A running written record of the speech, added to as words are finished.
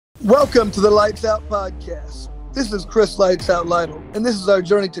Welcome to the Lights Out Podcast. This is Chris Lights Out Lytle, and this is our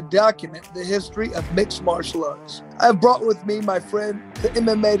journey to document the history of mixed martial arts. I have brought with me my friend, the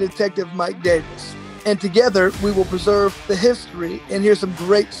MMA detective Mike Davis, and together we will preserve the history and hear some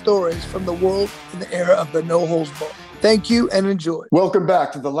great stories from the world in the era of the no-holds-barred. Thank you and enjoy. Welcome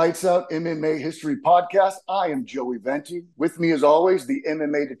back to the Lights Out MMA History Podcast. I am Joey Venti. With me, as always, the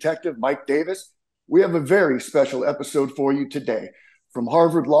MMA detective Mike Davis. We have a very special episode for you today. From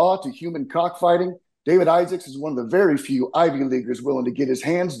Harvard Law to human cockfighting, David Isaacs is one of the very few Ivy Leaguers willing to get his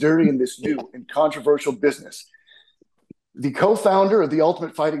hands dirty in this new and controversial business. The co-founder of the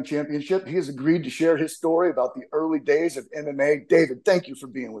Ultimate Fighting Championship, he has agreed to share his story about the early days of MMA. David, thank you for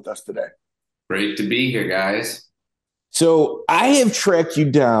being with us today. Great to be here, guys. So I have tracked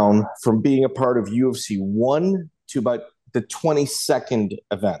you down from being a part of UFC 1 to about the 22nd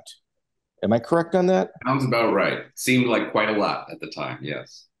event. Am I correct on that? Sounds about right. Seemed like quite a lot at the time,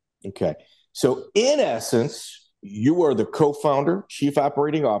 yes. Okay. So in essence, you are the co-founder, chief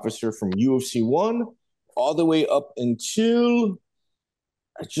operating officer from UFC 1 all the way up until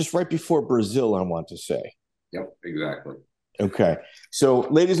just right before Brazil, I want to say. Yep, exactly. Okay. So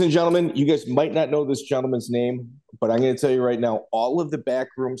ladies and gentlemen, you guys might not know this gentleman's name, but I'm going to tell you right now, all of the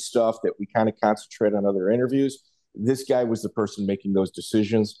backroom stuff that we kind of concentrate on other interviews, this guy was the person making those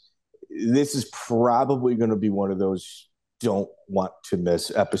decisions. This is probably going to be one of those don't want to miss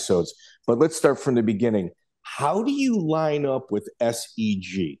episodes. But let's start from the beginning. How do you line up with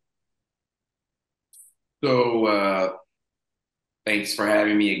SEG? So thanks for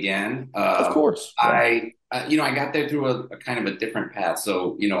having me again. Of course. I got there through a kind of a different path.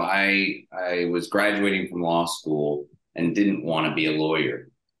 So, I was graduating from law school and didn't want to be a lawyer.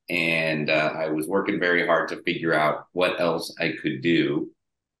 And I was working very hard to figure out what else I could do.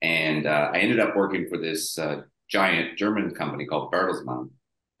 And I ended up working for this giant German company called Bertelsmann.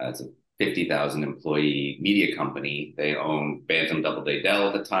 It's a 50,000 employee media company. They owned Bantam Doubleday Dell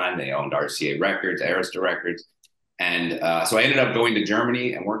at the time. They owned RCA Records, Arista Records. And so I ended up going to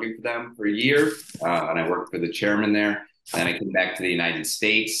Germany and working for them for a year. And I worked for the chairman there. Then I came back to the United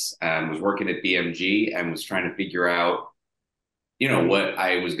States and was working at BMG and was trying to figure out, what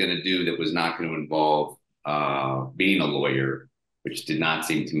I was going to do that was not going to involve being a lawyer, which did not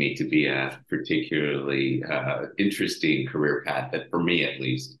seem to me to be a particularly interesting career path, that for me at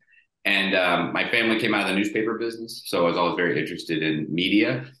least. And my family came out of the newspaper business, so I was always very interested in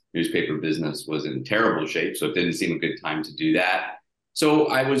media. Newspaper business was in terrible shape, so it didn't seem a good time to do that. So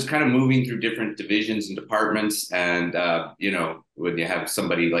I was kind of moving through different divisions and departments, and when you have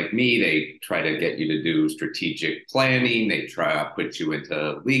somebody like me, they try to get you to do strategic planning. They try to put you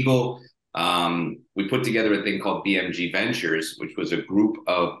into legal. We put together a thing called BMG Ventures, which was a group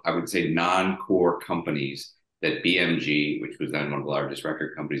of, I would say, non-core companies that BMG, which was then one of the largest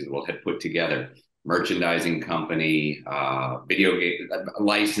record companies in the world, had put together. Merchandising company, video game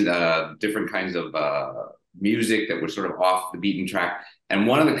license, different kinds of music that was sort of off the beaten track. And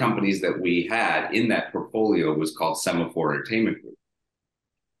one of the companies that we had in that portfolio was called Semaphore Entertainment Group.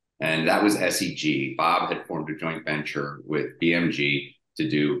 And that was SEG. Bob had formed a joint venture with BMG to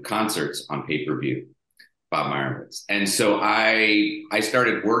do concerts on pay-per-view, Bob Meyerowitz. And so I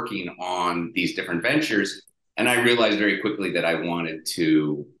started working on these different ventures, and I realized very quickly that I wanted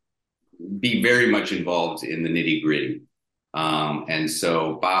to be very much involved in the nitty-gritty. And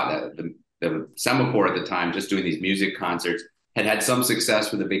so Bob, the Semaphore at the time, just doing these music concerts, had some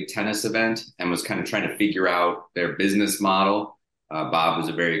success with a big tennis event and was kind of trying to figure out their business model. Bob was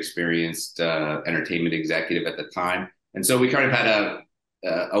a very experienced entertainment executive at the time. And so we kind of had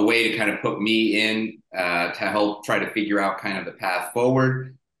a way to kind of put me in to help try to figure out kind of the path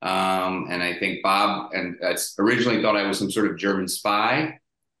forward. And I think Bob originally thought I was some sort of German spy.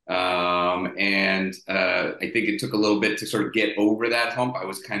 And I think it took a little bit to sort of get over that hump. I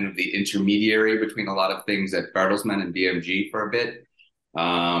was kind of the intermediary between a lot of things at Bertelsmann and BMG for a bit.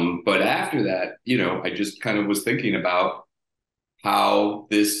 But after that, I just kind of was thinking about how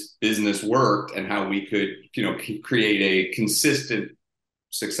this business worked and how we could, create a consistent,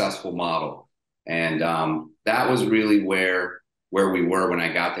 successful model. And that was really where we were when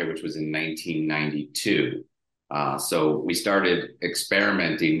I got there, which was in 1992. So we started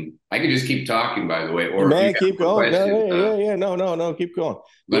experimenting. I could just keep talking, by the way, or man, keep going. No, keep going.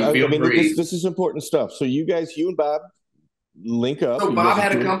 This is important stuff. So you and Bob link up. So Bob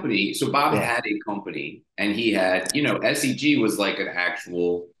had a company. And he had, SEG was like an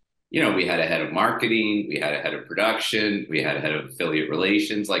actual, we had a head of marketing, we had a head of production, we had a head of affiliate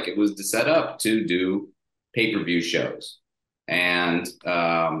relations. Like it was set up to do pay-per-view shows. And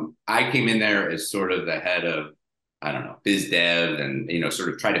I came in there as sort of the head of I don't know, biz dev and, sort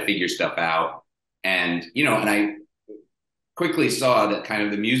of try to figure stuff out. And, and I quickly saw that kind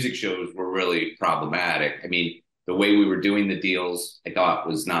of the music shows were really problematic. I mean, the way we were doing the deals, I thought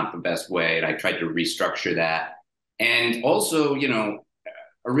was not the best way. And I tried to restructure that. And also,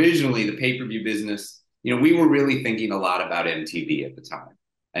 originally the pay-per-view business, we were really thinking a lot about MTV at the time.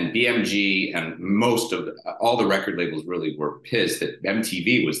 And BMG and all the record labels really were pissed that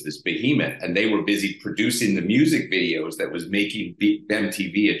MTV was this behemoth and they were busy producing the music videos that was making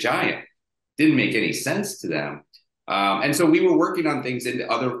MTV a giant. Didn't make any sense to them. And so we were working on things into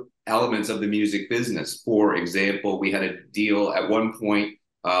other elements of the music business. For example, we had a deal at one point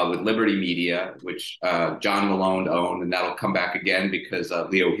with Liberty Media, which John Malone owned, and that'll come back again because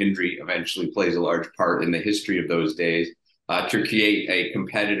Leo Hendry eventually plays a large part in the history of those days, to create a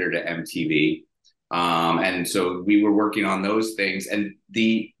competitor to MTV. And so we were working on those things. And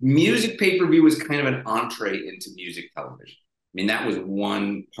the music pay-per-view was kind of an entree into music television. I mean, that was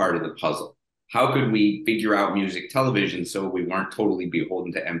one part of the puzzle. How could we figure out music television so we weren't totally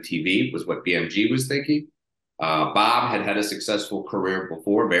beholden to MTV, was what BMG was thinking. Bob had a successful career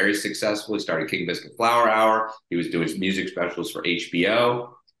before, very successful. He started King Biscuit Flower Hour. He was doing music specials for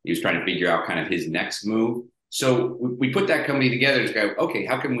HBO. He was trying to figure out kind of his next move. So we put that company together to go, okay,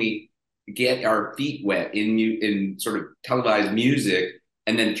 how can we get our feet wet in sort of televised music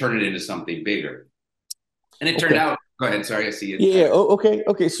and then turn it into something bigger? And it turned out, go ahead, sorry, I see it. Yeah,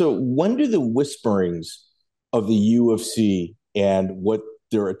 okay. So when do the whisperings of the UFC and what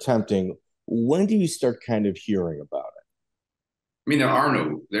they're attempting, when do you start kind of hearing about it? I mean,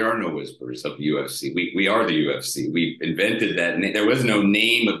 there are no whispers of UFC. We are the UFC. We invented that. There was no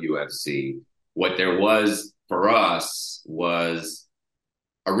name of UFC. What there was for us was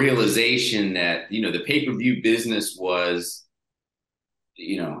a realization that, the pay-per-view business was,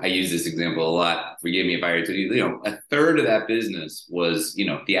 I use this example a lot. Forgive me if I tell you, a third of that business was,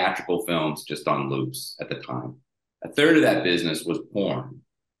 theatrical films just on loops at the time. A third of that business was porn.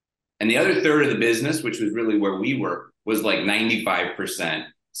 And the other third of the business, which was really where we were, was like 95%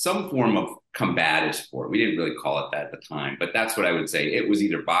 some form of combative sport. We didn't really call it that at the time, but that's what I would say. It was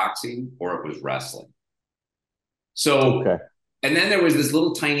either boxing or it was wrestling. So, And then there was this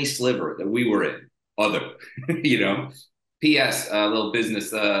little tiny sliver that we were in, other, P.S. A little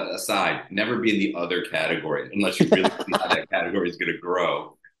business aside, never be in the other category unless you really see how that category is going to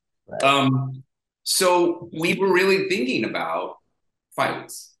grow. Right. So we were really thinking about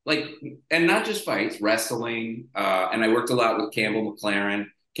fights, and not just fights, wrestling. And I worked a lot with Campbell McLaren.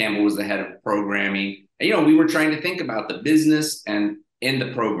 Campbell was the head of programming. And, we were trying to think about the business and in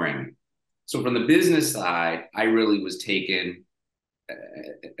the programming. So from the business side, I really was taken.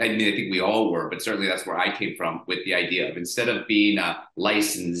 I mean, I think we all were, but certainly that's where I came from, with the idea of, instead of being a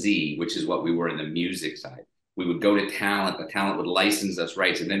licensee, which is what we were in the music side, we would go to talent, the talent would license us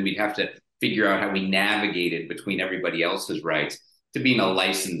rights, and then we'd have to figure out how we navigated between everybody else's rights to being a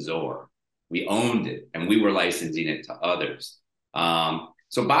licensor. We owned it and we were licensing it to others.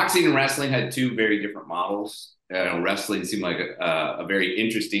 So boxing and wrestling had two very different models. Wrestling seemed like a very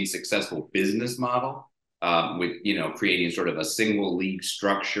interesting, successful business model. With creating sort of a single league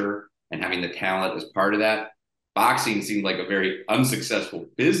structure and having the talent as part of that. Boxing seemed like a very unsuccessful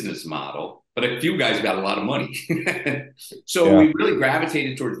business model, but a few guys got a lot of money. So we really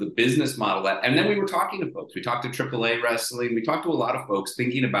gravitated towards the business model. And then we were talking to folks. We talked to AAA wrestling. We talked to a lot of folks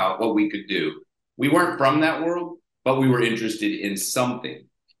thinking about what we could do. We weren't from that world, but we were interested in something.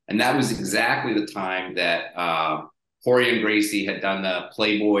 And that was exactly the time that Jorge Gracie had done the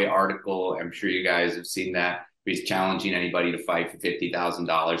Playboy article. I'm sure you guys have seen that. He's challenging anybody to fight for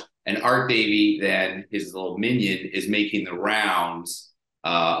 $50,000. And Art Davie, then his little minion, is making the rounds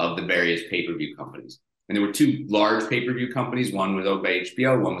of the various pay-per-view companies. And there were two large pay-per-view companies. One was owned by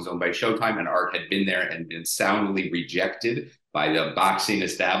HBO, one was owned by Showtime, and Art had been there and been soundly rejected by the boxing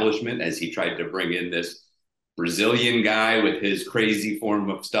establishment as he tried to bring in this Brazilian guy with his crazy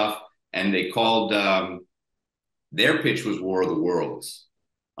form of stuff. And they called... their pitch was War of the Worlds.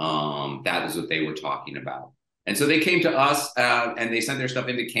 That was what they were talking about. And so they came to us and they sent their stuff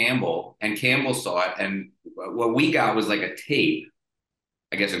into Campbell, and Campbell saw it. And what we got was like a tape,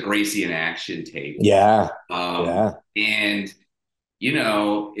 I guess a Gracie in action tape. Yeah. And,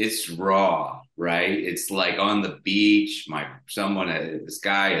 it's raw, right? It's like on the beach. This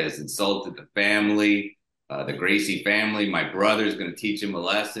guy has insulted the family, the Gracie family. My brother's going to teach him a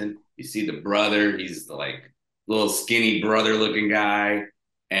lesson. You see the brother, he's like, little skinny brother looking guy.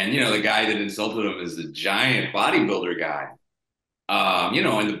 And, the guy that insulted him is a giant bodybuilder guy.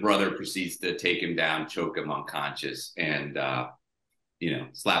 And the brother proceeds to take him down, choke him unconscious and,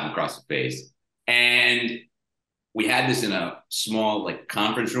 slap him across the face. And we had this in a small like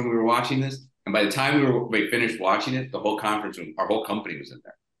conference room. We were watching this, and by the time we finished watching it, the whole conference room, our whole company was in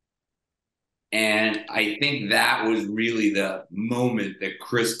there. And I think that was really the moment that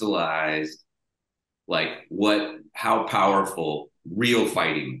crystallized like how powerful real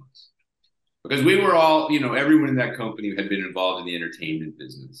fighting was. Because we were all, everyone in that company had been involved in the entertainment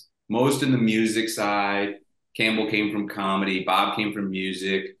business. Most in the music side. Campbell came from comedy. Bob came from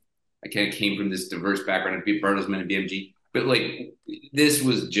music. I kind of came from this diverse background of Bertelsmann and BMG. But like, this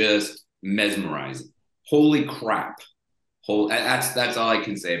was just mesmerizing. Holy crap. That's all I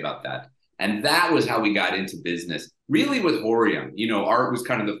can say about that. And that was how we got into business, really with Horion. Art was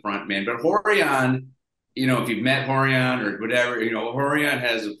kind of the front man, but Horion, if you've met Horion or whatever, Horion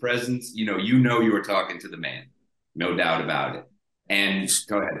has a presence, you were talking to the man, no doubt about it. And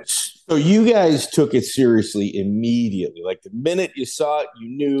go ahead. So you guys took it seriously immediately. Like the minute you saw it, you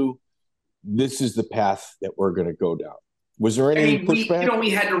knew this is the path that we're going to go down. Was there any pushback?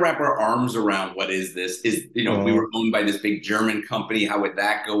 We had to wrap our arms around what is this? We were owned by this big German company. How would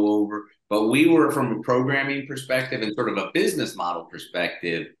that go over? But we were, from a programming perspective and sort of a business model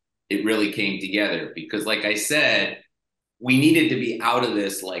perspective, it really came together because, like I said, we needed to be out of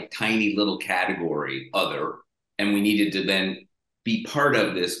this like tiny little category other, and we needed to then be part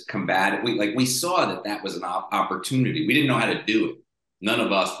of this combative. We saw that was an opportunity. We didn't know how to do it. None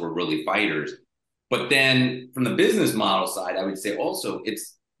of us were really fighters. But then from the business model side, I would say also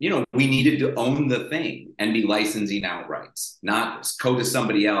it's, we needed to own the thing and be licensing out rights, not go to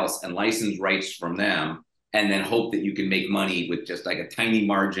somebody else and license rights from them and then hope that you can make money with just like a tiny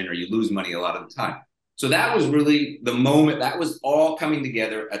margin, or you lose money a lot of the time. So that was really the moment. That was all coming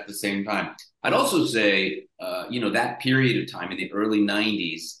together at the same time. I'd also say, that period of time in the early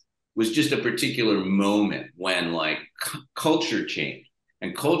 90s was just a particular moment when like culture changed.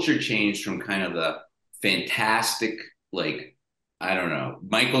 And culture changed from kind of the fantastic, like, I don't know,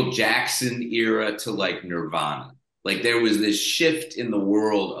 Michael Jackson era to like Nirvana. Like there was this shift in the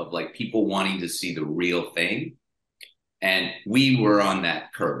world of like people wanting to see the real thing. And we were on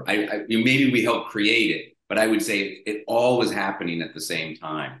that curve. Maybe we helped create it, but I would say it all was happening at the same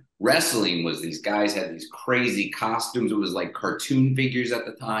time. Wrestling was, these guys had these crazy costumes. It was like cartoon figures at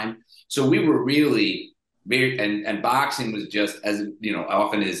the time. So we were really very, and boxing was just, as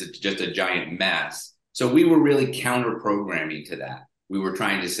often is, it's just a giant mess. So we were really counter programming to that. We were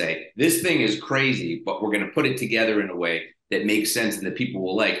trying to say, this thing is crazy, but we're going to put it together in a way that makes sense and that people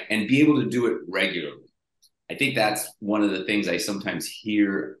will like, and be able to do it regularly. I think that's one of the things I sometimes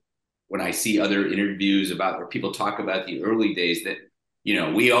hear when I see other interviews about, or people talk about the early days, that,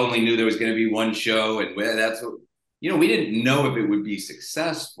 we only knew there was going to be one show, and that's what, we didn't know if it would be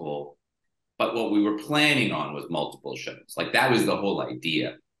successful, but what we were planning on was multiple shows. Like that was the whole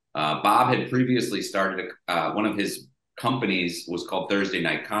idea. Bob had previously started one of his companies was called Thursday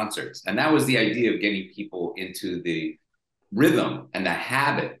Night Concerts. And that was the idea of getting people into the rhythm and the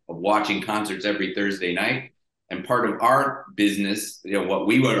habit of watching concerts every Thursday night. And part of our business, what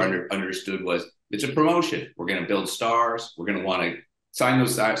we were understood was it's a promotion. We're going to build stars. We're going to want to sign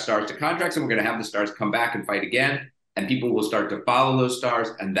those stars to contracts, and we're going to have the stars come back and fight again. And people will start to follow those stars.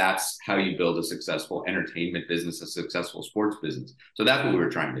 And that's how you build a successful entertainment business, a successful sports business. So that's what we were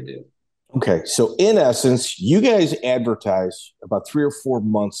trying to do. Okay. So in essence, you guys advertise about 3 or 4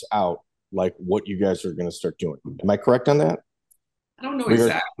 months out, like what you guys are going to start doing. Am I correct on that? I don't know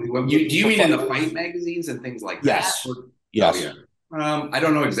exactly. Do you mean in the fight magazines and things like yes. that? Or, yes. Oh, yeah. I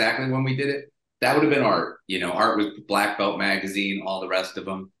don't know exactly when we did it. That would have been Art. Art was Black Belt Magazine, all the rest of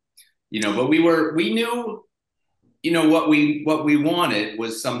them. But we knew, what we wanted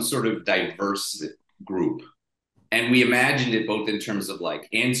was some sort of diverse group. And we imagined it both in terms of like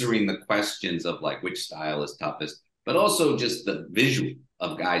answering the questions of like which style is toughest, but also just the visual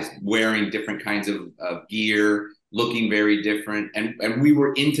of guys wearing different kinds of gear, looking very different. And we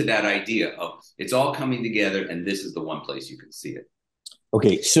were into that idea of it's all coming together and this is the one place you can see it.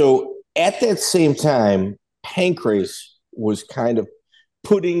 Okay. So at that same time, Pancrase was kind of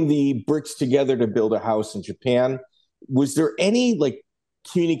putting the bricks together to build a house in Japan. Was there any like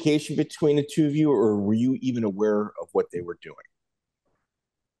communication between the two of you, or were you even aware of what they were doing?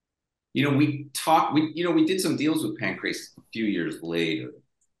 We did some deals with Pancrase a few years later,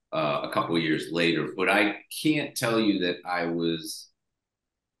 a couple of years later, but I can't tell you that I was,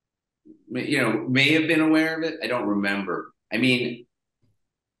 may have been aware of it. I don't remember. I mean,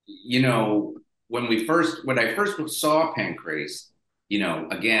 when I first saw Pancrase,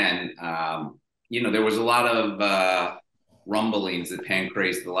 again, there was a lot of rumblings that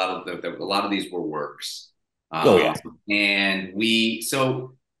Pancrase, a lot of these were works. Yeah. And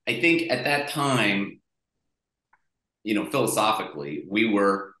so I think at that time, philosophically, we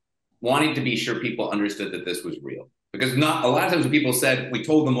were wanting to be sure people understood that this was real. Because not a lot of times when people said we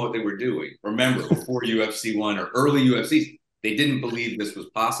told them what they were doing, remember before UFC one or early UFCs, they didn't believe this was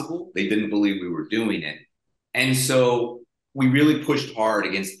possible. They didn't believe we were doing it. And so we really pushed hard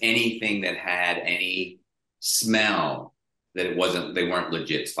against anything that had any smell that they weren't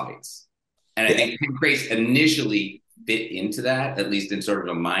legit fights. And I think Pancrase initially fit into that, at least in sort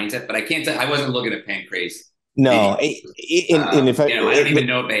of a mindset. But I can't tell, I wasn't looking at Pancrase. No, and if I don't even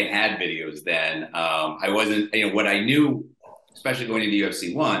know if they had videos then. I wasn't, what I knew, especially going into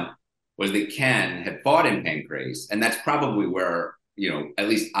UFC one, was that Ken had fought in Pancrase, and that's probably where at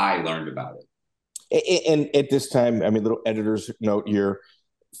least I learned about it. And at this time, I mean, little editor's note here.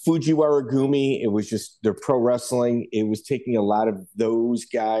 Fujiwara Gumi, it was just their pro wrestling. It was taking a lot of those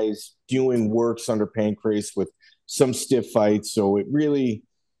guys doing works under Pancrase with some stiff fights. So it really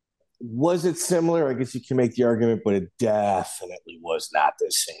was it similar? I guess you can make the argument, but it definitely was not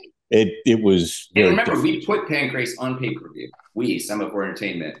the same. It was. And remember, different. We put Pancrase on pay-per-view. We, Summit for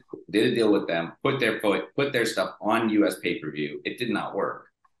Entertainment, did a deal with them, put their stuff on US pay-per-view. It did not work.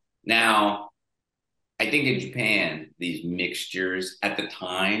 Now, I think in Japan, these mixtures at the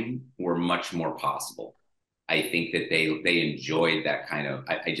time were much more possible. I think that they enjoyed that kind of.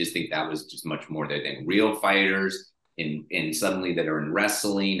 I just think that was just much more their thing. Real fighters. And suddenly that are in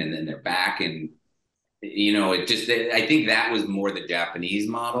wrestling and then they're back and I think that was more the Japanese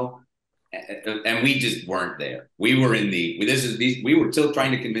model, and we just weren't there. We were we were still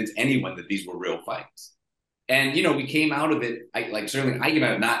trying to convince anyone that these were real fights, and we came out of it. Certainly I came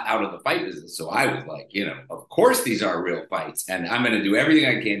out not out of the fight business, so I was like, of course these are real fights, and I'm going to do everything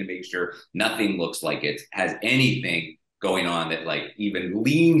I can to make sure nothing looks like it has anything going on that even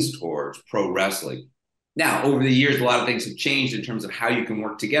leans towards pro wrestling. Now, over the years, a lot of things have changed in terms of how you can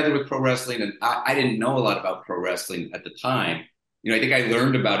work together with pro wrestling. And I didn't know a lot about pro wrestling at the time. I think I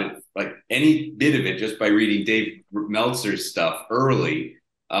learned about it, any bit of it, just by reading Dave Meltzer's stuff early,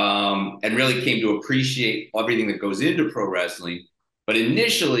 and really came to appreciate everything that goes into pro wrestling. But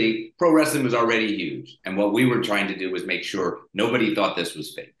initially, pro wrestling was already huge. And what we were trying to do was make sure nobody thought this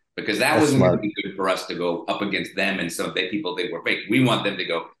was fake, because that wasn't going to be good for us to go up against them and some people think were fake. We want them to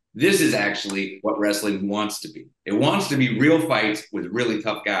go, this is actually what wrestling wants to be. It wants to be real fights with really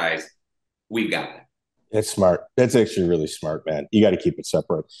tough guys. We've got that. That's smart. That's actually really smart, man. You got to keep it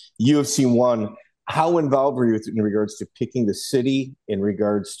separate. UFC 1, how involved were you in regards to picking the city, in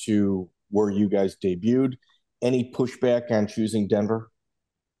regards to where you guys debuted? Any pushback on choosing Denver?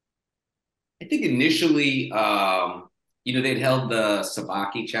 I think initially, they'd held the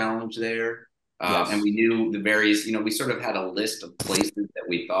Sabaki Challenge there. Yes. And we knew the various, we sort of had a list of places that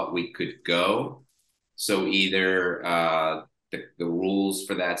we thought we could go. So either the rules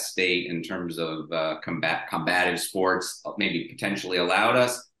for that state in terms of combative sports maybe potentially allowed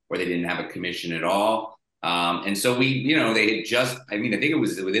us, or they didn't have a commission at all. And so they had just, I think it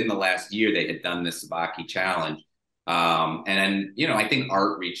was within the last year they had done this Sabaki Challenge. And then, I think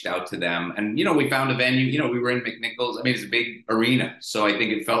Art reached out to them and, we found a venue, we were in McNichols. It's a big arena. So I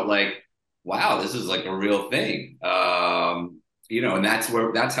think it felt like, wow, this is a real thing. And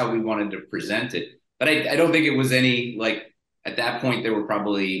that's how we wanted to present it. But I don't think it was any, at that point, there were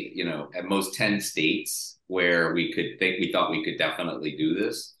probably, at most 10 states where we thought we could definitely do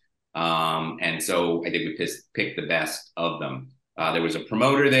this. And so I think we picked the best of them. There was a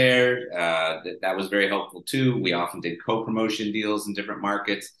promoter there that was very helpful too. We often did co-promotion deals in different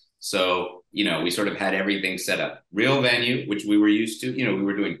markets. So, we sort of had everything set up. Real venue, which we were used to. We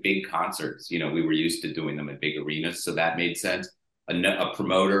were doing big concerts. We were used to doing them in big arenas. So that made sense. A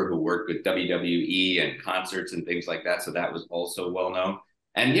promoter who worked with WWE and concerts and things like that. So that was also well known.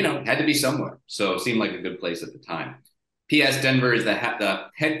 And, had to be somewhere. So it seemed like a good place at the time. P.S. Denver is the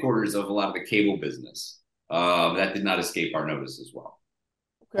headquarters of a lot of the cable business. That did not escape our notice as well.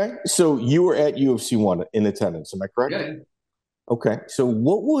 Okay. So you were at UFC 1 in attendance. Am I correct? Yeah. Okay. So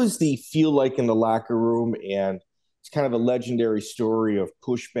what was the feel like in the locker room? And it's kind of a legendary story of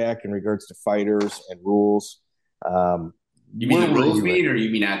pushback in regards to fighters and rules. You mean the rules meeting, or you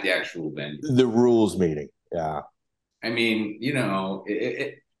mean at the actual venue? The rules meeting. Yeah. If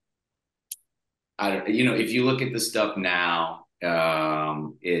you look at the stuff now,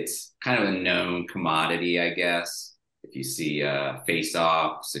 it's kind of a known commodity, I guess. If you see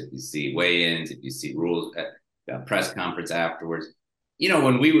face-offs, if you see weigh-ins, if you see rules, press conference afterwards.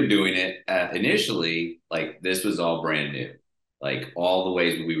 When we were doing it initially, this was all brand new. All the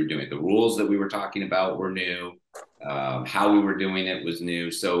ways we were doing it, the rules that we were talking about were new. How we were doing it was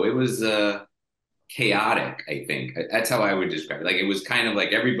new. So it was chaotic, I think. That's how I would describe it. It was kind of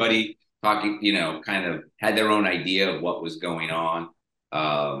like everybody talking, kind of had their own idea of what was going on.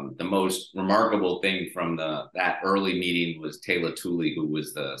 The most remarkable thing from that early meeting was Taylor Tooley, who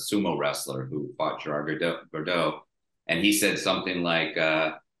was the sumo wrestler who fought Gerard Gordeau. And he said something like,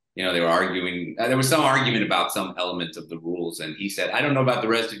 they were arguing. There was some argument about some element of the rules. And he said, I don't know about the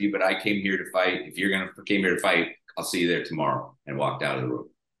rest of you, but I came here to fight. If came here to fight, I'll see you there tomorrow, and walked out of the room.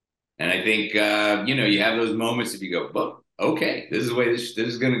 And I think, you have those moments if you go, well, okay, this is the way this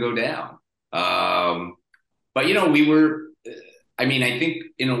is going to go down. But, we were, I think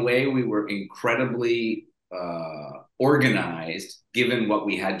in a way we were incredibly organized given what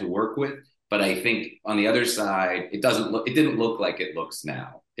we had to work with. But I think on the other side, it didn't look like it looks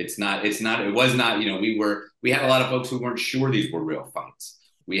now. It was not, we had a lot of folks who weren't sure these were real fights.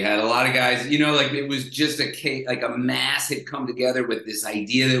 We had a lot of guys, it was just a mass had come together with this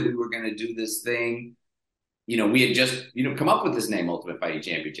idea that we were going to do this thing. We had just, come up with this name, Ultimate Fighting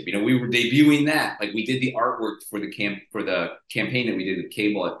Championship. We were debuting that. Like, we did the artwork for the campaign that we did with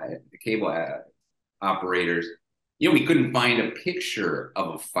the cable operators. We couldn't find a picture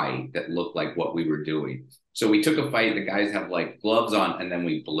of a fight that looked like what we were doing. So we took a fight, the guys have like gloves on, and then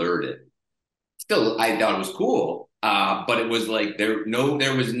we blurred it. Still, I thought it was cool. But it was like there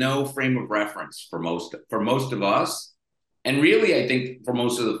was no frame of reference for most of us. And really, I think for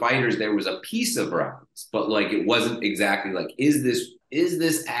most of the fighters, there was a piece of reference, but like it wasn't exactly like, is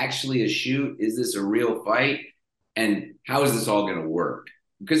this actually a shoot? Is this a real fight? And how is this all going to work?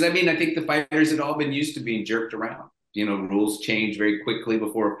 Because I think the fighters had all been used to being jerked around. Rules change very quickly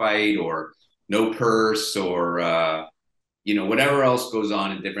before a fight, or no purse, or whatever else goes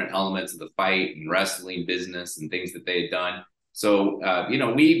on in different elements of the fight and wrestling business and things that they had done. So, I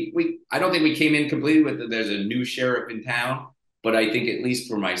don't think we came in completely with there's a new sheriff in town, but I think at least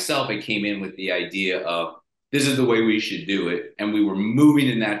for myself, I came in with the idea of this is the way we should do it. And we were moving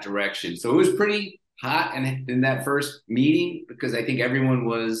in that direction. So it was pretty hot in that first meeting, because I think everyone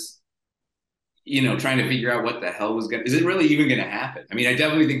was, trying to figure out what the hell is it really even going to happen? I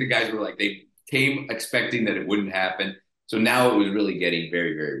definitely think the guys were like, they came expecting that it wouldn't happen. So now it was really getting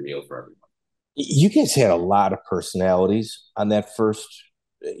very, very real for everyone. You guys had a lot of personalities on that first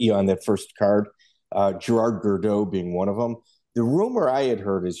card. Gerard Gordeau being one of them. The rumor I had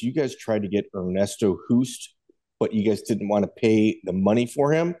heard is you guys tried to get Ernesto Hoost, but you guys didn't want to pay the money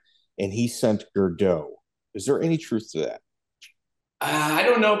for him, and he sent Gordeau. Is there any truth to that? I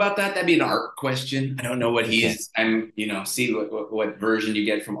don't know about that. That'd be an Art question. I don't know what he is. See what version you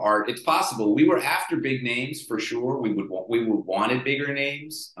get from Art. It's possible. We were after big names for sure. We wanted bigger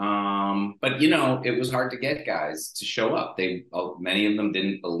names. But it was hard to get guys to show up. Many of them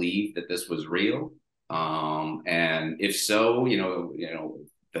didn't believe that this was real. And if so,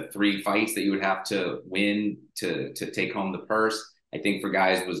 the 3 fights that you would have to win to take home the purse, I think for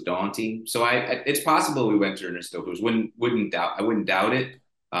guys was daunting. So it's possible we went to Ernesto Cruz. I wouldn't doubt it.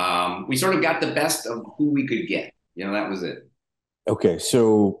 We sort of got the best of who we could get. That was it. Okay,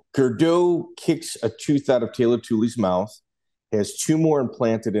 so Gordeau kicks a tooth out of Taylor Tooley's mouth, has 2 more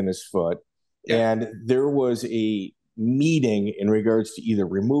implanted in his foot, and there was a meeting in regards to either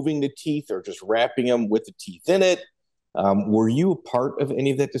removing the teeth or just wrapping them with the teeth in it. Were you a part of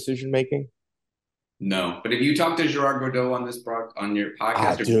any of that decision making? No, but if you talk to Gerard Gordeau on your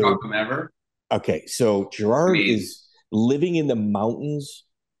podcast, or you talk to him ever? Okay, so Gerard is living in the mountains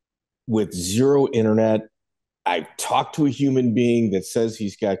with 0 internet. I talked to a human being that says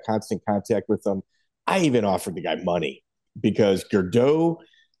he's got constant contact with them. I even offered the guy money because Gordeau,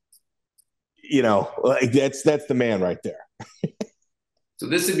 that's the man right there. So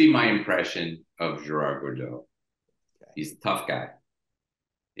this would be my impression of Gerard Gordeau. Okay. He's a tough guy.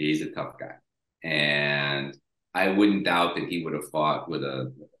 And I wouldn't doubt that he would have fought with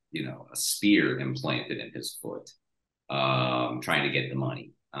a spear implanted in his foot, trying to get the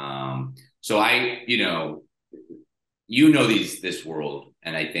money. So this world,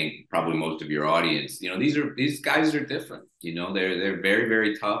 and I think probably most of your audience, these guys are different. They're very,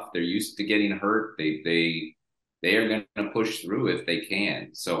 very tough. They're used to getting hurt. They are going to push through if they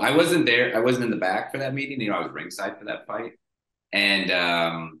can. So I wasn't there. I wasn't in the back for that meeting. I was ringside for that fight,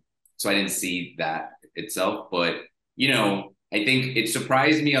 and so I didn't see that itself. But I think it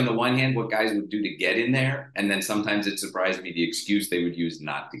surprised me on the one hand what guys would do to get in there, and then sometimes it surprised me the excuse they would use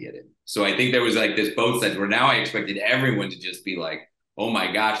not to get in. So I think there was like this both sides where now I expected everyone to just be like, oh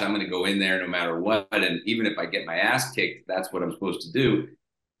my gosh, I'm going to go in there no matter what. And even if I get my ass kicked, that's what I'm supposed to do.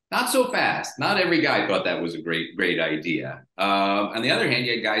 Not so fast. Not every guy thought that was a great, great idea. On the other hand,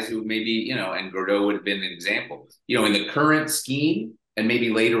 you had guys who maybe, and Gordeau would have been an example, in the current scheme and maybe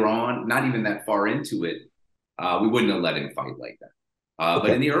later on, not even that far into it, we wouldn't have let him fight like that.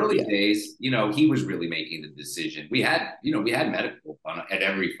 But in the early days, he was really making the decision. We had medical at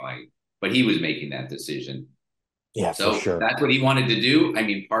every fight, but he was making that decision. Yeah, so for sure. That's what he wanted to do. I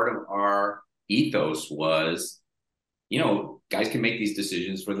mean, part of our ethos was, guys can make these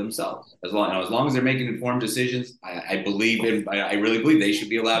decisions for themselves. As long as they're making informed decisions, I really believe they should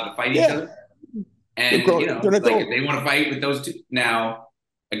be allowed to fight each other. And, if they want to fight with those two. Now,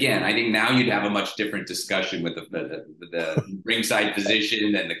 again, I think now you'd have a much different discussion with the ringside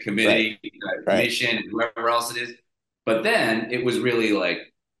physician and the committee, commission, and whoever else it is. But then it was really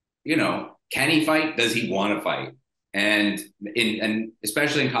like, can he fight? Does he want to fight? And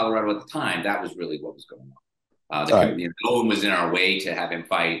especially in Colorado at the time, that was really what was going on. No one was in our way to have him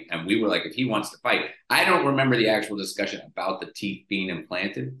fight. And we were like, if he wants to fight, I don't remember the actual discussion about the teeth being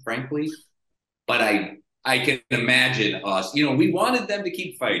implanted, frankly. But I can imagine us, we wanted them to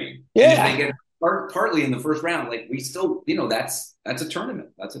keep fighting. Yeah. And if they get partly in the first round, like we still, that's a tournament.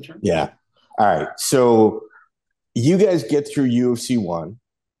 That's a tournament. Yeah. All right. So you guys get through UFC 1.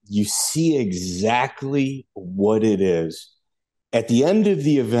 You see exactly what it is. At the end of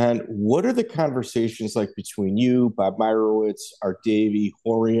the event, what are the conversations like between you, Bob Meyerowitz, Art Davie,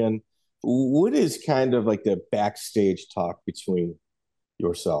 Horian? What is kind of like the backstage talk between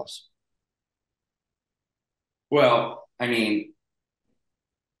yourselves? Well, I mean,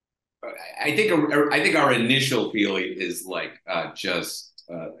 I think our initial feeling is like just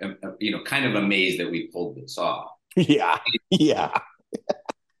kind of amazed that we pulled this off. Yeah.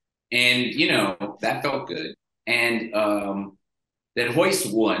 And that felt good. And that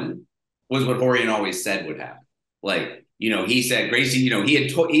Hoist won was what Horian always said would happen. Like, he said Gracie,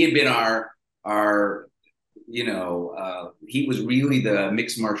 he had been our he was really the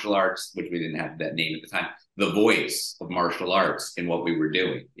mixed martial arts, which we didn't have that name at the time, the voice of martial arts in what we were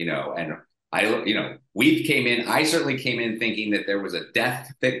doing, and I certainly came in thinking that there was a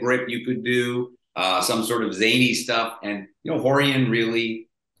death grip you could do, some sort of zany stuff. And, Horian really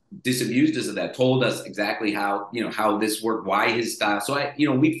disabused us of that, told us exactly how this worked, why his style. So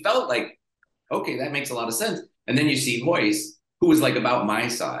we felt like, okay, that makes a lot of sense. And then you see Hoist, who was like about my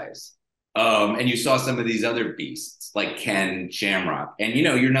size. And you saw some of these other beasts like Ken Shamrock, and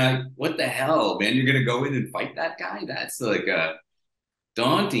you're not, what the hell, man? You're gonna go in and fight that guy? That's like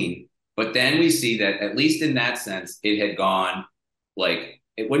daunting. But then we see that at least in that sense, it had gone like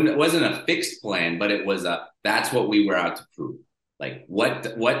it wasn't a fixed plan, but it was that's what we were out to prove. Like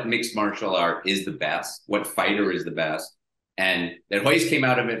what mixed martial art is the best, what fighter is the best, and that Hoist came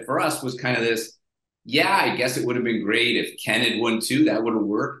out of it for us was kind of this. Yeah, I guess it would have been great if Ken had won too. That would have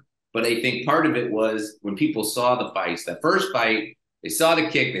worked. But I think part of it was when people saw the fights, that first fight, they saw the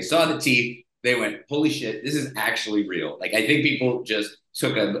kick, they saw the teeth, they went, holy shit, this is actually real. Like, I think people just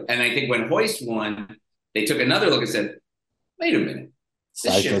and I think when Hoist won, they took another look and said, wait a minute.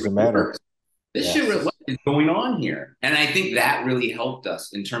 This shit doesn't matter. This shit, what is going on here? And I think that really helped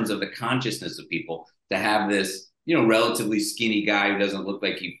us in terms of the consciousness of people to have this, relatively skinny guy who doesn't look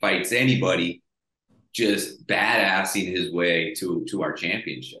like he fights anybody, just badassing his way to our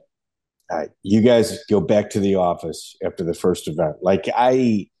championship. All right, you guys go back to the office after the first event. Like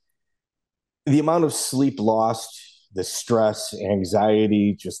the amount of sleep lost, the stress,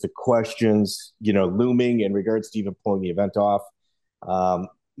 anxiety, just the questions, looming in regards to even pulling the event off,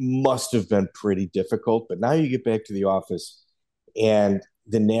 must have been pretty difficult. But now you get back to the office and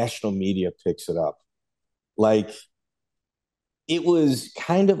the national media picks it up. Like, it was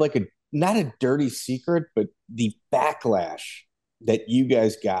kind of like not a dirty secret, but the backlash that you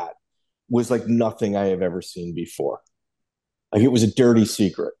guys got was like nothing I have ever seen before. Like, it was a dirty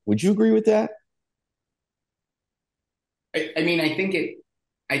secret. Would you agree with that? I mean, I think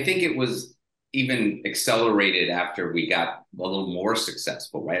it was even accelerated after we got a little more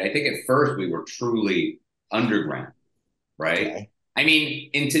successful, right? I think at first we were truly underground, right? Okay. I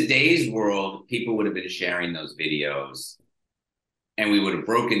mean, in today's world, people would have been sharing those videos and we would have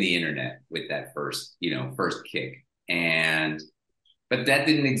broken the internet with that first kick. But that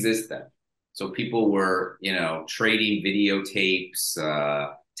didn't exist then. So people were, trading videotapes,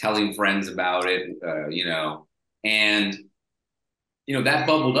 telling friends about it, and, that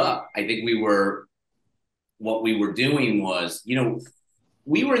bubbled up. I think what we were doing was,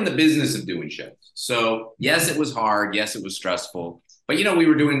 we were in the business of doing shows. So yes, it was hard. Yes, it was stressful. But, we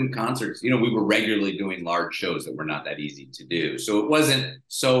were doing concerts. We were regularly doing large shows that were not that easy to do. So it wasn't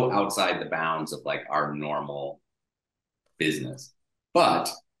so outside the bounds of like our normal business. But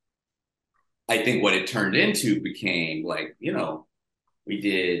I think what it turned into became like, we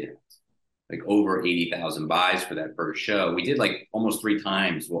did like over 80,000 buys for that first show. We did like almost 3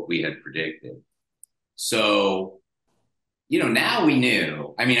 times what we had predicted. So, now we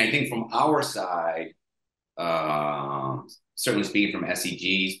knew. I mean, I think from our side, certainly speaking from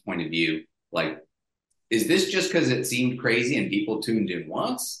SEG's point of view, like, is this just because it seemed crazy and people tuned in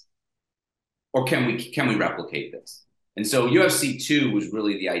once, or can we replicate this? And so UFC 2 was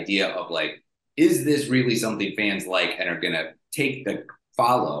really the idea of like, is this really something fans like and are going to take the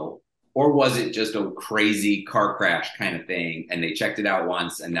follow, or was it just a crazy car crash kind of thing and they checked it out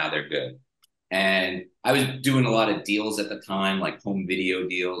once and now they're good? And I was doing a lot of deals at the time, like home video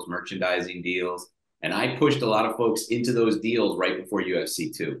deals, merchandising deals. And I pushed a lot of folks into those deals right before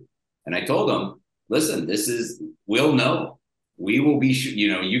UFC 2. And I told them, listen, we'll know. We will be,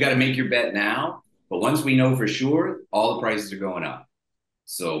 you got to make your bet now. But once we know for sure, all the prices are going up.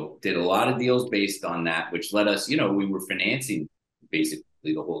 So did a lot of deals based on that, which let us, we were financing basically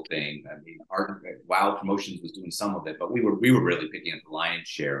the whole thing. I mean, Wow Promotions was doing some of it, but we were really picking up the lion's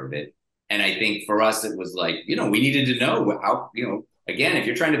share of it. And I think for us, it was like, we needed to know how, again, if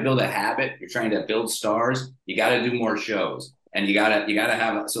you're trying to build a habit, you're trying to build stars, you got to do more shows. And you gotta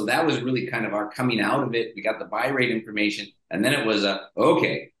have, so that was really kind of our coming out of it. We got the buy rate information, and then it was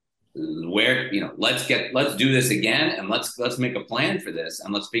okay, where, let's do this again, and let's make a plan for this,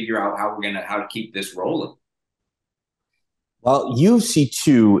 and let's figure out how to keep this rolling. Well, UFC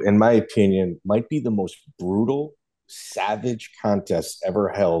 2, in my opinion, might be the most brutal, savage contest ever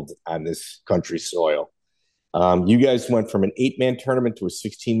held on this country's soil. You guys went from an 8-man tournament to a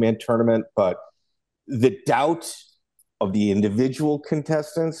 16-man tournament, but the doubt of the individual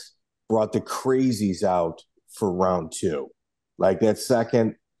contestants brought the crazies out for round 2. Like that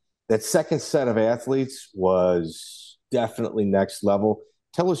second set of athletes was definitely next level.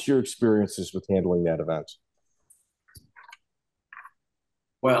 Tell us your experiences with handling that event.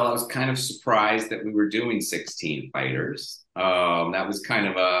 Well, I was kind of surprised that we were doing 16 fighters. That was kind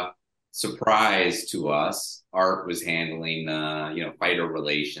of a surprise to us. Art was handling, fighter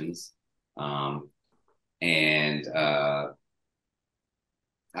relations. And I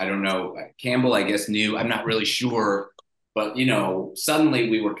don't know, Campbell, I guess, knew, I'm not really sure, but, suddenly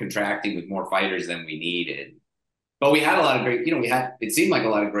we were contracting with more fighters than we needed. But we had a lot of great, it seemed like a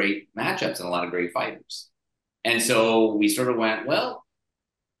lot of great matchups and a lot of great fighters. And so we sort of went, well,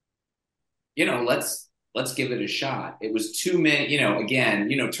 let's give it a shot. It was too many, again,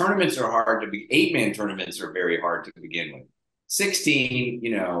 tournaments are hard to be, 8-man tournaments are very hard to begin with. 16,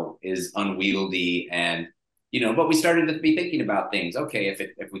 is unwieldy, and, but we started to be thinking about things. Okay,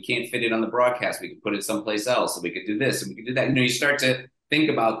 if we can't fit it on the broadcast, we could put it someplace else, and we could do this, and we could do that. You start to think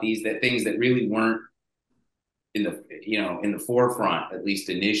about things that really weren't in the forefront, at least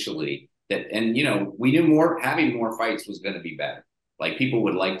initially. And we knew having more fights was going to be better. Like, people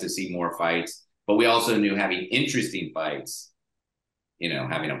would like to see more fights, but we also knew having interesting fights,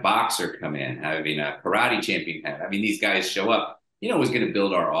 having a boxer come in, having a karate champion, these guys show up, was going to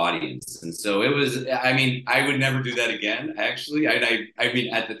build our audience. And so it was, I would never do that again, actually.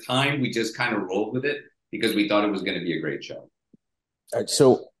 At the time, we just kind of rolled with it because we thought it was going to be a great show. All right,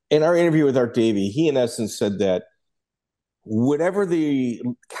 so in our interview with Art Davie, he in essence said that whatever the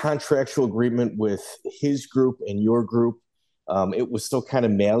contractual agreement with his group and your group, it was still kind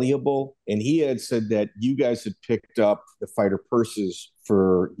of malleable. And he had said that you guys had picked up the fighter purses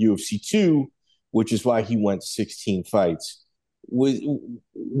for UFC 2, which is why he went 16 fights.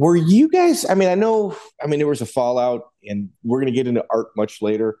 Were you guys, there was a fallout, and we're going to get into Art much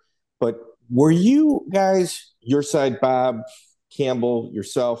later, but were you guys, your side, Bob, Campbell,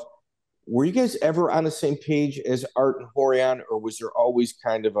 yourself, were you guys ever on the same page as Art and Horion, or was there always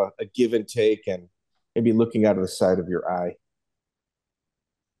kind of a give and take and maybe looking out of the side of your eye?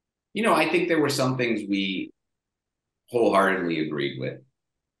 I think there were some things we wholeheartedly agreed with,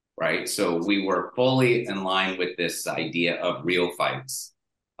 right? So we were fully in line with this idea of real fights.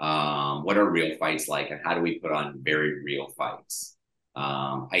 What are real fights like, and how do we put on very real fights?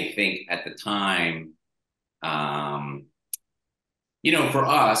 I think at the time, for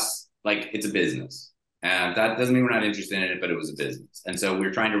us, like, it's a business. And that doesn't mean we're not interested in it, but it was a business. And so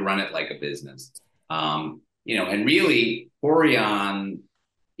we're trying to run it like a business. And really, Horion,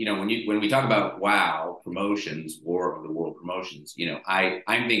 when we talk about Wow Promotions, War of the World Promotions,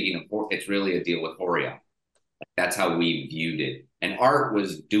 I'm thinking of, it's really a deal with Horion. That's how we viewed it. And Art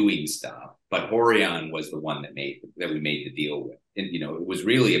was doing stuff, but Horion was the one that we made the deal with. And, it was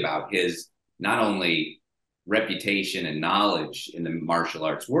really about his not only reputation and knowledge in the martial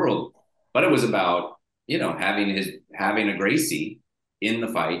arts world, but it was about, having a Gracie in the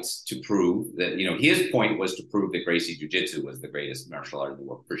fights to prove that, his point was to prove that Gracie Jiu-Jitsu was the greatest martial art in the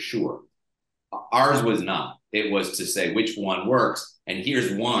world, for sure. Ours was not. It was to say which one works, and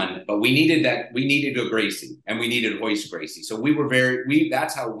here's one. But we needed that. We needed a Gracie, and we needed Hoist Gracie. So we were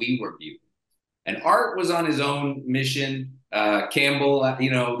that's how we were viewed. And Art was on his own mission. Campbell,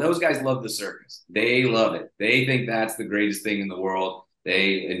 those guys love the circus. They love it. They think that's the greatest thing in the world.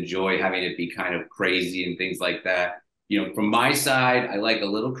 They enjoy having it be kind of crazy and things like that. From my side, I like a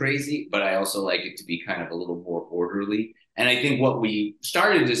little crazy, but I also like it to be kind of a little more orderly. And I think what we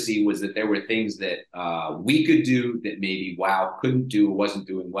started to see was that there were things that we could do that maybe WoW couldn't do or wasn't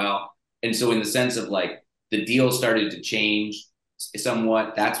doing well. And so in the sense of like the deal started to change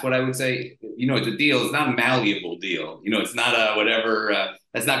somewhat, that's what I would say. It's a deal. It's not a malleable deal. It's not a whatever.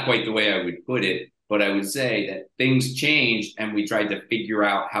 That's not quite the way I would put it. But I would say that things changed and we tried to figure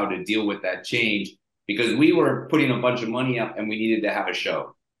out how to deal with that change because we were putting a bunch of money up and we needed to have a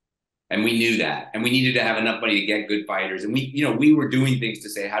show. And we knew that. And we needed to have enough money to get good fighters. And we were doing things to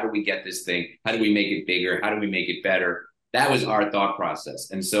say, how do we get this thing? How do we make it bigger? How do we make it better? That was our thought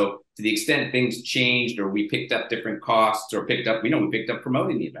process. And so to the extent things changed or we picked up different costs or we picked up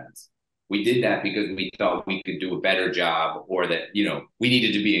promoting the events. We did that because we thought we could do a better job or that, we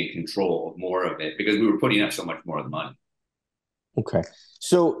needed to be in control of more of it because we were putting up so much more of the money. Okay.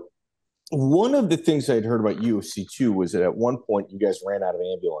 So one of the things I'd heard about UFC too was that at one point you guys ran out of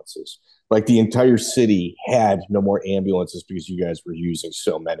ambulances. Like the entire city had no more ambulances because you guys were using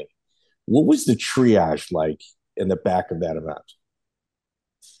so many. What was the triage like in the back of that event?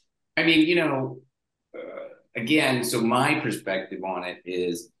 I mean, again, so my perspective on it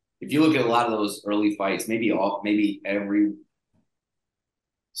is if you look at a lot of those early fights, so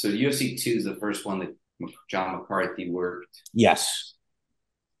UFC 2 is the first one that John McCarthy worked. Yes.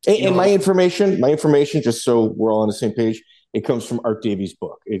 And my information, just so we're all on the same page, it comes from Art Davies'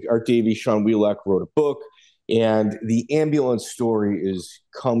 book. Art Davies, Sean Wheelock wrote a book, and the ambulance story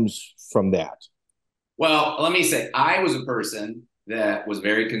comes from that. Well, let me say, I was a person that was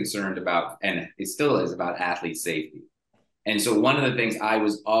very concerned about, and it still is, about athlete safety. And so one of the things I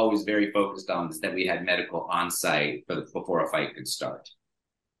was always very focused on is that we had medical on site before a fight could start.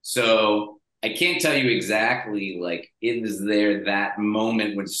 So I can't tell you exactly, like, is there that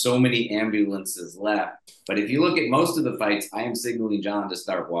moment when so many ambulances left. But if you look at most of the fights, I am signaling John to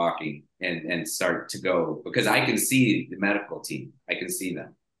start walking and start to go because I can see the medical team. I can see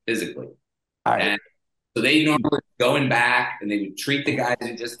them physically. And so they normally going back and they would treat the guys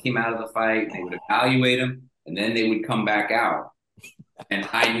who just came out of the fight. They would evaluate them and then they would come back out. And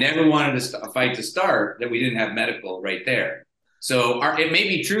I never wanted a fight to start that we didn't have medical right there. So it may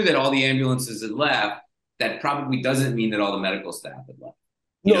be true that all the ambulances had left. That probably doesn't mean that all the medical staff had left.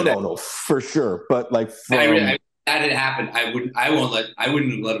 No, for sure. But like, that had happened. I wouldn't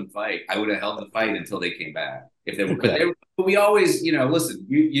have let them fight. I would have held the fight until they came back. If they were, okay. But we always, listen.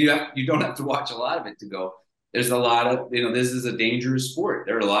 You don't have to watch a lot of it to go. There's a lot of, this is a dangerous sport.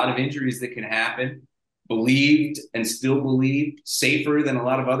 There are a lot of injuries that can happen. Believed and still believed, safer than a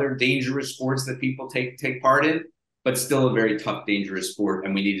lot of other dangerous sports that people take part in. But still a very tough, dangerous sport,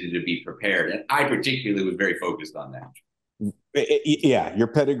 and we needed to be prepared. And I particularly was very focused on that. Yeah, your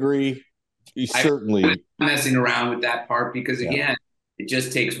pedigree, certainly. I'm messing around with that part because, again, it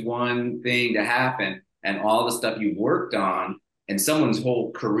just takes one thing to happen, and all the stuff you've worked on, and someone's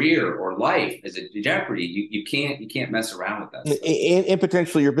whole career or life is at jeopardy. You can't mess around with that stuff. And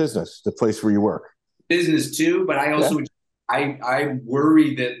potentially your business, the place where you work. Business too, but I also I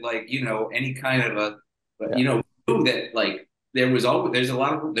worry that any kind of that like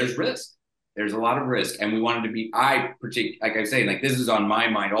there's risk. There's a lot of risk. And we wanted to be, like I say, like this is on my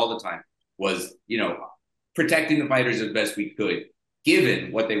mind all the time was, protecting the fighters as best we could,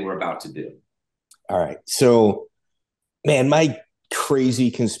 given what they were about to do. All right. So, man, my crazy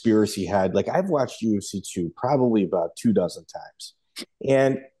conspiracy head, like I've watched UFC 2 probably about 24 times.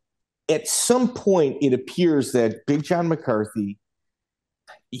 And at some point it appears that Big John McCarthy,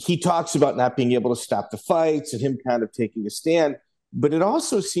 he talks about not being able to stop the fights and him kind of taking a stand, but it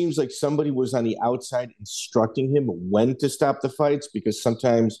also seems like somebody was on the outside instructing him when to stop the fights because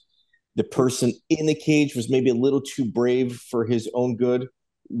sometimes the person in the cage was maybe a little too brave for his own good.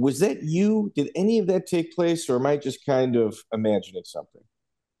 Was that you? Did any of that take place, or am I just kind of imagining something?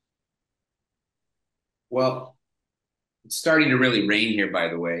 Well, it's starting to really rain here, by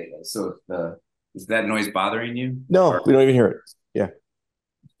the way. So is that noise bothering you? No, we don't even hear it. Yeah.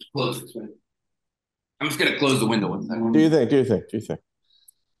 Close this window. I'm just going to close the window one second. Do you think?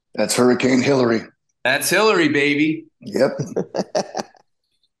 That's Hurricane Hillary. That's Hillary, baby. Yep.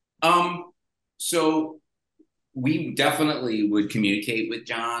 So we definitely would communicate with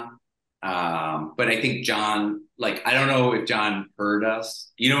John. But I think John, like, I don't know if John heard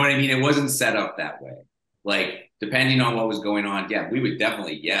us. You know what I mean? It wasn't set up that way. Like, depending on what was going on, yeah, we would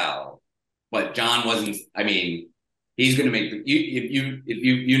definitely yell. But John wasn't. I mean, he's going to make the. If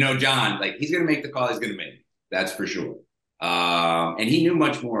you know John, like he's going to make the call. He's going to make it. That's for sure. And he knew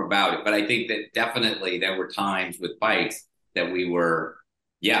much more about it. But I think that definitely there were times with fights that we were.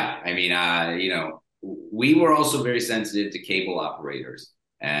 Yeah, I mean, we were also very sensitive to cable operators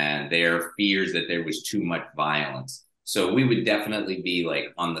and their fears that there was too much violence. So we would definitely be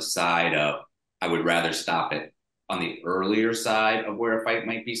like on the side of, I would rather stop it on the earlier side of where a fight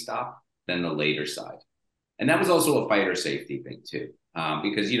might be stopped than the later side. And that was also a fighter safety thing too.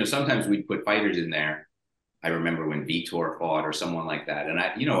 Because, sometimes we'd put fighters in there. I remember when Vitor fought or someone like that. And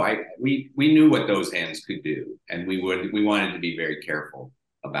we knew what those hands could do. And we wanted to be very careful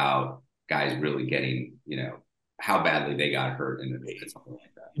about guys really getting, how badly they got hurt in something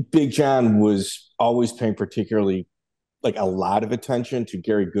like that. Big John was always paying particularly like a lot of attention to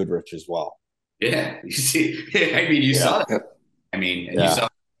Gary Goodrich as well. Yeah, you see, you saw that. You saw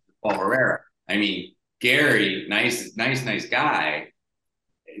Paul Herrera. Gary, nice guy.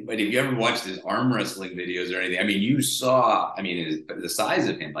 But if you ever watched his arm wrestling videos or anything, you saw, the size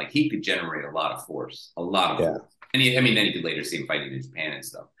of him, like he could generate a lot of force, force. And then you could later see him fighting in Japan and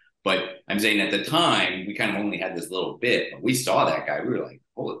stuff. But I'm saying at the time, we kind of only had this little bit. But we saw that guy. We were like,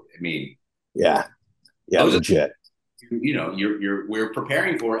 oh, yeah, legit. We're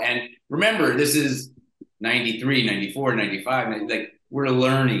preparing for. And remember, this is 93, 94, 95. Like we're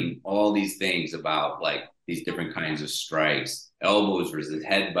learning all these things about like these different kinds of strikes, elbows versus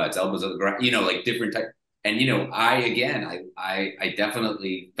headbutts, elbows on the ground, like different type. And, I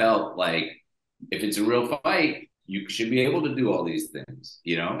definitely felt like if it's a real fight, you should be able to do all these things,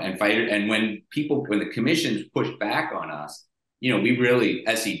 and when the commissions pushed back on us, we really,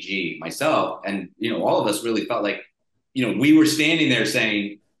 SEG, myself, and, all of us really felt like, we were standing there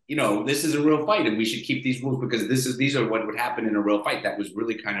saying, this is a real fight and we should keep these rules because these are what would happen in a real fight. That was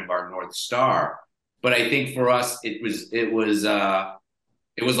really kind of our North Star. But I think for us, it was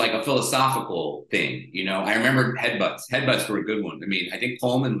like a philosophical thing. I remember headbutts. Headbutts were a good one. I think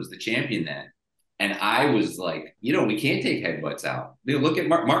Coleman was the champion then. And I was like, we can't take headbutts out. Look at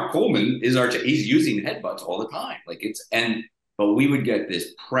Mark Coleman he's using headbutts all the time. But we would get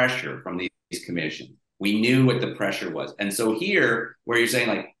this pressure from these commissions. We knew what the pressure was. And so here, where you're saying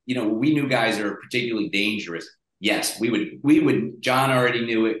like, we knew guys are particularly dangerous. Yes, we would, John already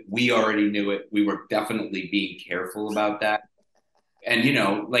knew it. We already knew it. We were definitely being careful about that. And,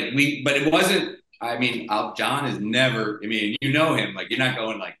 but it wasn't, John is never, you know him, like you're not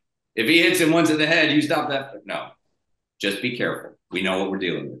going like, if he hits him once in the head, you stop that. No, just be careful. We know what we're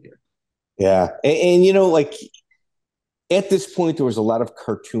dealing with here. Yeah. And like at this point, there was a lot of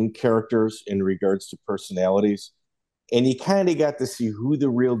cartoon characters in regards to personalities. And you kind of got to see who the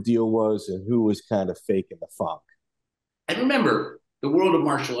real deal was and who was kind of faking the funk. I remember the world of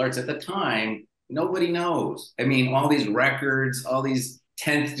martial arts at the time, nobody knows. All these records, all these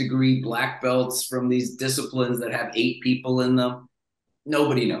 10th degree black belts from these disciplines that have 8 people in them.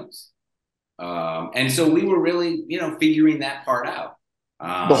 Nobody knows. And so we were really, figuring that part out.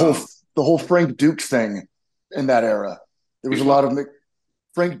 The whole Frank Dukes thing in that era. There was a lot of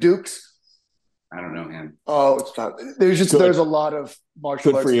Frank Dukes. I don't know him. Oh, it's not. There's a lot of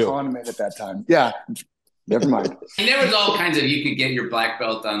martial arts economy at that time. Yeah. Never mind. And there was all kinds of, you could get your black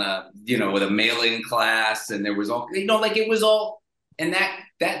belt on with a mailing class, and there was all, it was all, and that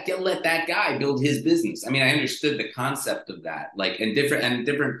let that guy build his business. I understood the concept of that, and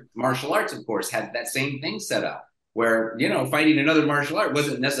different martial arts, of course, had that same thing set up where, fighting another martial art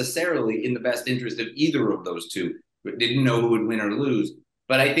wasn't necessarily in the best interest of either of those two, but didn't know who would win or lose.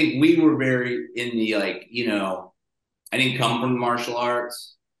 But I think we were very in the, I didn't come from martial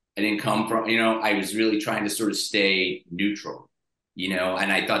arts. I didn't come from, I was really trying to sort of stay neutral,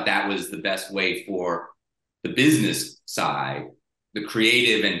 and I thought that was the best way for the business side, the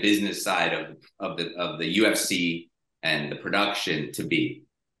creative and business side of the UFC and the production to be.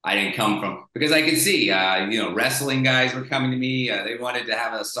 I didn't come from, because I could see, wrestling guys were coming to me. They wanted to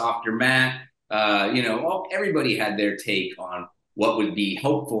have a softer mat. Everybody had their take on what would be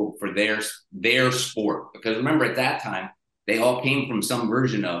helpful for their sport. Because remember, at that time, they all came from some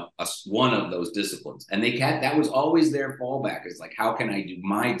version of one of those disciplines. And that was always their fallback. It's like, how can I do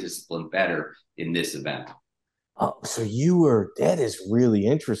my discipline better in this event? Oh, so that is really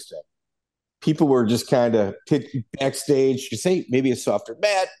interesting. People were just kind of backstage to say maybe a softer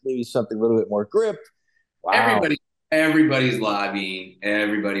mat, maybe something a little bit more grip. Wow. everybody's lobbying.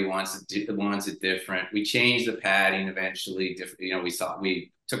 Everybody wants it different. We changed the padding eventually.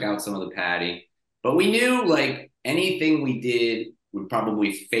 We took out some of the padding, but we knew like anything we did would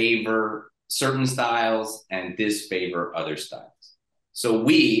probably favor certain styles and disfavor other styles. So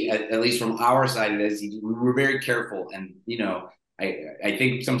we, at least from our side of this, we were very careful. And, I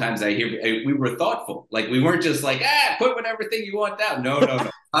think sometimes I hear we were thoughtful. Like we weren't just like, put whatever thing you want down. No, no, no.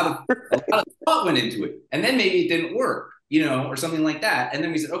 A lot of thought went into it. And then maybe it didn't work, or something like that. And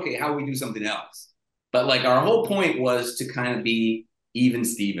then we said, okay, how do we do something else? But like our whole point was to kind of be even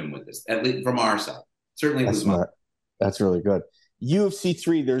Steven with this, at least from our side. Certainly it was mine. That's really good. UFC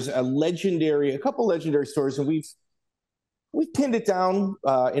 3, there's a couple legendary stories, and we've pinned it down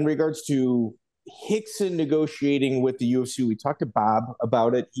in regards to Rickson negotiating with the UFC. We talked to Bob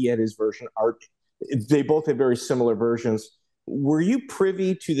about it. He had his version. Art. They both had very similar versions. Were you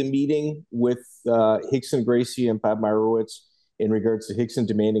privy to the meeting with Rickson Gracie and Bob Meyerowitz in regards to Rickson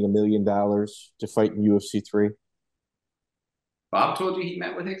demanding $1 million to fight in UFC 3? Bob told you he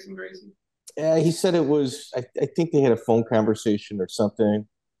met with Rickson Gracie? He said it was, I think they had a phone conversation or something.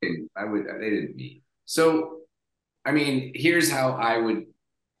 They didn't meet. So, I mean, here's how I would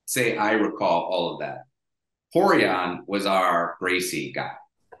say I recall all of that. Horion was our Gracie guy.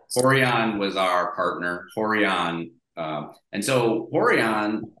 Horion was our partner. And so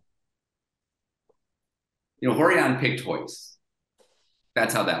Horion picked Royce.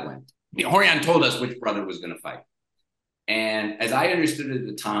 That's how that went. Horion told us which brother was going to fight. And as I understood it at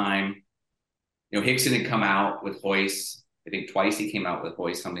the time, Rickson had come out with Royce. I think twice he came out with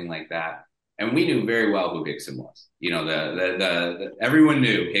Royce, something like that. And we knew very well who Rickson was. Everyone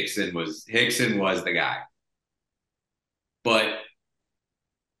knew Rickson was the guy. But,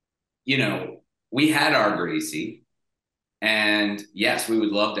 we had our Gracie. And yes, we would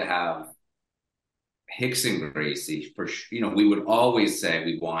love to have Rickson Gracie. We would always say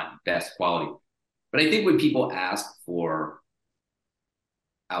we want best quality. But I think when people ask for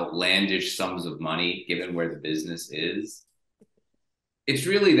outlandish sums of money, given where the business is, it's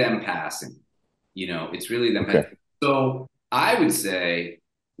really them passing. It's really them passing. So I would say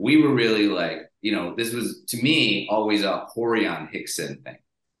we were really like, this was, to me, always a Horion Rickson thing.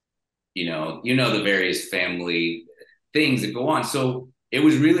 The various family things that go on. So it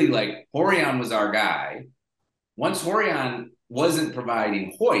was really like Horion was our guy. Once Horion wasn't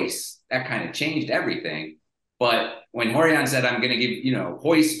providing Royce, that kind of changed everything. But when Horion said, I'm going to give,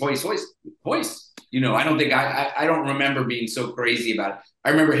 Royce, I don't think I don't remember being so crazy about it. I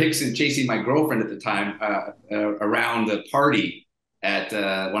remember Rickson chasing my girlfriend at the time around the party at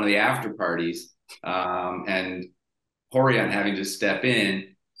one of the after parties, and Horion having to step in.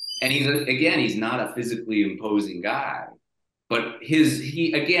 And he's not a physically imposing guy, but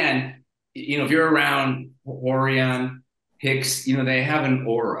if you're around Horion, Hicks, they have an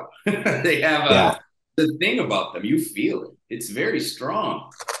aura. They have the thing about them. You feel it. It's very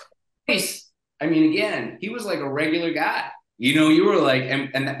strong. He was like a regular guy. You were like,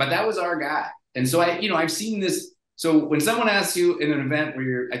 but that was our guy. And so I've seen this. So when someone asks you in an event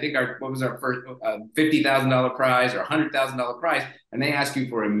where what was our first $50,000 prize or $100,000 prize, and they ask you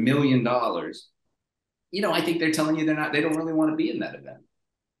for $1 million, I think they're telling you they don't really want to be in that event.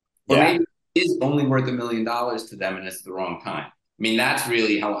 Or maybe it is only worth $1 million to them, and it's the wrong time. I mean, that's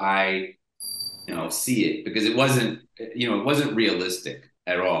really how I, see it, because it wasn't realistic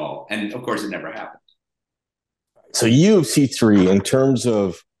at all, and of course, it never happened. So UFC 3, in terms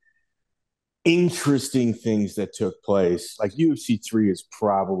of interesting things that took place, like UFC 3 is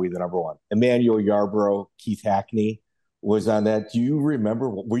probably the number one. Emmanuel Yarbrough, Keith Hackney was on that. Do you remember?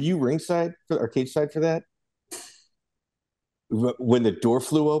 Were you ringside or cage side for that? When the door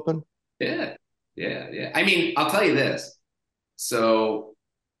flew open? Yeah. I mean, I'll tell you this. So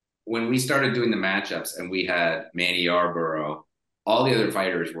when we started doing the matchups and we had Manny Yarbrough, all the other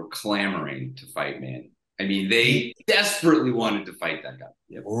fighters were clamoring to fight Manny. I mean, they desperately wanted to fight that guy.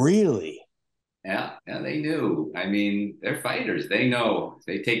 Yep. Really? Yeah, they knew. I mean, they're fighters. They know if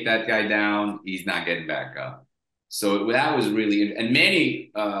they take that guy down, he's not getting back up. So that was really, and Manny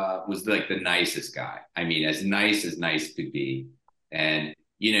was like the nicest guy. I mean, as nice could be. And,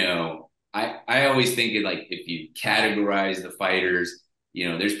 I always think if you categorize the fighters,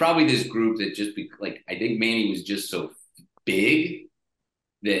 there's probably this group that I think Manny was just so big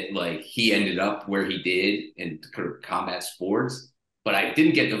that he ended up where he did in combat sports. But I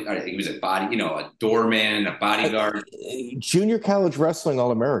didn't get he was a doorman, a bodyguard. Junior college wrestling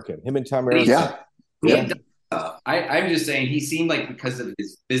All-American, him and Tom Harrison. Yeah. I'm just saying he seemed like because of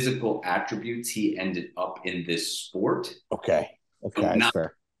his physical attributes, he ended up in this sport. Okay, So that's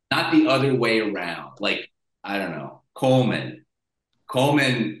fair. Not the other way around. I don't know. Coleman,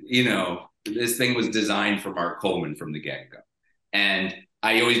 this thing was designed for Mark Coleman from the get-go. And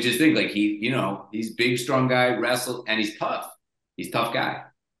I always just think like he's big, strong guy, wrestled, and he's tough. He's a tough guy.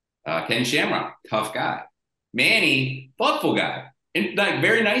 Ken Shamrock, tough guy. Manny, thoughtful guy, and like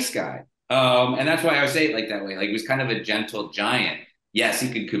very nice guy. And that's why I say it like that way. Like he was kind of a gentle giant. Yes,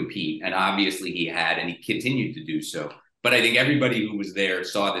 he could compete, and obviously he had, and he continued to do so. But I think everybody who was there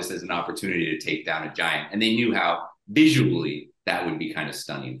saw this as an opportunity to take down a giant, and they knew how visually that would be kind of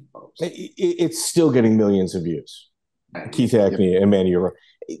stunning to folks. It's still getting millions of views. Keith Hackney and Manny Uro.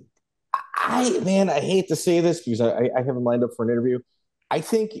 I hate to say this because I have him lined up for an interview. I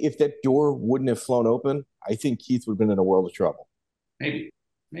think if that door wouldn't have flown open, I think Keith would have been in a world of trouble. Maybe.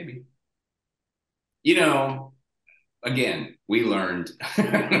 Again, we learned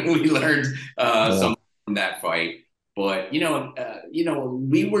something from that fight. But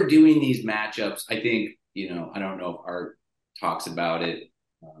we were doing these matchups. I think I don't know if Art talks about it,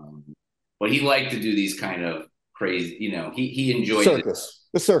 but he liked to do these kind of crazy. He enjoyed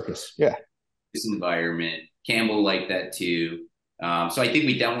the circus, yeah. This environment. Campbell liked that too. So I think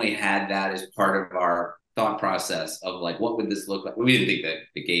we definitely had that as part of our thought process of like, what would this look like? We didn't think that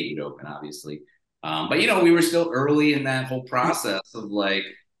the gate would open, obviously. But we were still early in that whole process of like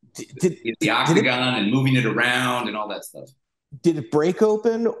the octagon and moving it around and all that stuff. Did it break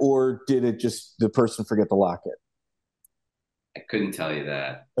open or did it just the person forget to lock it? I couldn't tell you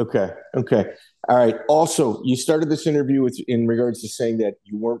that. Okay. All right. Also, you started this interview in regards to saying that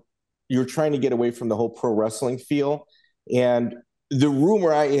you're trying to get away from the whole pro wrestling feel. And the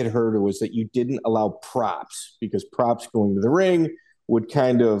rumor I had heard was that you didn't allow props because props going to the ring would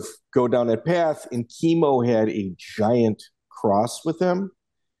kind of go down that path. And Chemo had a giant cross with him.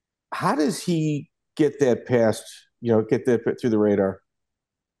 How does he get that past, get that through the radar?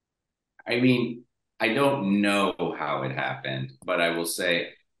 I mean, I don't know how it happened, but I will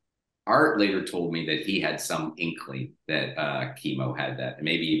say Art later told me that he had some inkling that Chemo had that, and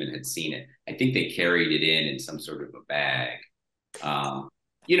maybe even had seen it. I think they carried it in some sort of a bag.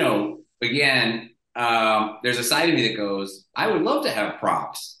 Again, there's a side of me that goes, I would love to have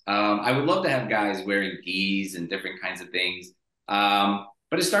props. I would love to have guys wearing gis and different kinds of things.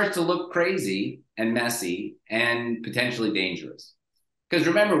 But it starts to look crazy and messy and potentially dangerous. Because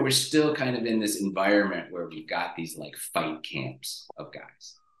remember, we're still kind of in this environment where we've got these like fight camps of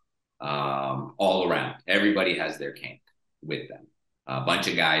guys all around. Everybody has their camp with them. A bunch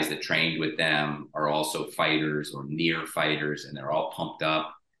of guys that trained with them are also fighters or near fighters, and they're all pumped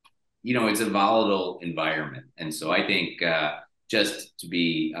up. It's a volatile environment. And so I think just to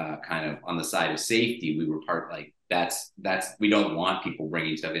be kind of on the side of safety, we were that's we don't want people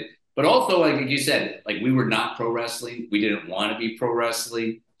bringing stuff in. But also, like you said, like we were not pro wrestling. We didn't want to be pro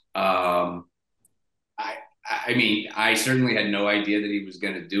wrestling. I mean, I certainly had no idea that he was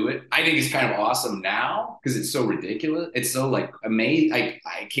going to do it. I think it's kind of awesome now because it's so ridiculous. It's so like amazing.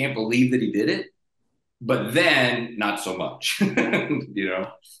 I can't believe that he did it. But then not so much,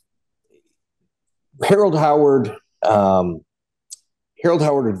 Harold Howard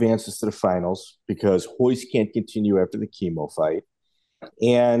advances to the finals because Hoist can't continue after the Chemo fight.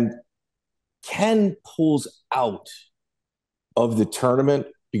 And Ken pulls out of the tournament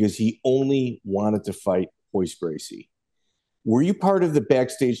because he only wanted to fight Hoist Gracie. Were you part of the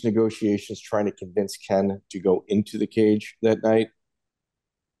backstage negotiations trying to convince Ken to go into the cage that night?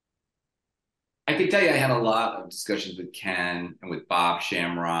 I can tell you I had a lot of discussions with Ken and with Bob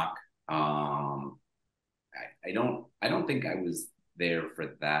Shamrock. I don't think I was there for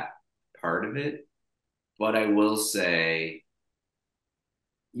that part of it, but I will say,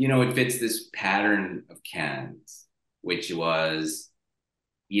 it fits this pattern of Ken's, which was,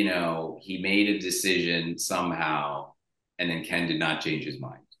 he made a decision somehow, and then Ken did not change his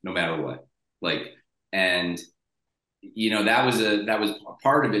mind, no matter what. That was a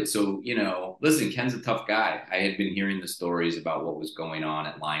part of it. So, listen, Ken's a tough guy. I had been hearing the stories about what was going on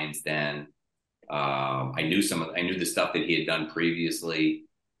at Lion's Den. I knew the stuff that he had done previously.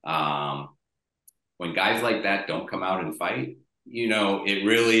 When guys like that don't come out and fight, it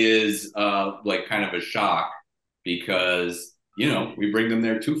really is like kind of a shock because, we bring them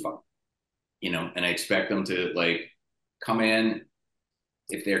there to fight, and I expect them to like come in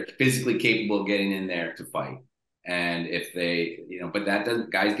if they're physically capable of getting in there to fight. And if they, but that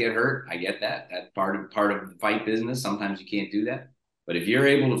doesn't, guys get hurt. I get that. That's part of the fight business. Sometimes you can't do that. But if you're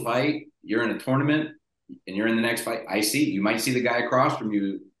able to fight, you're in a tournament and you're in the next fight. You might see the guy across from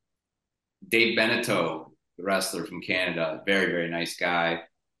you, Dave Beneteau, the wrestler from Canada, very, very nice guy,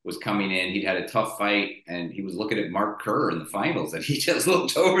 was coming in. He'd had a tough fight and he was looking at Mark Kerr in the finals, and he just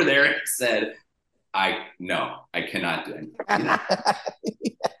looked over there and said, No, I cannot do it.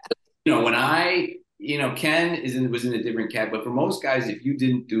 When Ken was in a different cat, but for most guys, if you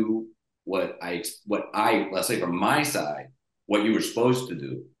didn't do let's say from my side, what you were supposed to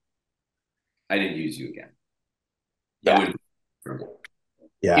do, I didn't use you again. Yeah. I wouldn't.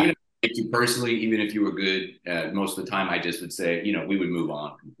 Yeah. Even if you personally, even if you were good, most of the time, I just would say, we would move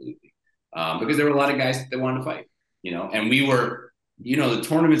on completely. Because there were a lot of guys that wanted to fight, and we were, the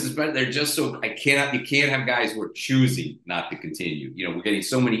tournaments, they're just so, you can't have guys who are choosing not to continue. We're getting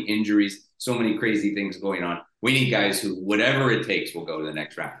so many injuries, so many crazy things going on. We need guys who, whatever it takes, will go to the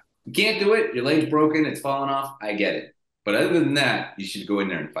next round. You can't do it. Your leg's broken. It's falling off. I get it. But other than that, you should go in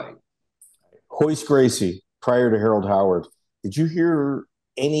there and fight. Royce Gracie, prior to Harold Howard, did you hear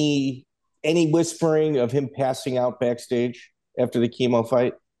any whispering of him passing out backstage after the chemo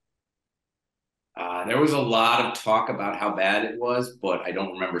fight? There was a lot of talk about how bad it was, but I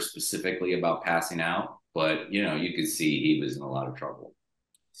don't remember specifically about passing out. But, you could see he was in a lot of trouble.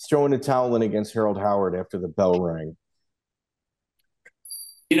 He's throwing the towel in against Harold Howard after the bell rang.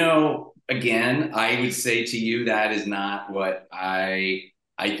 Again, I would say to you that is not what I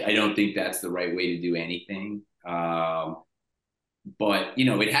don't think that's the right way to do anything. But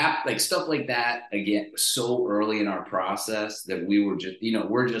it happened, like stuff like that again so early in our process that we were just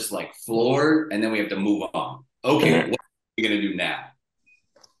we're just like floored, and then we have to move on. Okay, what are we gonna do now?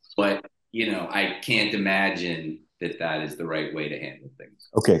 But I can't imagine that is the right way to handle things.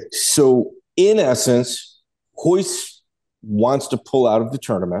 Okay, so in essence, Royce wants to pull out of the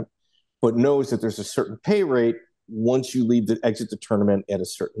tournament, but knows that there's a certain pay rate once you exit the tournament at a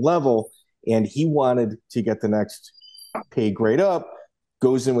certain level, and he wanted to get the next pay grade up,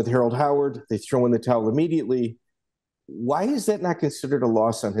 goes in with Harold Howard. They throw in the towel immediately. Why is that not considered a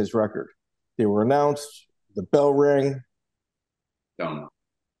loss on his record? They were announced, the bell rang. Don't know.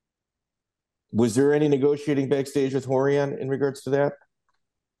 Was there any negotiating backstage with Horian in regards to that?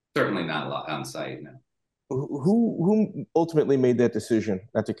 Certainly not on site, no. Who ultimately made that decision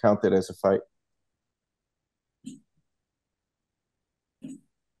not to count that as a fight?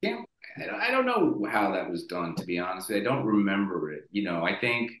 Yeah. I don't know how that was done, to be honest. I don't remember it. I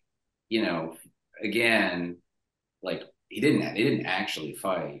think, again, like they didn't actually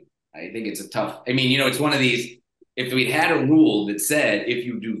fight. I think it's a tough, it's one of these, if we'd had a rule that said, if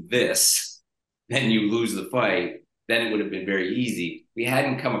you do this, then you lose the fight, then it would have been very easy. We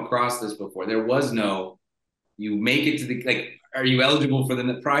hadn't come across this before. There was no, you make it to are you eligible for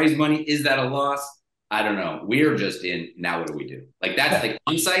the prize money? Is that a loss? I don't know. We're just in, now what do we do? That's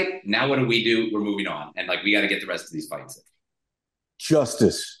on site. Now what do we do? We're moving on. And we got to get the rest of these fights in.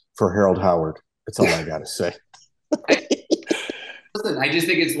 Justice for Harold Howard. That's all I got to say. Listen, I just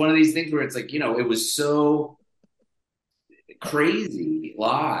think it's one of these things where it's it was so crazy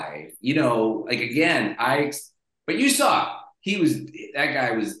live, again, but you saw that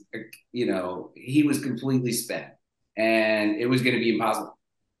guy was, he was completely spent, and it was going to be impossible.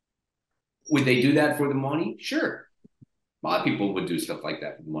 Would they do that for the money? Sure. A lot of people would do stuff like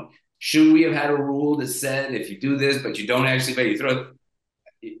that for the money. Should we have had a rule that said if you do this, but you don't actually pay, you throw it?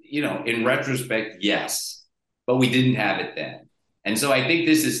 In retrospect, yes. But we didn't have it then. And so I think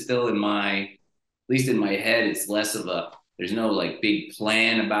this is still at least in my head, it's less of there's no big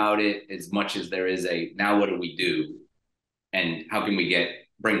plan about it as much as there is now what do we do? And how can we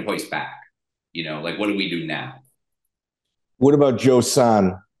bring Royce back? What do we do now? What about Joe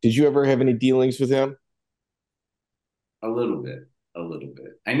San? Did you ever have any dealings with him? A little bit.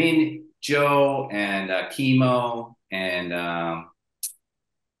 Joe and Chemo and,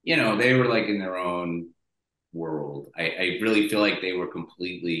 they were in their own world. I really feel like they were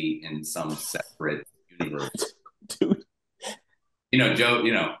completely in some separate universe. Dude. Joe,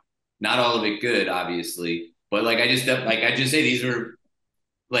 not all of it good, obviously, but I just say these were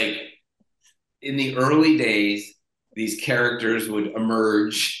in the early days, these characters would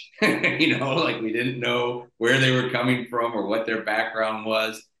emerge, we didn't know where they were coming from or what their background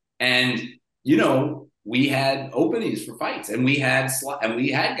was. And, we had openings for fights, and we had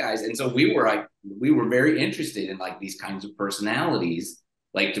guys. And so we were very interested in these kinds of personalities,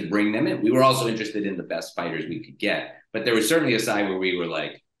 to bring them in. We were also interested in the best fighters we could get, but there was certainly a side where we were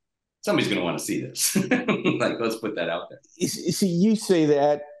somebody's going to want to see this. Let's put that out there. See, you say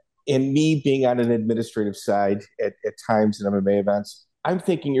that, and me being on an administrative side at times in MMA events, I'm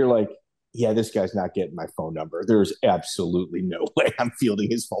thinking you're yeah, this guy's not getting my phone number. There's absolutely no way I'm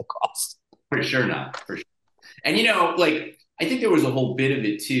fielding his phone calls. For sure not. For sure. And, I think there was a whole bit of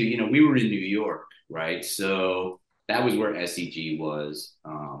it too. We were in New York, right? So that was where SEG was.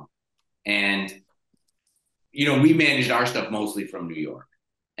 And, we managed our stuff mostly from New York.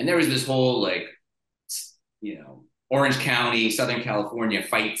 And there was this whole Orange County, Southern California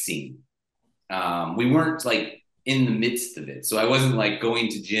fight scene. We weren't like in the midst of it. So I wasn't like going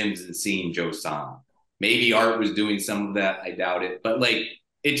to gyms and seeing Joe San. Maybe Art was doing some of that. I doubt it. But like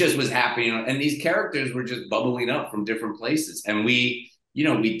it just was happening. And these characters were just bubbling up from different places. And we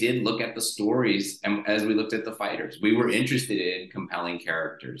did look at the stories. And as we looked at the fighters, we were interested in compelling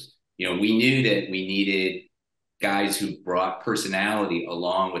characters. We knew that we needed guys who brought personality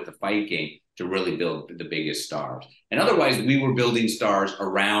along with the fight game to really build the biggest stars. And otherwise, we were building stars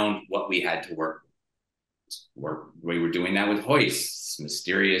around what we had to work with. We were doing that with Hoist,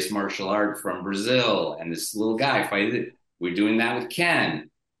 mysterious martial art from Brazil, and this little guy fighted it. We're doing that with Ken.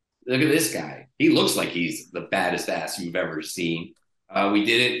 Look at this guy. He looks like he's the baddest ass you've ever seen. We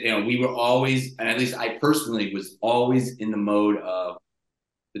did it. We were always, and at least I personally was always in the mode of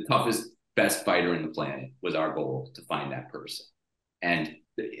the toughest, best fighter in the planet was our goal, to find that person. And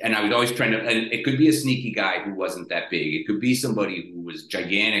I was always trying to, and it could be a sneaky guy who wasn't that big. It could be somebody who was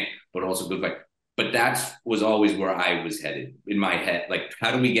gigantic, but also good fight. But that was always where I was headed in my head. Like,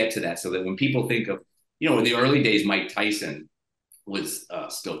 how do we get to that? So that when people think of, in the early days, Mike Tyson was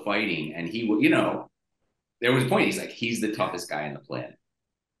still fighting, and he would, there was a point, he's the toughest guy on the planet.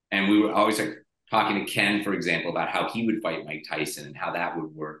 And we were always like talking to Ken, for example, about how he would fight Mike Tyson and how that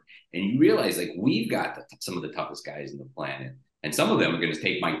would work. And you realize like we've got some of the toughest guys on the planet. And some of them are going to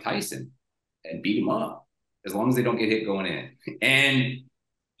take Mike Tyson and beat him up as long as they don't get hit going in. And,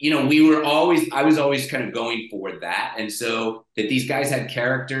 I was always kind of going for that. And so that these guys had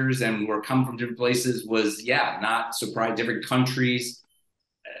characters and were come from different places was, not surprised, different countries.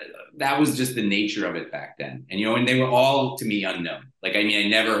 That was just the nature of it back then. And, and they were all to me unknown. Like, I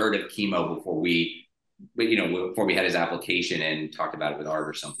never heard of Chemo before we had his application and talked about it with Art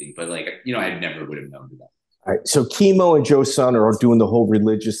or something. But like, I never would have known that. All right. So Chemo and Joe Son are doing the whole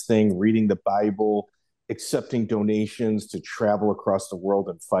religious thing, reading the Bible, accepting donations to travel across the world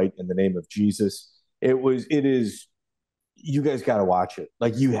and fight in the name of Jesus. It is, you guys got to watch it.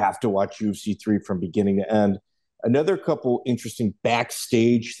 Like, you have to watch UFC 3 from beginning to end. Another couple interesting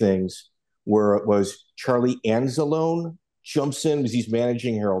backstage things was Charlie Anzalone jumps in because he's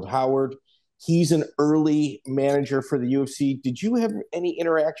managing Harold Howard. He's an early manager for the UFC. Did you have any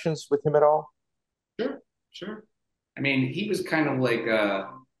interactions with him at all? Sure. I mean, he was kind of like a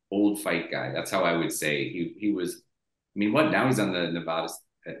old fight guy. That's how I would say he was. I mean, now he's on the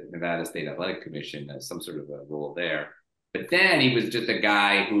Nevada State Athletic Commission as some sort of a role there. But then he was just a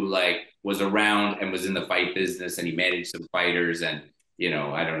guy who like was around and was in the fight business, and he managed some fighters, and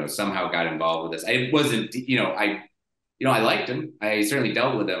I don't know, somehow got involved with this. I wasn't, I liked him. I certainly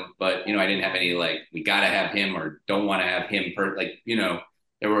dealt with him, but I didn't have any like we got to have him or don't want to have him.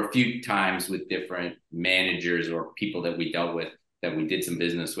 There were a few times with different managers or people that we dealt with that we did some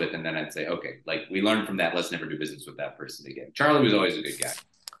business with, and then I'd say, okay, like we learned from that. Let's never do business with that person again. Charlie was always a good guy.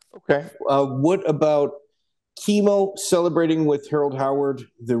 Okay. What about Chemo celebrating with Harold Howard?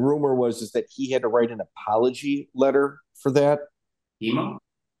 The rumor was that he had to write an apology letter for that.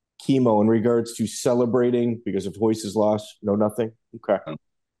 Chemo in regards to celebrating because of Hoist's loss. No, nothing. Okay.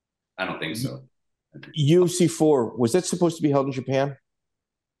 I don't think so. UFC 4, was that supposed to be held in Japan?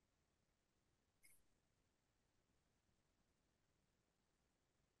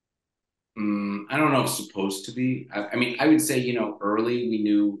 I don't know if it's supposed to be. I mean, I would say, early we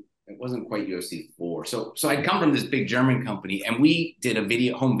knew it wasn't quite UFC 4. So I'd come from this big German company, and we did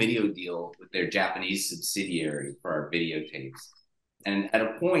a home video deal with their Japanese subsidiary for our videotapes. And at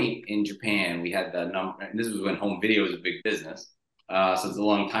a point in Japan, we had the number, and this was when home video was a big business. So it's a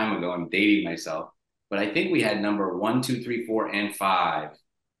long time ago. I'm dating myself. But I think we had number 1, 2, 3, 4, and 5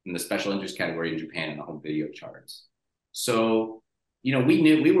 in the special interest category in Japan in the home video charts. So, we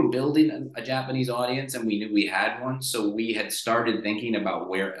knew we were building a Japanese audience, and we knew we had one. So we had started thinking about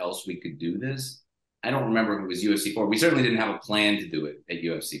where else we could do this. I don't remember if it was UFC 4. We certainly didn't have a plan to do it at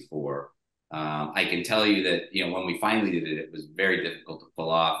UFC 4. I can tell you that, when we finally did it, it was very difficult to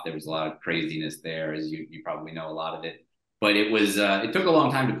pull off. There was a lot of craziness there, as you probably know a lot of it. But it was it took a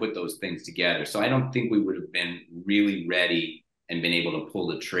long time to put those things together. So I don't think we would have been really ready and been able to pull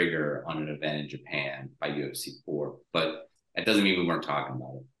the trigger on an event in Japan by UFC 4. But that doesn't mean we weren't talking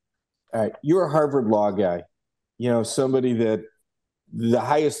about it. All right. You're a Harvard Law guy, somebody that the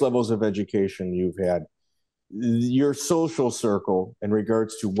highest levels of education you've had. Your social circle in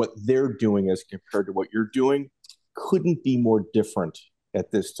regards to what they're doing as compared to what you're doing couldn't be more different at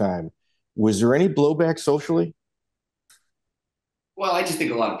this time. Was there any blowback socially? Well, I just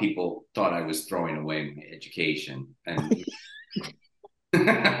think a lot of people thought I was throwing away my education. And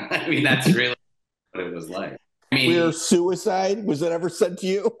I mean, that's really what it was like. I mean, clear suicide? Was that ever said to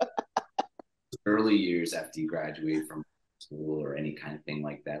you? early years after you graduate from school or any kind of thing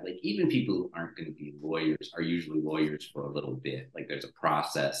like that, like even people who aren't going to be lawyers are usually lawyers for a little bit. Like there's a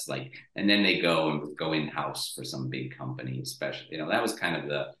process, like, and then they go in-house for some big company, especially, that was kind of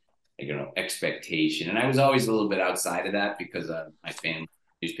the, expectation. And I was always a little bit outside of that because my family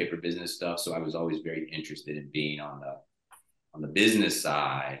newspaper business stuff. So I was always very interested in being on the business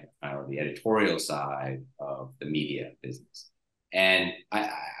side or the editorial side of the media business. And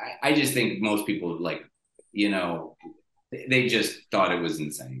I just think most people they just thought it was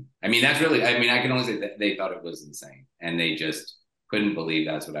insane. I mean, I can only say that they thought it was insane and they just couldn't believe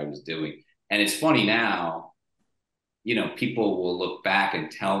that's what I was doing. And it's funny now, people will look back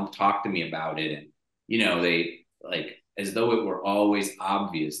and talk to me about it. And, they like, as though it were always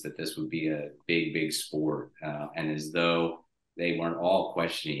obvious that this would be a big, big sport. And as though they weren't all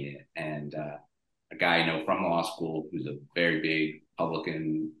questioning it. And a guy I know from law school who's a very big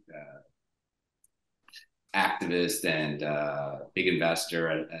Republican activist and big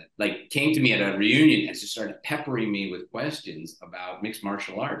investor, came to me at a reunion and just started peppering me with questions about mixed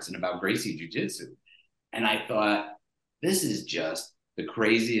martial arts and about Gracie Jiu-Jitsu. And I thought, this is just the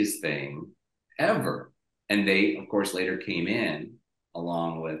craziest thing ever. And they, of course, later came in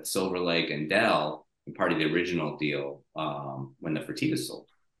along with Silver Lake and Dell and part of the original deal when the Fertitta sold.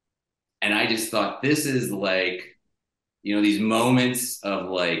 And I just thought, this is like, these moments of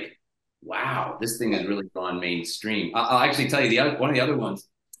like, wow, this thing has really gone mainstream. I'll actually tell you one of the other ones.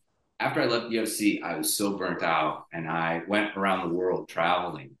 After I left UFC, I was so burnt out and I went around the world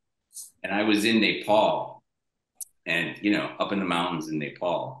traveling. And I was in Nepal and, up in the mountains in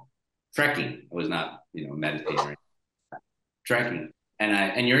Nepal, trekking. I was not, meditating or anything. Trekking.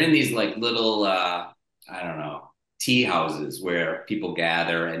 And you're in these like little, I don't know, tea houses where people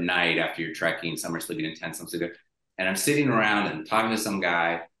gather at night after you're trekking. Some are sleeping in tents, some sleeping. And I'm sitting around and talking to some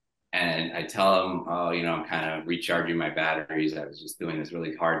guy. And I tell him, I'm kind of recharging my batteries. I was just doing this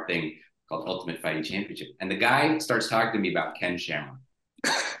really hard thing called Ultimate Fighting Championship. And the guy starts talking to me about Ken Shamrock.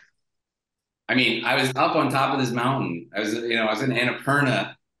 I mean, I was up on top of this mountain. I was in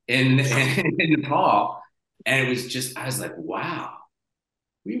Annapurna in Nepal. And it was just, I was like, wow,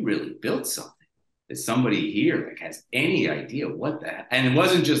 we really built something. That somebody here has any idea what that. And it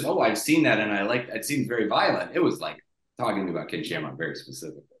wasn't just, I've seen that and it seems very violent. It was like talking to me about Ken Shamrock very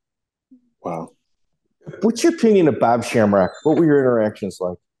specifically. Wow. What's your opinion of Bob Shamrock? What were your interactions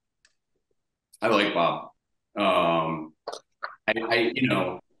like? I like Bob. Bob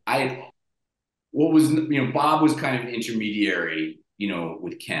was kind of intermediary,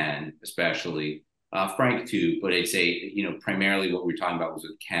 with Ken, especially, Frank too, but I'd say, primarily what we were talking about was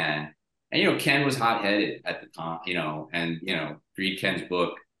with Ken. And, Ken was hot-headed at the time, and, read Ken's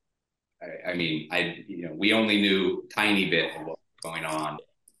book. We only knew a tiny bit of what was going on.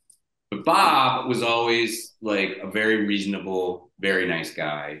 But Bob was always like a very reasonable, very nice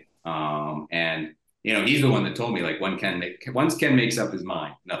guy. And, he's the one that told me like once Ken makes up his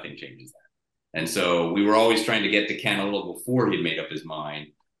mind, nothing changes that. And so we were always trying to get to Ken a little before he'd made up his mind.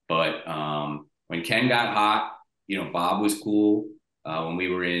 But when Ken got hot, Bob was cool. When we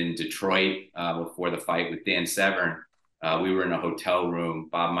were in Detroit before the fight with Dan Severn, we were in a hotel room,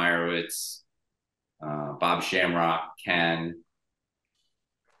 Bob Meyerowitz, Bob Shamrock, Ken,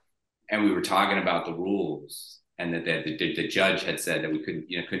 and we were talking about the rules and that the judge had said that we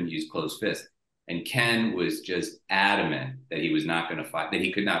couldn't use closed fists. And Ken was just adamant that he was not going to fight, that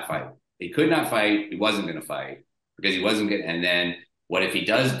he could not fight. He could not fight. He wasn't going to fight because he wasn't going to. And then what if he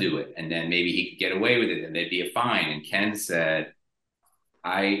does do it? And then maybe he could get away with it and there'd be a fine. And Ken said,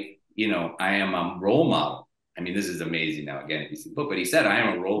 I am a role model. I mean, this is amazing now, again, if you see the book, but he said, I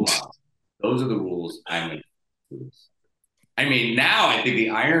am a role model. Those are the rules. I'm going to do. I mean, now I think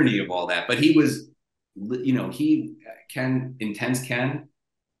the irony of all that, but he was, intense Ken,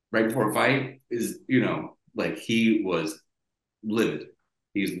 right before a fight is, he was livid.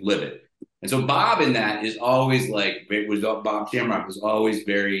 He's livid. And so Bob in that is always Bob Shamrock was always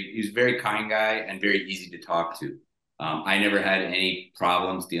he's a very kind guy and very easy to talk to. I never had any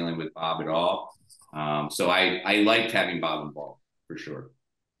problems dealing with Bob at all. So I liked having Bob involved for sure.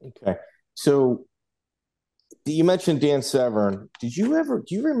 Okay. So you mentioned Dan Severn. Do you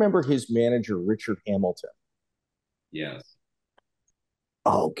remember his manager, Richard Hamilton? Yes.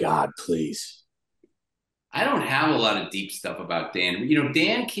 Oh God, please. I don't have a lot of deep stuff about Dan.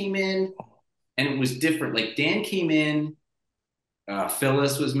 Dan came in and it was different. Like Dan came in,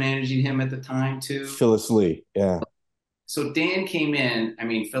 Phyllis was managing him at the time too. Phyllis Lee. Yeah. So Dan came in,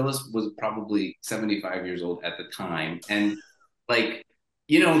 Phyllis was probably 75 years old at the time. And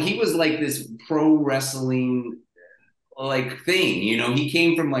he was like this pro wrestling, like thing. He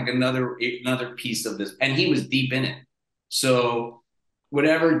came from like another piece of this, and he was deep in it. So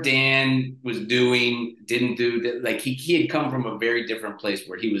whatever Dan was doing, didn't do that. Like he had come from a very different place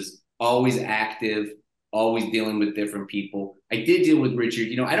where he was always active, always dealing with different people. I did deal with Richard.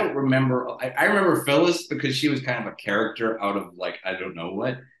 I don't remember. I remember Phyllis because she was kind of a character out of like I don't know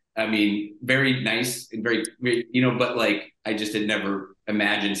what. I mean, very nice and but like I just had never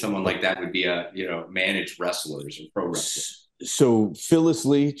imagined someone like that would be a managed wrestlers or pro wrestlers. So Phyllis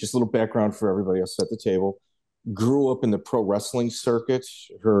Lee, just a little background for everybody else at the table, grew up in the pro wrestling circuit.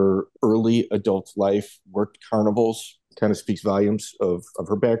 Her early adult life, worked carnivals, kind of speaks volumes of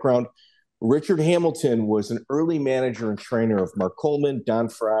her background. Richard Hamilton was an early manager and trainer of Mark Coleman, Don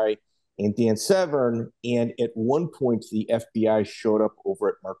Fry, and Dan Severn. And at one point, the FBI showed up over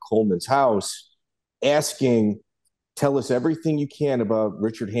at Mark Coleman's house asking, tell us everything you can about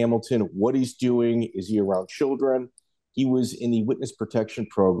Richard Hamilton, what he's doing. Is he around children? He was in the witness protection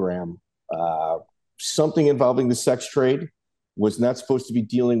program, something involving the sex trade, was not supposed to be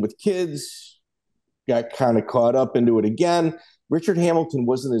dealing with kids, got kind of caught up into it again. Richard Hamilton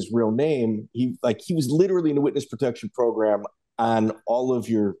wasn't his real name. He was literally in the witness protection program on all of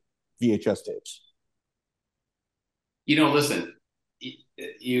your VHS tapes. Listen,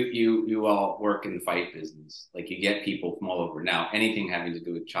 you all work in the fight business. Like you get people from all over. Now, anything having to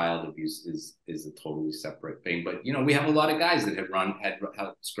do with child abuse is a totally separate thing. But we have a lot of guys that had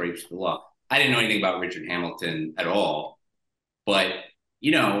scrapes the law. I didn't know anything about Richard Hamilton at all, but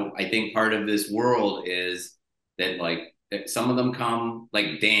I think part of this world is that that some of them come,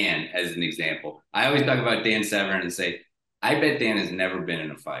 like Dan as an example. I always talk about Dan Severn and say, I bet Dan has never been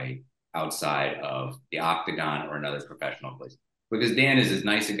in a fight outside of the octagon or another professional place. Because Dan is as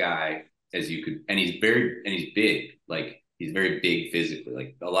nice a guy as you could, and he's big. Like he's very big physically.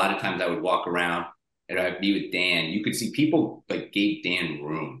 Like a lot of times I would walk around and I'd be with Dan. You could see people like gave Dan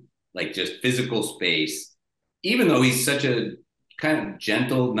room, like just physical space, even though he's such a kind of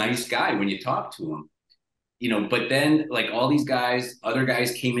gentle, nice guy when you talk to him. But then like all these guys, other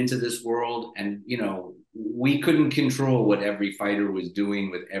guys came into this world and, we couldn't control what every fighter was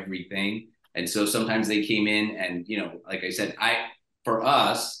doing with everything. And so sometimes they came in and, like I said, for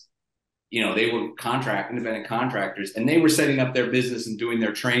us, they were independent contractors and they were setting up their business and doing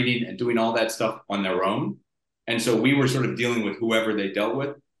their training and doing all that stuff on their own. And so we were sort of dealing with whoever they dealt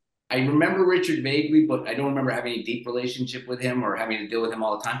with. I remember Richard vaguely, but I don't remember having a deep relationship with him or having to deal with him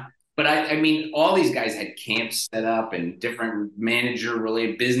all the time. But I mean, all these guys had camps set up and different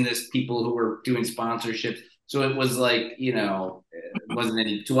manager-related business people who were doing sponsorships. So it was like, wasn't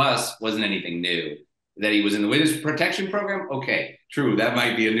anything new. That he was in the witness protection program, okay, true, that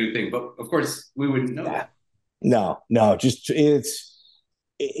might be a new thing. But of course, we wouldn't know that. No, just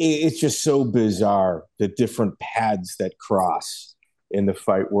it's just so bizarre, the different paths that cross in the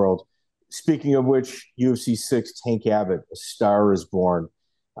fight world. Speaking of which, UFC 6, Tank Abbott, A Star Is Born.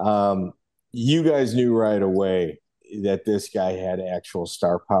 You guys knew right away that this guy had actual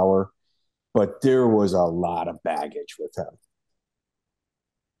star power, but there was a lot of baggage with him.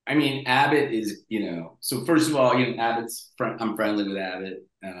 I mean, Abbott is, so first of all, I'm friendly with Abbott.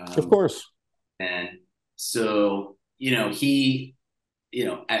 Of course. And so, he,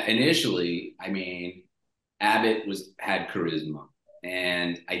 initially, I mean, Abbott had charisma.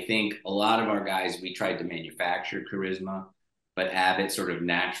 And I think a lot of our guys, we tried to manufacture charisma, but Abbott sort of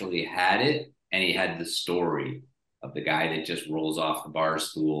naturally had it. And he had the story of the guy that just rolls off the bar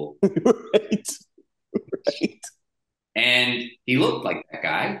stool. Right. And he looked like that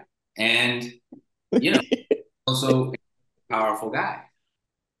guy. And, also a powerful guy.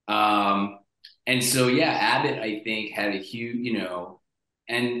 And so, yeah, Abbott, I think, had a huge,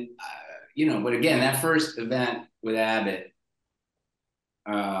 but again, that first event with Abbott,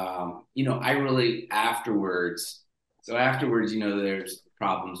 I really afterwards, there's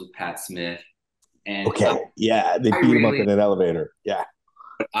problems with Pat Smith. And okay, yeah, they beat him up in an elevator. Yeah.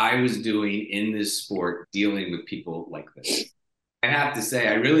 What I was doing in this sport, dealing with people like this, I have to say,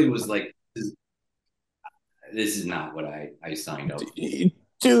 I really was like, this is not what I signed up for.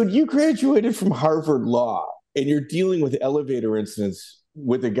 Dude, you graduated from Harvard Law, and you're dealing with elevator incidents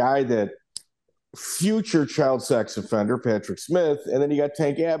with a guy that future child sex offender, Patrick Smith, and then you got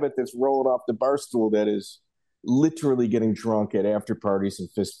Tank Abbott that's rolling off the bar stool that is literally getting drunk at after parties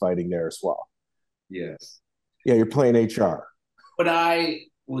and fist fighting there as well. Yes. Yeah, you're playing HR. What I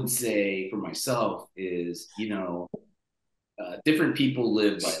would say for myself is, different people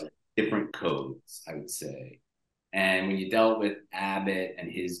live by different codes, I would say. And when you dealt with Abbott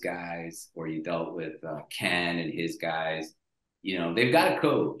and his guys, or you dealt with Ken and his guys, they've got a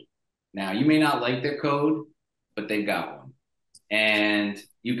code. Now, you may not like their code, but they've got one. And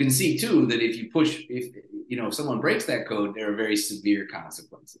you can see too that if someone breaks that code, there are very severe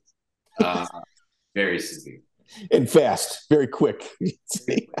consequences. Very severe. And fast, very quick.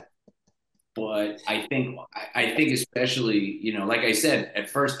 But I think especially, like I said, at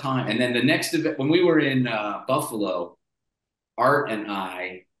first time, and then the next event, when we were in Buffalo, Art and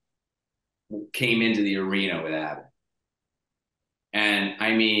I came into the arena with Abbott. And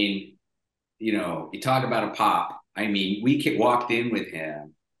I mean, you talk about a pop. I mean, we walked in with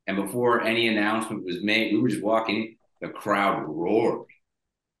him, and before any announcement was made, we were just walking in. The crowd roared.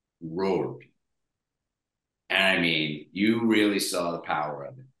 And I mean, you really saw the power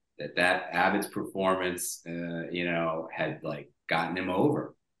of it. That Abbott's performance, had like gotten him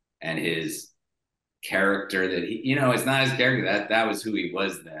over, and his character that it's not his character. That was who he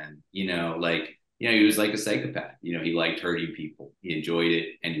was then. He was like a psychopath. He liked hurting people. He enjoyed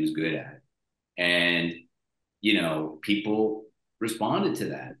it, and he was good at it. And people responded to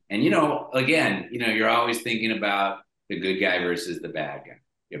that. And again, you're always thinking about the good guy versus the bad guy.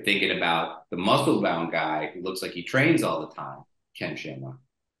 You're thinking about the muscle-bound guy who looks like he trains all the time, Ken Shamrock,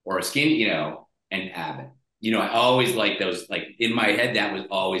 or a skinny, and Abbott. I always like those. Like in my head, that was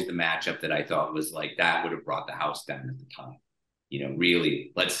always the matchup that I thought was like that would have brought the house down at the time.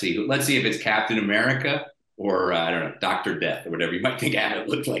 Really, let's see if it's Captain America or I don't know, Dr. Death or whatever you might think Abbott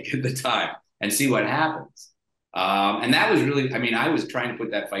looked like at the time, and see what happens. And that was really, I mean, I was trying to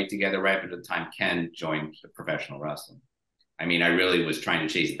put that fight together right at the time Ken joined professional wrestling. I mean, I really was trying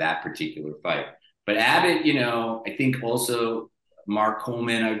to chase that particular fight. But Abbott, I think also Mark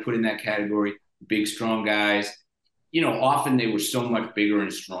Coleman, I would put in that category, big, strong guys. Often they were so much bigger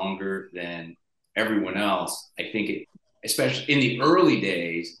and stronger than everyone else. I think especially in the early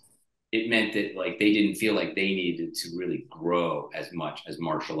days, it meant that like they didn't feel like they needed to really grow as much as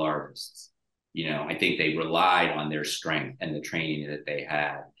martial artists. I think they relied on their strength and the training that they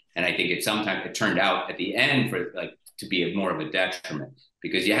had. And I think it turned out at the end to be more of a detriment,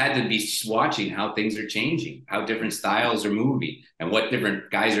 because you had to be watching how things are changing, how different styles are moving, and what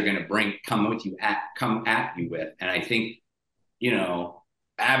different guys are going to come at you with. And I think,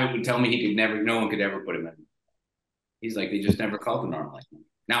 Abbott would tell me no one could ever put him in. He's like, they just never called an arm like him.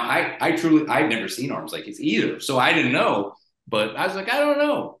 Now, I've never seen arms like his either, so I didn't know. But I was like, I don't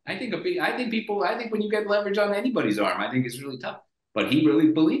know. I think when you get leverage on anybody's arm, I think it's really tough. But he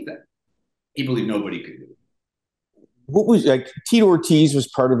really believed that. He believed nobody could do it. What was like Tito Ortiz was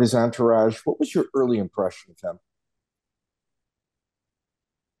part of his entourage. What was your early impression of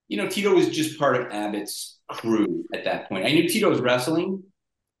him? Tito was just part of Abbott's crew at that point. I knew Tito was wrestling,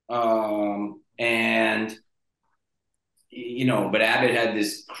 but Abbott had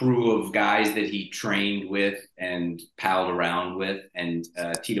this crew of guys that he trained with and palled around with, and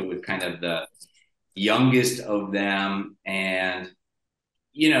Tito was kind of the youngest of them. And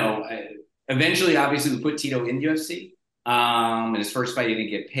eventually, obviously, we put Tito in the UFC. In his first fight, he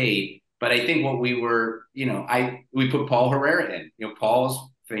didn't get paid. But I think what we were, we put Paul Herrera in. Paul's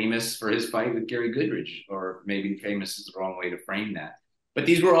famous for his fight with Gary Goodridge, or maybe famous is the wrong way to frame that. But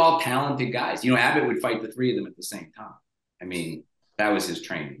these were all talented guys. Abbott would fight the three of them at the same time. I mean, that was his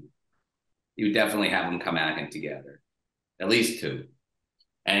training. He would definitely have them come at him together, at least two.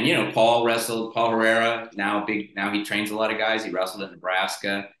 And Paul Herrera. Now he trains a lot of guys. He wrestled in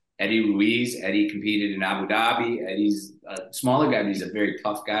Nebraska. Eddie Ruiz. Eddie competed in Abu Dhabi. Eddie's a smaller guy, but he's a very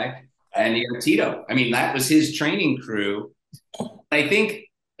tough guy. And you have Tito. I mean, that was his training crew. I think,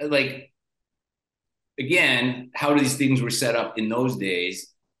 again, how these things were set up in those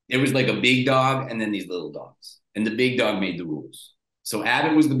days, there was like a big dog and then these little dogs. And the big dog made the rules. So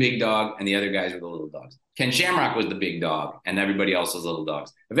Abbott was the big dog and the other guys were the little dogs. Ken Shamrock was the big dog and everybody else was little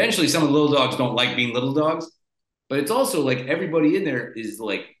dogs. Eventually, some of the little dogs don't like being little dogs, but it's also like everybody in there is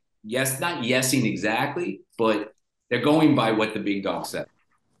like, yes, not yesing exactly, but they're going by what the big dog said.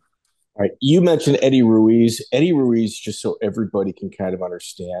 All right. You mentioned Eddie Ruiz. Eddie Ruiz, just so everybody can kind of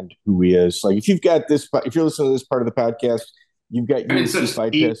understand who he is. Like if you're listening to this part of the podcast, you've got UFC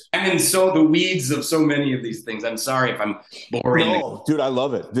Fight Pass. I'm in the weeds of so many of these things. I'm sorry if I'm boring. No, dude, I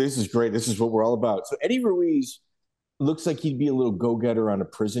love it. This is great. This is what we're all about. So Eddie Ruiz looks like he'd be a little go-getter on a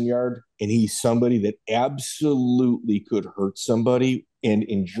prison yard, and he's somebody that absolutely could hurt somebody and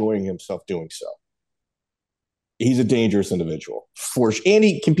enjoying himself doing so. He's a dangerous individual. And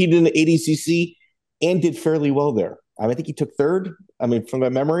he competed in the ADCC and did fairly well there. I think he took third. I mean, from my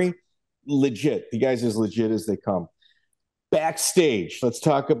memory, legit. The guy's as legit as they come. Backstage, let's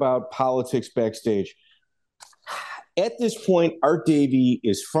talk about politics backstage. At this point, Art Davie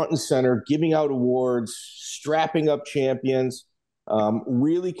is front and center, giving out awards, strapping up champions.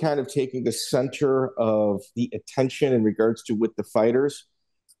 really kind of taking the center of the attention in regards to with the fighters.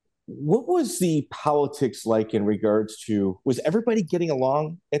 What was the politics like in regards to, was everybody getting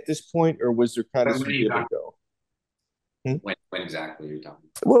along at this point, or was there kind of some give and go? When exactly are you talking?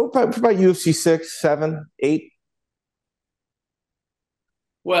 Well, about UFC 6, 7, 8.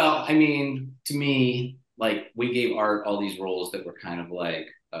 Well, I mean, to me, like we gave Art all these roles that were kind of like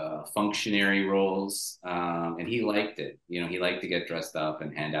functionary roles, and he liked it. He liked to get dressed up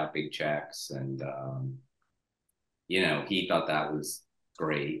and hand out big checks, and he thought that was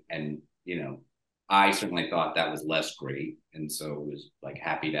great. And I certainly thought that was less great, and so was like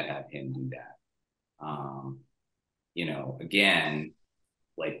happy to have him do that. Again,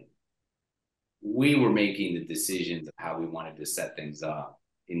 like we were making the decisions of how we wanted to set things up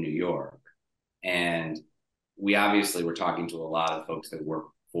in New York. And we obviously were talking to a lot of folks that work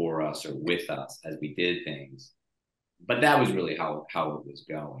for us or with us as we did things. But that was really how it was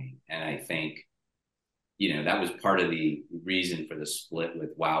going. And I think, that was part of the reason for the split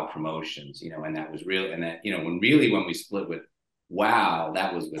with WOW Promotions, and that was real. And that, when we split with WOW,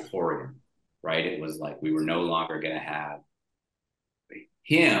 that was with Horian, right? It was like we were no longer going to have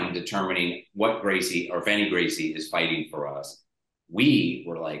him determining what Gracie, or if any Gracie, is fighting for us. We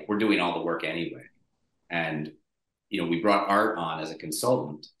were like, we're doing all the work anyway. And, we brought Art on as a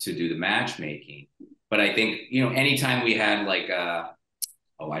consultant to do the matchmaking. But I think, anytime we had like,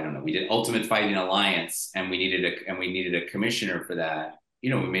 I don't know, we did Ultimate Fighting Alliance and we needed a commissioner for that, we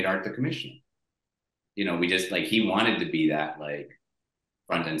made Art the commissioner. We just like, he wanted to be that like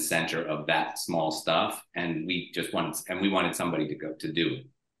front and center of that small stuff. And we wanted somebody to do it.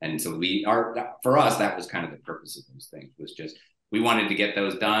 And so for us, that was kind of the purpose of those things, was just, we wanted to get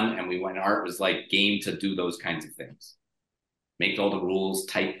those done. And Art was like game to do those kinds of things, make all the rules,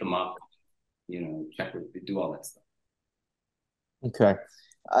 type them up, check, do all that stuff. Okay.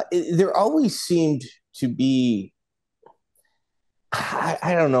 There always seemed to be,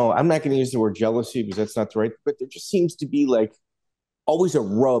 I don't know, I'm not going to use the word jealousy because that's not the right, but there just seems to be like always a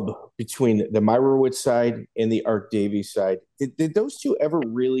rub between the Meyerowitz side and the Art Davies side. Did those two ever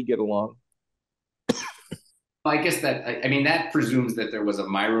really get along? I guess that presumes that there was a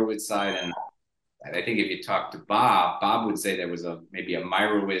Meyerowitz side, and I think if you talk to Bob would say there was maybe a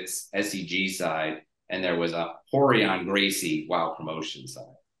Meyerowitz SEG side, and there was a Horian Gracie WOW Promotion side.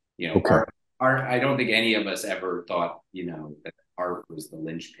 Okay. Art, I don't think any of us ever thought, that Art was the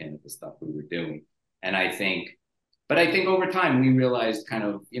linchpin of the stuff we were doing. And I think over time we realized kind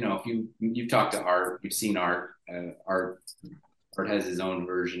of, if you talk to Art, you've seen Art, Art has his own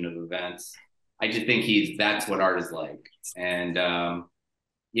version of events. I just think that's what Art is like. And,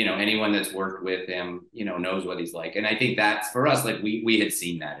 anyone that's worked with him, knows what he's like. And I think that's, for us, like we had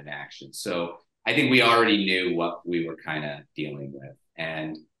seen that in action. So I think we already knew what we were kind of dealing with.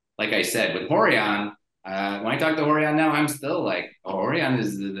 And like I said, with Horian, when I talk to Horian now, I'm still like, Horian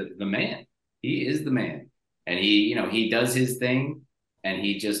is the man. He is the man. And he does his thing, and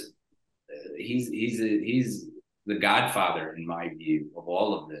he just, he's the godfather, in my view, of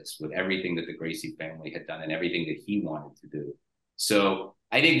all of this, with everything that the Gracie family had done and everything that he wanted to do. So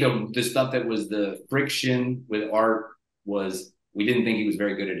I think the stuff that was the friction with Art was, we didn't think he was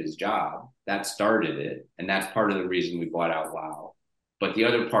very good at his job. That started it. And that's part of the reason we bought out WOW. But the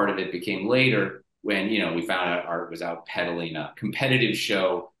other part of it became later when, we found out Art was out peddling a competitive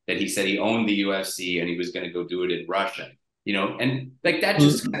show that he said he owned the UFC and he was going to go do it in Russia, and like that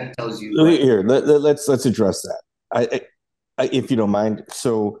just kind of tells you. Here, let's address that. If you don't mind.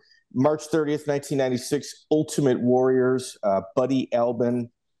 So March 30th, 1996, Ultimate Warriors, Buddy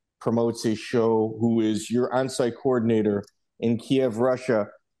Albin promotes a show, who is your on-site coordinator in Kiev, Russia.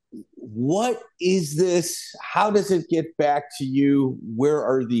 What is this? How does it get back to you? Where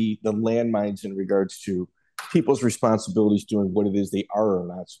are the landmines in regards to people's responsibilities doing what it is they are or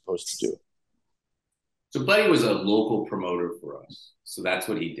not supposed to do? So Buddy was a local promoter for us. So that's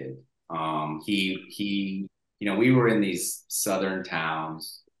what he did. He we were in these southern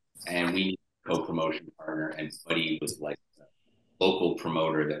towns and we needed a co-promotion partner, and Buddy was like a local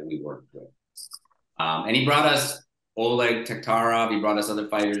promoter that we worked with. And he brought us Oleg Taktarov, he brought us other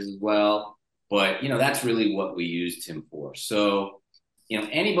fighters as well. But, that's really what we used him for. So,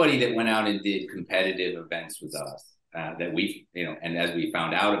 anybody that went out and did competitive events with us, that we, and as we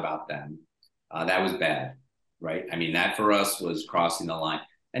found out about them, that was bad, right? I mean, that for us was crossing the line.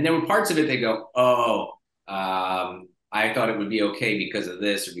 And there were parts of it that go, I thought it would be okay because of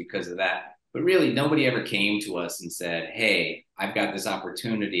this or because of that. But really, nobody ever came to us and said, hey, I've got this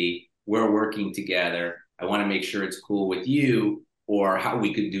opportunity. We're working together. I want to make sure it's cool with you, or how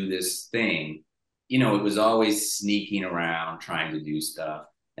we could do this thing. it was always sneaking around trying to do stuff.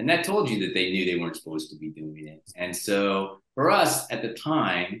 And that told you that they knew they weren't supposed to be doing it. And so for us at the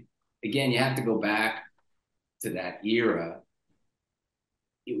time, again, you have to go back to that era.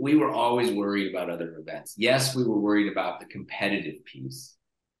 We were always worried about other events. Yes, we were worried about the competitive piece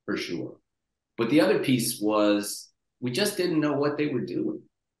for sure. But the other piece was we just didn't know what they were doing.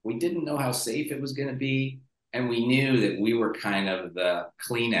 We didn't know how safe it was going to be. And we knew that we were kind of the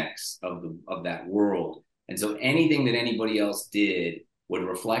Kleenex of that world. And so anything that anybody else did would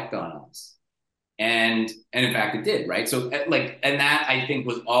reflect on us. And in fact it did, right? So and that I think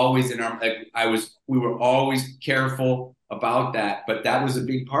was always in our we were always careful about that, but that was a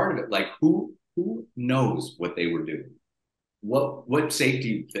big part of it. Like who knows what they were doing? What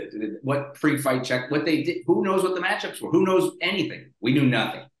safety, what pre-fight check, what they did, who knows what the matchups were? Who knows anything? We knew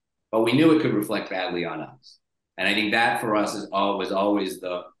nothing. But we knew it could reflect badly on us. And I think that for us was always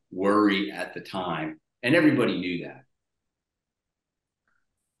the worry at the time. And everybody knew that.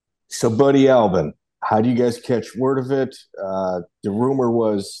 So, Buddy Albin, how do you guys catch word of it? The rumor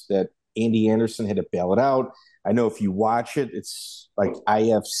was that Andy Anderson had to bail it out. I know if you watch it, it's like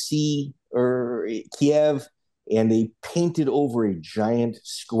IFC or Kiev, and they painted over a giant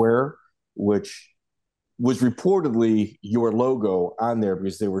square, which was reportedly your logo on there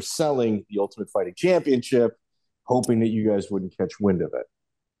because they were selling the Ultimate Fighting Championship, hoping that you guys wouldn't catch wind of it.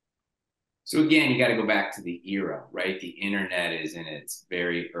 So again, you got to go back to the era, right? The internet is in its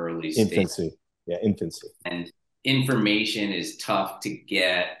very early stage. Infancy. Yeah, infancy. And information is tough to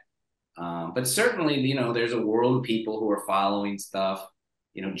get. But certainly, there's a world of people who are following stuff.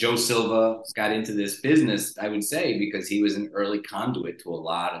 Joe Silva got into this business, I would say, because he was an early conduit to a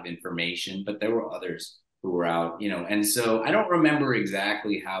lot of information, but there were others who were out, and so I don't remember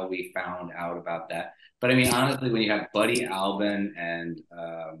exactly how we found out about that. But I mean, honestly, when you have Buddy Albin and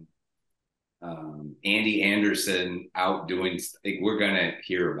Andy Anderson out doing, we're going to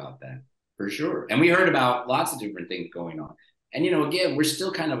hear about that for sure. And we heard about lots of different things going on. And, again, we're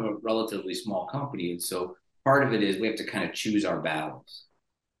still kind of a relatively small company. And so part of it is we have to kind of choose our battles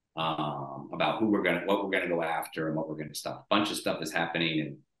about what we're going to go after and what we're going to stop. A bunch of stuff is happening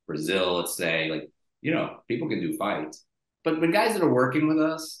in Brazil, let's say, people can do fights. But when guys that are working with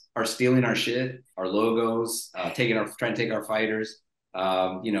us are stealing our shit, our logos, trying to take our fighters,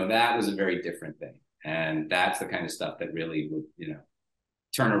 that was a very different thing. And that's the kind of stuff that really would,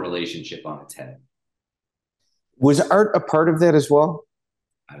 turn a relationship on its head. Was art a part of that as well?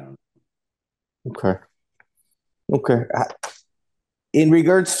 I don't know. Okay. In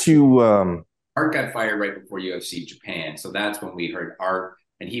regards to Art got fired right before UFC Japan. So that's when we heard Art,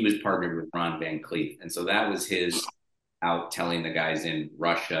 and he was partnered with Ron Van Cleef. And so that was his out telling the guys in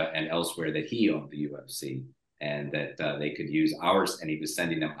Russia and elsewhere that he owned the UFC and that they could use ours, and he was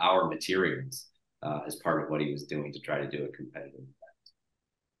sending them our materials as part of what he was doing to try to do a competitive event.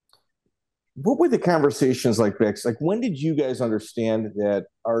 What were the conversations like, Bex? Like, when did you guys understand that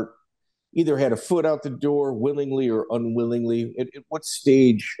Art either had a foot out the door willingly or unwillingly? At what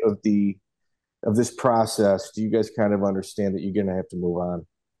stage of this process do you guys kind of understand that you're going to have to move on?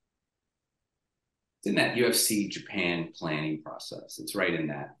 It's in that UFC Japan planning process. It's right in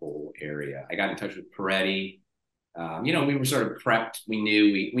that whole area. I got in touch with Peretti. We were sort of prepped. We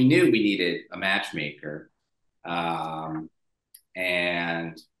knew we needed a matchmaker. And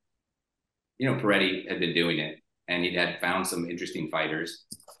Peretti had been doing it, and he had found some interesting fighters.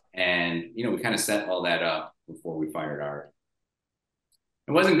 And, we kind of set all that up before we fired Art.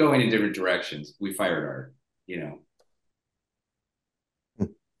 It wasn't going in different directions. We fired Art,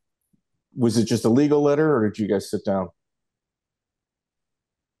 Was it just a legal letter, or did you guys sit down?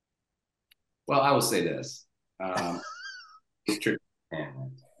 Well, I will say this. It's tricky.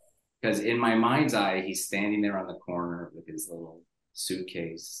 Because in my mind's eye, he's standing there on the corner with his little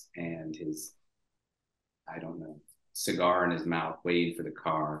suitcase and his, I don't know, cigar in his mouth, waiting for the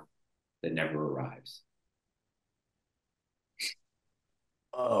car that never arrives.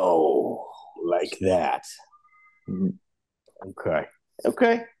 Oh, like that.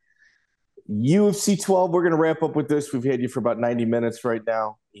 Okay. UFC 12, we're going to wrap up with this. We've had you for about 90 minutes right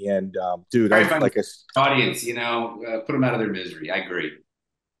now. And, dude, audience, put them out of their misery. I agree.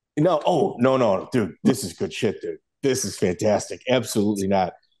 No, dude, this is good shit, dude. This is fantastic. Absolutely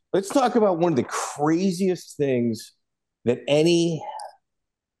not. Let's talk about one of the craziest things that any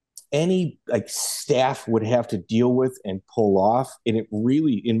like staff would have to deal with and pull off. And it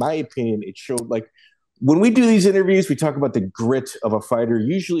really, in my opinion, it showed, like, when we do these interviews, we talk about the grit of a fighter.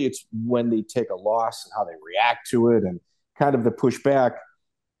 Usually it's when they take a loss and how they react to it and kind of the pushback.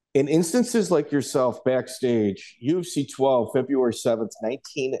 In instances like yourself backstage, UFC 12, February 7th,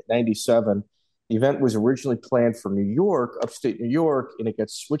 1997, event was originally planned for New York, upstate New York, and it got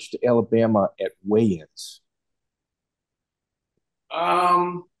switched to Alabama at weigh-ins.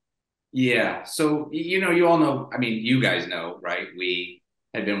 Yeah. So, you all know, I mean, you guys know, right?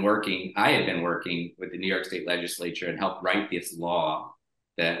 I had been working with the New York State Legislature and helped write this law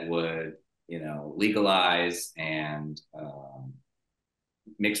that would, legalize and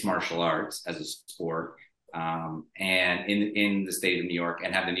mixed martial arts as a sport, and in the state of New York,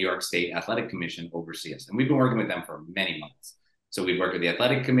 and have the New York State Athletic Commission oversee us. And we've been working with them for many months. So we'd work with the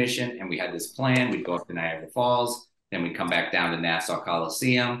Athletic Commission, and we had this plan. We'd go up to Niagara Falls, then we'd come back down to Nassau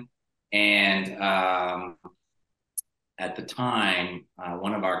Coliseum. And at the time,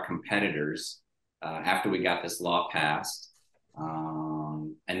 one of our competitors, after we got this law passed,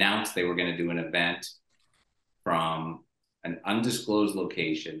 announced they were going to do an event from an undisclosed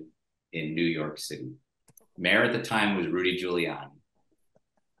location in New York City. Mayor at the time was Rudy Giuliani.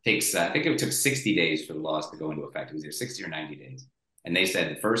 I think it took 60 days for the laws to go into effect. It was either 60 or 90 days. And they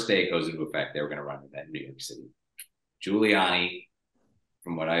said the first day it goes into effect, they were going to run an event in New York City. Giuliani,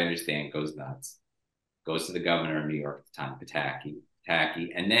 from what I understand, goes nuts. Goes to the governor of New York at the time, Pataki.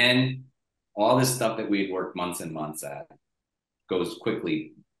 And then all this stuff that we had worked months and months at goes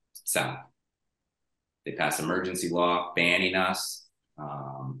quickly south. They pass emergency law banning us,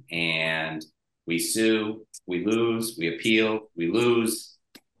 and we sue, we lose, we appeal, we lose.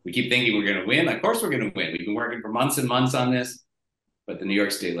 We keep thinking we're going to win. Of course we're going to win. We've been working for months and months on this, but the New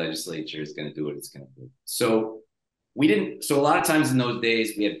York State Legislature is going to do what it's going to do. So a lot of times in those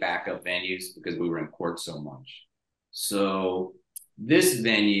days we had backup venues because we were in court so much. So this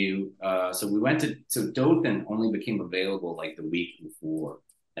venue, so we went so Dothan only became available like the week before.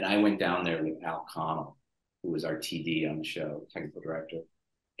 And I went down there with Al Connell, who was our TD on the show, technical director.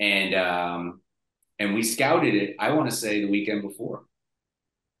 And we scouted it, I want to say the weekend before.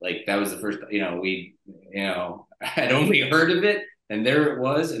 Like that was the first, I'd only heard of it. And there it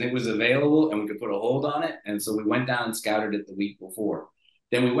was, and it was available, and we could put a hold on it. And so we went down and scouted it the week before.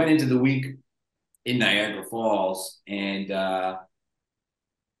 Then we went into the week in Niagara Falls, and I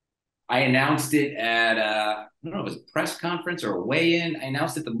announced it at, I don't know, it was a press conference or a weigh-in. I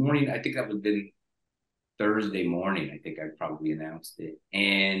announced it the morning, I think that would have been Thursday morning. I think I probably announced it.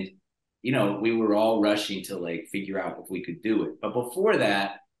 And, we were all rushing to like figure out if we could do it. But before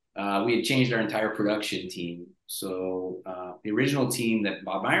that, we had changed our entire production team. So the original team that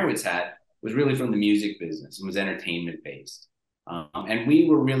Bob Meyerowitz had was really from the music business and was entertainment based. And we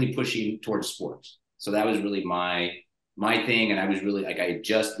were really pushing towards sports. So that was really my thing. And I was really like, I had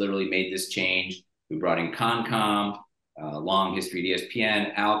just literally made this change. We brought in Concom, long history at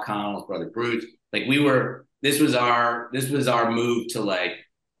ESPN, Al Connell's brother Bruce. Like this was our move to like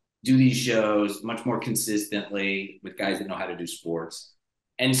do these shows much more consistently with guys that know how to do sports.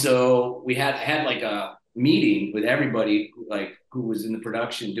 And so we had like a meeting with everybody who was in the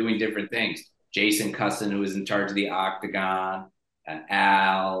production doing different things. Jason Cusson, who was in charge of the Octagon,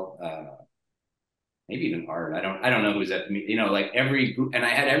 Al, maybe even Art. I don't know who's at the meeting, like every group. And I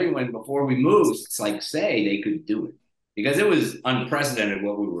had everyone before we moved, it's like say they could do it because it was unprecedented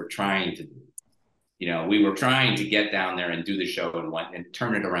what we were trying to do. We were trying to get down there and do the show and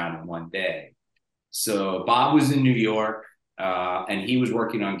turn it around in one day. So Bob was in New York. And he was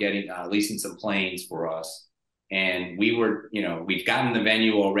working on getting leasing some planes for us, and we were, we'd gotten the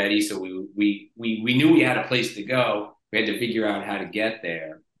venue already, so we knew we had a place to go. We had to figure out how to get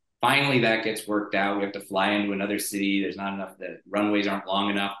there. Finally, that gets worked out. We have to fly into another city. There's not enough. The runways aren't long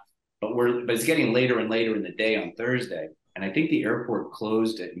enough, but it's getting later and later in the day on Thursday, and I think the airport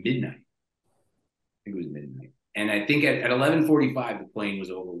closed at midnight. I think it was midnight, and I think at 11:45 the plane was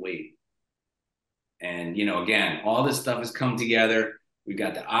overweight. And, again, all this stuff has come together. We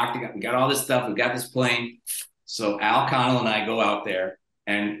got the Octagon. We got all this stuff. We got this plane. So Al Connell and I go out there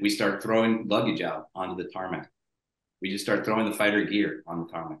and we start throwing luggage out onto the tarmac. We just start throwing the fighter gear on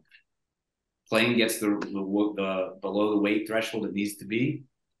the tarmac. Plane gets the below the weight threshold it needs to be.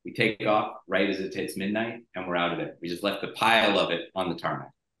 We take off right as it hits midnight and we're out of there. We just left a pile of it on the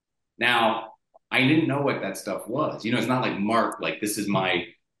tarmac. Now, I didn't know what that stuff was. It's not like marked, like this is my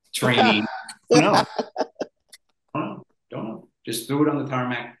training. No, don't know. Just threw it on the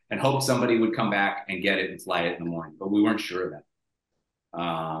tarmac and hoped somebody would come back and get it and fly it in the morning. But we weren't sure of that.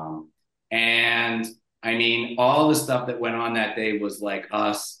 And I mean, all the stuff that went on that day was like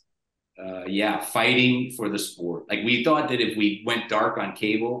us, fighting for the sport. Like we thought that if we went dark on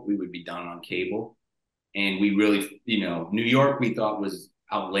cable, we would be done on cable. And we really, New York, we thought was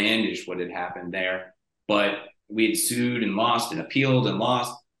outlandish what had happened there. But we had sued and lost and appealed and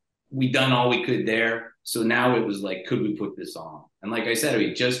lost. We done all we could there. So now it was like, could we put this on? And like I said,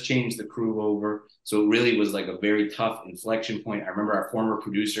 we just changed the crew over. So it really was like a very tough inflection point. I remember our former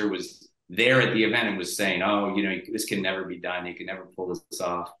producer was there at the event and was saying, oh, this can never be done. You can never pull this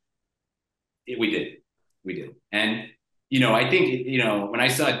off. We did. And, I think, when I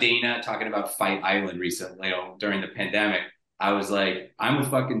saw Dana talking about Fight Island recently, during the pandemic, I was like, I'm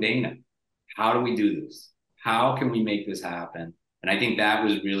with fucking Dana. How do we do this? How can we make this happen? And I think that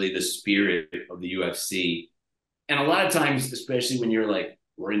was really the spirit of the UFC. And a lot of times, especially when you're like,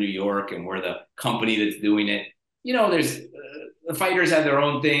 we're in New York and we're the company that's doing it, there's the fighters have their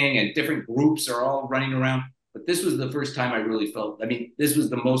own thing and different groups are all running around. But this was the first time I really felt, this was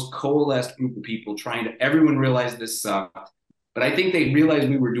the most coalesced group of people everyone realized this sucked. But I think they realized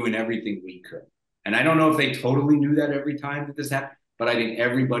we were doing everything we could. And I don't know if they totally knew that every time that this happened, but I think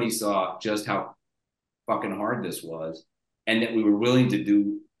everybody saw just how fucking hard this was and that we were willing to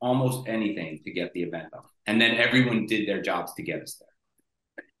do almost anything to get the event up. And then everyone did their jobs to get us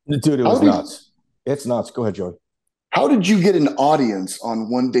there. Dude, it was nuts. It's nuts. Go ahead, Joey. How did you get an audience on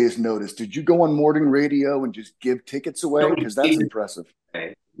one day's notice? Did you go on morning radio and just give tickets away? Because that's impressive.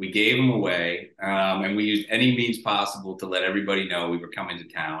 We gave them away, and we used any means possible to let everybody know we were coming to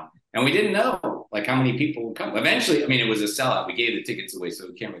town. And we didn't know how many people would come. Eventually, it was a sellout. We gave the tickets away, so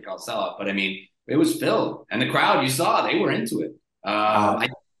we can't really call it sellout. But it was filled, and the crowd, you saw, they were into it.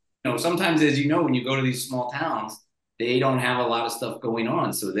 Sometimes, as when you go to these small towns, they don't have a lot of stuff going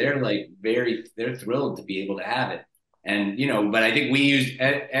on, so they're they're thrilled to be able to have it. And, but I think we used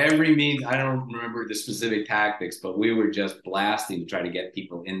every means. I don't remember the specific tactics, but we were just blasting to try to get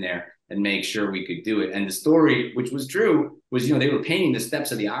people in there and make sure we could do it. And the story, which was true, was, they were painting the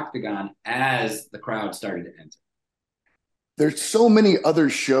steps of the octagon as the crowd started to enter. There's so many other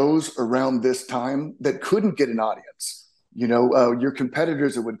shows around this time that couldn't get an audience. Your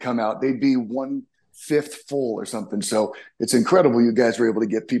competitors that would come out, they'd be 1/5 full or something. So it's incredible you guys were able to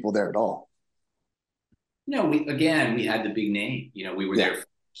get people there at all. We had the big name. We were there first.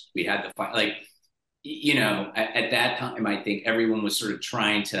 We had the fight. At that time, I think everyone was sort of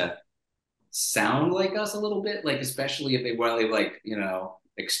trying to sound like us a little bit, especially if they were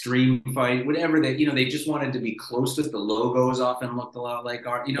extreme fight, whatever they just wanted to be close to us. The logos often looked a lot like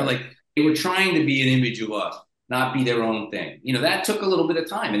our, they were trying to be an image of us, not be their own thing. That took a little bit of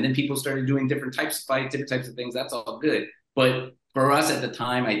time. And then people started doing different types of fights, different types of things. That's all good. But for us at the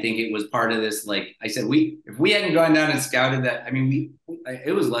time, I think it was part of this. Like I said, if we hadn't gone down and scouted that,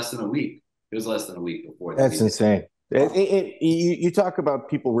 it was less than a week. It was less than a week before that. That's insane. You talk about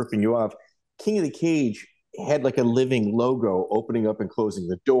people ripping you off. King of the Cage had a living logo opening up and closing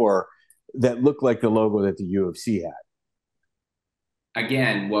the door that looked like the logo that the UFC had.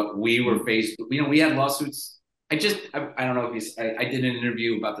 Again, what we were faced with, we had lawsuits. I don't know if I did an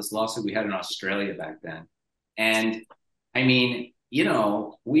interview about this lawsuit we had in Australia back then. And we're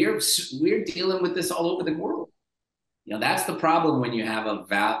dealing with this all over the world. That's the problem when you have a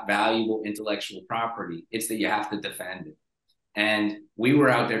valuable intellectual property. It's that you have to defend it. And we were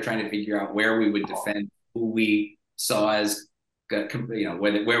out there trying to figure out where we would defend who we saw as,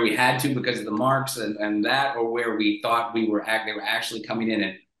 where we had to because of the marks and that, or where we thought they were actually coming in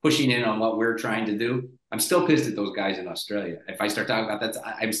and pushing in on what we're trying to do. I'm still pissed at those guys in Australia. If I start talking about that,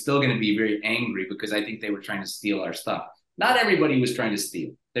 I'm still going to be very angry because I think they were trying to steal our stuff. Not everybody was trying to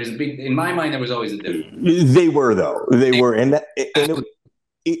steal. In my mind, there was always a difference. They were, though. They were. And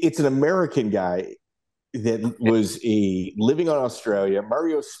it's an American guy that was living on Australia.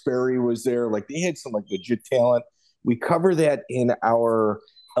 Mario Sperry was there. They had some legit talent. We cover that in our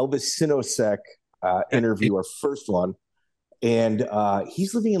Elvis Sinosek interview, our first one. And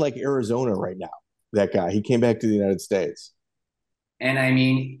he's living in Arizona right now. That guy, he came back to the United States. And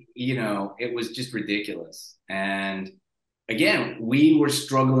it was just ridiculous. And again, we were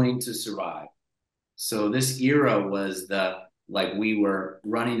struggling to survive. So this era was we were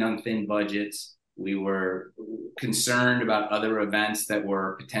running on thin budgets. We were concerned about other events that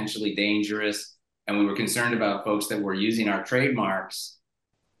were potentially dangerous. And we were concerned about folks that were using our trademarks.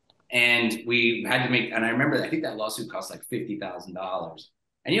 And we had to and I remember, I think that lawsuit cost $50,000.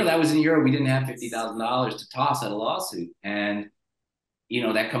 And, that was in Europe. We didn't have $50,000 to toss at a lawsuit. And,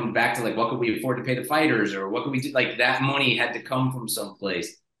 that comes back to what could we afford to pay the fighters, or what could we do? That money had to come from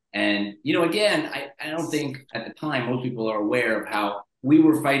someplace. And, again, I don't think at the time most people are aware of how we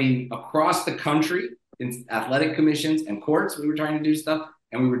were fighting across the country in athletic commissions and courts. We were trying to do stuff,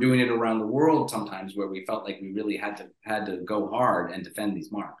 and we were doing it around the world sometimes where we felt like we really had to go hard and defend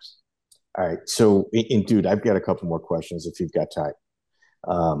these marks. All right. So, dude, I've got a couple more questions if you've got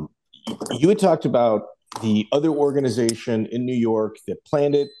time. You had talked about the other organization in New York that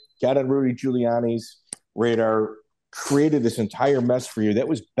planned it, got on Rudy Giuliani's radar, created this entire mess for you. That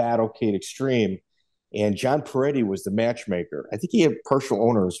was Battlecade Extreme. And John Peretti was the matchmaker. I think he had partial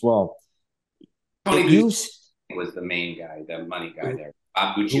owner as well. Tony Gucci was the main guy, the money guy there.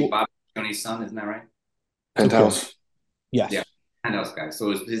 Bob Gucci, Bob Gucci's son, isn't that right? Penthouse. Okay. Yes. Yeah, Penthouse guy. So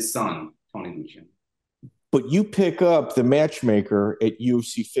it was his son, Tony Gucci. But you pick up the matchmaker at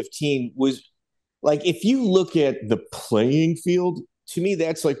UFC 15 was like, if you look at the playing field, to me,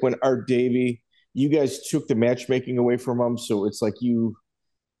 that's like when Art Davie, you guys took the matchmaking away from him. So it's like you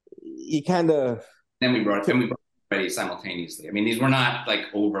kind of. Then we brought Freddie simultaneously. I mean, these were not like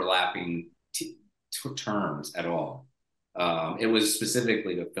overlapping terms at all. It was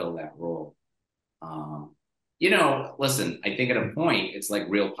specifically to fill that role. Listen, I think at a point it's like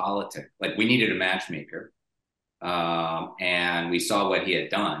real politics. Like we needed a matchmaker, and we saw what he had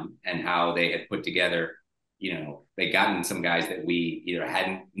done and how they had put together. They gotten some guys that we either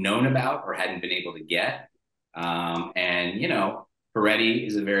hadn't known about or hadn't been able to get. Peretti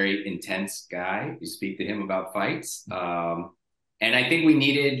is a very intense guy. You speak to him about fights. And I think we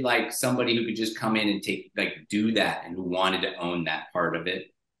needed like somebody who could just come in and do that and who wanted to own that part of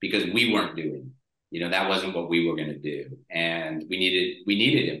it because we weren't doing, that wasn't what we were going to do. And we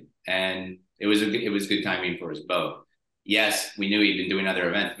needed him. And it was good timing for us both. Yes, we knew he'd been doing other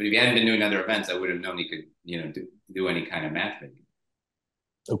events, but if he hadn't been doing other events, I would have known he could, do any kind of matchmaking.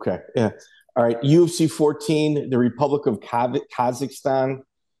 Okay. Yeah. All right. UFC 14, the Republic of Kazakhstan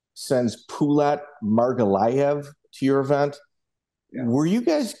sends Pulat Margalayev to your event. Yeah. Were you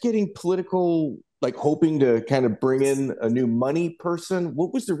guys getting political, like hoping to kind of bring in a new money person?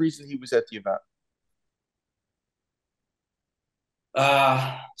 What was the reason he was at the event?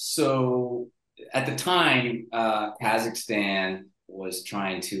 So at the time, Kazakhstan was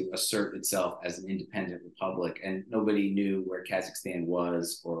trying to assert itself as an independent republic, and nobody knew where Kazakhstan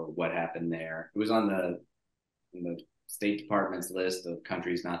was or what happened there. It was on the State Department's list of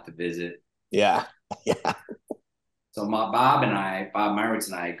countries not to visit. Yeah. Yeah. So Bob Meyritz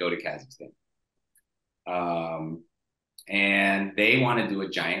and I go to Kazakhstan. And they want to do a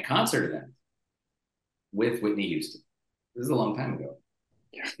giant concert event with Whitney Houston. This is a long time ago.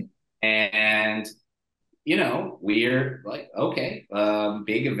 Yeah. And we're like, okay,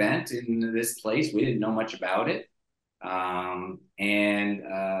 big event in this place. We didn't know much about it.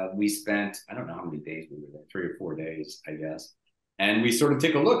 We spent, I don't know how many days we were there, 3 or 4 days, I guess. And we sort of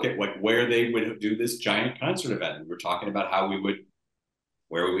take a look at like where they would do this giant concert event. And we're talking about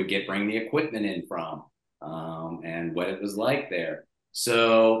where we would bring the equipment in from, and what it was like there.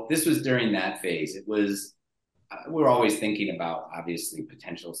 So this was during that phase. It was, we're always thinking about obviously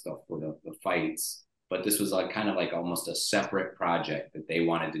potential stuff for the fights. But this was like kind of like almost a separate project that they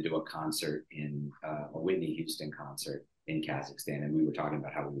wanted to do a concert in a Whitney Houston concert in Kazakhstan. And we were talking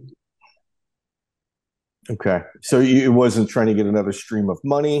about how we would do it. Okay. So it wasn't trying to get another stream of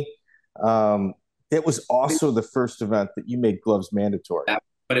money. It was also the first event that you made gloves mandatory.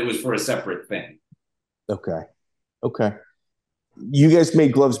 But it was for a separate thing. Okay. Okay. You guys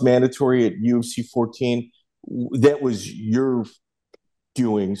made gloves mandatory at UFC 14. That was your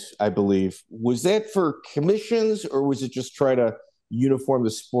doings, I believe. Was that for commissions, or was it just try to uniform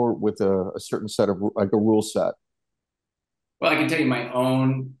the sport with a certain set of like a rule set? Well, I can tell you my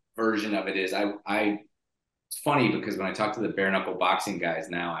own version of it is it's funny because when I talk to the bare knuckle boxing guys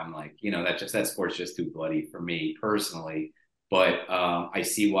now, I'm like, that sport's just too bloody for me personally. But I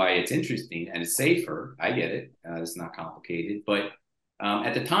see why it's interesting and it's safer. I get it. It's not complicated. But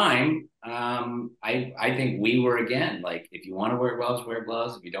at the time, I think we were, again, like, if you want to wear gloves, wear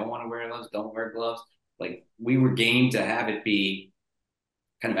gloves. If you don't want to wear gloves, don't wear gloves. Like, we were game to have it be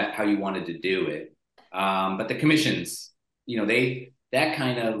kind of how you wanted to do it. But the commissions, that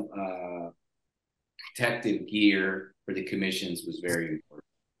kind of protective gear for the commissions was very important.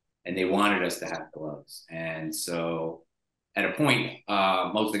 And they wanted us to have gloves. And so at a point,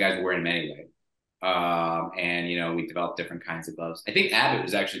 most of the guys were wearing them anyway. We developed different kinds of gloves. I think Abbott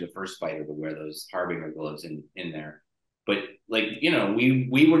was actually the first fighter to wear those Harbinger gloves in there. But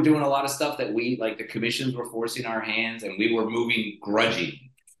we were doing a lot of stuff that the commissions were forcing our hands, and we were moving grudging.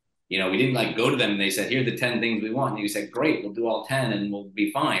 We didn't go to them and they said, here are the 10 things we want. And you said, great, we'll do all 10 and we'll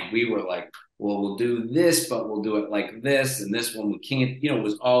be fine. We were like, well, we'll do this, but we'll do it like this. And this one we can't, it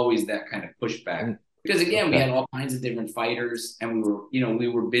was always that kind of pushback. Because again, we had all kinds of different fighters, and we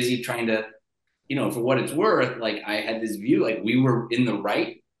were busy trying to, for what it's worth, like, I had this view, like, we were in the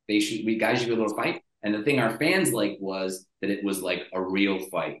right. Guys should be able to fight. And the thing our fans liked was that it was like a real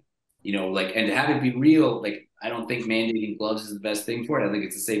fight, and to have it be real, like, I don't think mandating gloves is the best thing for it. I don't think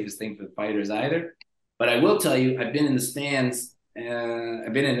it's the safest thing for the fighters either. But I will tell you, I've been in the stands,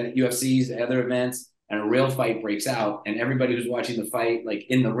 I've been in UFCs, other events, and a real fight breaks out, and everybody who's watching the fight, like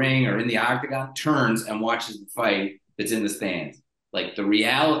in the ring or in the octagon, turns and watches the fight that's in the stands. Like the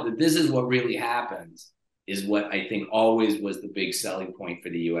reality that this is what really happens is what I think always was the big selling point for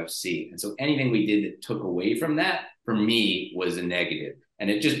the UFC. And so anything we did that took away from that, for me, was a negative. And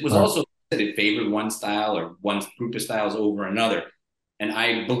it just was also that it favored one style or one group of styles over another. And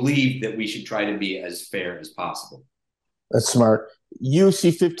I believe that we should try to be as fair as possible. That's smart.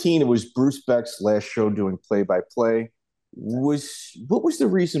 UFC 15, it was Bruce Beck's last show doing play-by-play. What was the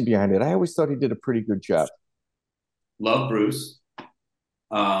reason behind it? I always thought he did a pretty good job. Love Bruce.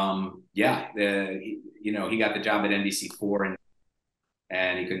 He got the job at NBC4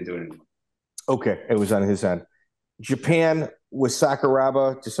 and he couldn't do it anymore. Okay, it was on his end. Japan was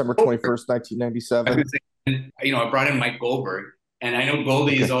Sakuraba, December 21st, 1997. I brought in Mike Goldberg, and I know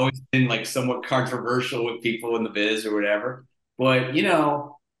Goldie has always been like somewhat controversial with people in the biz or whatever. But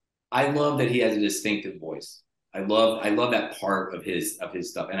I love that he has a distinctive voice. I love that part of his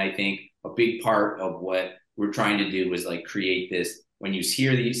stuff, and I think a big part of what we're trying to do is like create this. When you see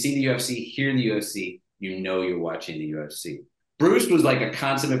the UFC, hear the UFC, you're watching the UFC. Bruce was like a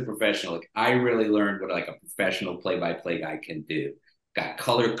consummate professional. Like I really learned what like a professional play-by-play guy can do. Got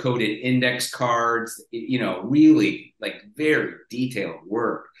color-coded index cards, really like very detailed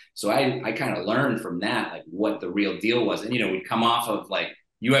work. So I kind of learned from that, like what the real deal was. And, we'd come off of like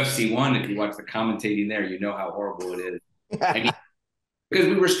UFC 1. If you watch the commentating there, you know how horrible it is. I mean, because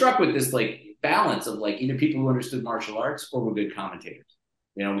we were struck with this like balance of like either people who understood martial arts or were good commentators.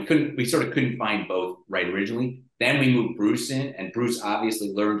 We sort of couldn't find both right originally. Then we moved Bruce in, and Bruce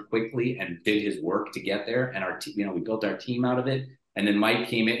obviously learned quickly and did his work to get there. And we built our team out of it. And then Mike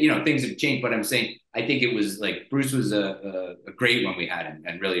came in. Things have changed, but I'm saying I think it was like Bruce was a great one we had him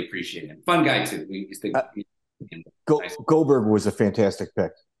and really appreciate him. Fun guy too. Goldberg was a fantastic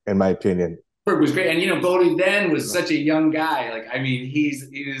pick, in my opinion. Goldberg was great, and Goldie then was such a young guy. Like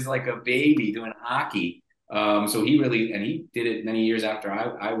he was like a baby doing hockey. So he did it many years after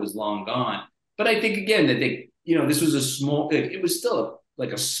I was long gone. But I think again that this was a small. It was still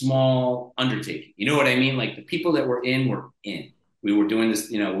like a small undertaking. You know what I mean? Like the people that were in were in. We were doing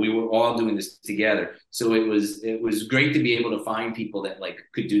this, we were all doing this together. So it was great to be able to find people that like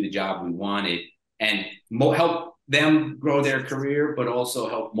could do the job we wanted and help them grow their career, but also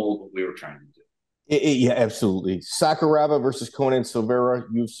help mold what we were trying to do. Yeah, absolutely. Sakuraba versus Conan Silveira,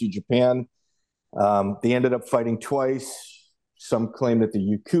 UFC Japan. They ended up fighting twice. Some claim that the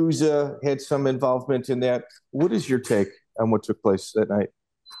Yakuza had some involvement in that. What is your take on what took place that night?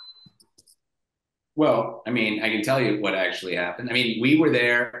 Well, I can tell you what actually happened. We were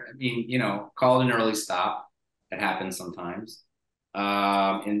there. Called an early stop. It happens sometimes.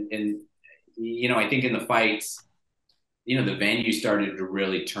 I think in the fights, the venue started to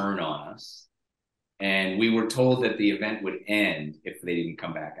really turn on us. And we were told that the event would end if they didn't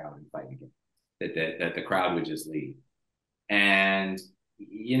come back out and fight again, that the crowd would just leave. And,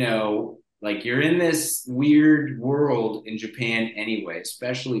 like you're in this weird world in Japan anyway,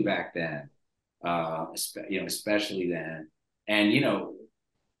 especially back then. Especially then. And,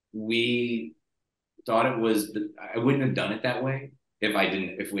 we thought it was, I wouldn't have done it that way I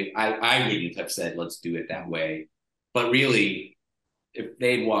wouldn't have said, let's do it that way. But really, if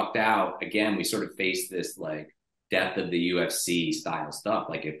they'd walked out, again, we sort of faced this like death of the UFC style stuff.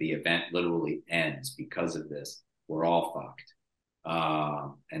 Like if the event literally ends because of this, we're all fucked.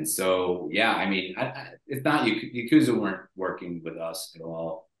 And so, yeah, it's not, Yakuza weren't working with us at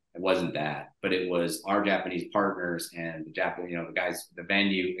all. It wasn't that, but it was our Japanese partners and the guys, the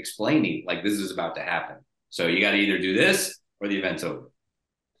venue explaining like this is about to happen. So you got to either do this or the event's over.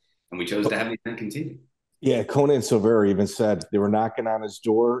 And we chose to have the event continue. Yeah, Conan Silveira even said they were knocking on his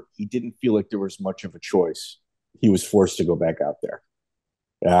door. He didn't feel like there was much of a choice. He was forced to go back out there.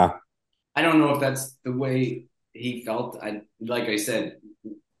 Yeah. I don't know if that's the way he felt. Like I said,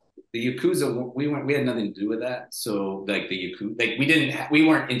 the Yakuza, we had nothing to do with that. So like the Yakuza, like we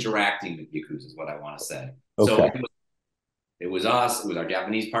weren't interacting with Yakuza is what I want to say. Okay. So it was us, it was our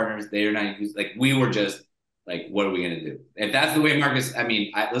Japanese partners. They're not Yakuza. Like we were just like, what are we going to do? If that's the way Marcus,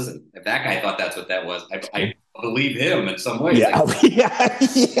 listen, if that guy thought that's what that was, I believe him in some ways. Yeah,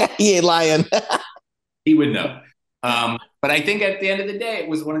 he ain't lying. He would know. But I think at the end of the day, it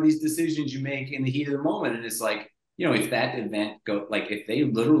was one of these decisions you make in the heat of the moment. And it's like, if that event if they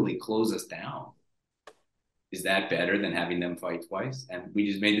literally close us down, is that better than having them fight twice? And we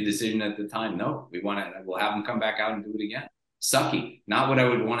just made the decision at the time. No, we'll have them come back out and do it again. Sucky. Not what I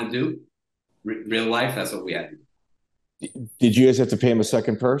would want to do. Real life, that's what we had to do. Did you guys have to pay him a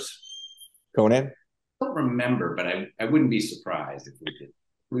second purse, Conan? I don't remember, but I wouldn't be surprised if we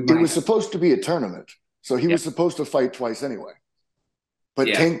did. It was supposed to be a tournament. So he was supposed to fight twice anyway. But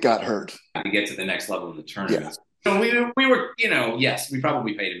Tank got hurt. To get to the next level of the tournament. So we were, yes, we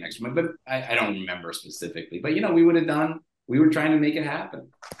probably paid him extra money, but I don't remember specifically. But, we were trying to make it happen.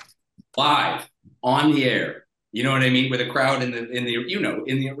 Live, on the air. You know what I mean? With a crowd in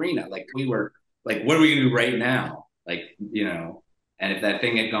the arena. Like, we were like, what are we going to do right now? Like, and if that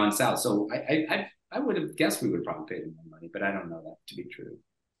thing had gone south. So I would have guessed we would have probably paid him more money, but I don't know that to be true.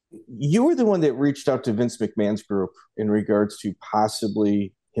 You were the one that reached out to Vince McMahon's group in regards to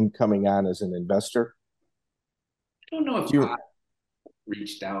possibly him coming on as an investor. I don't know if I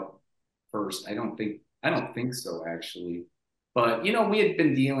reached out first. I don't think so, actually. But we had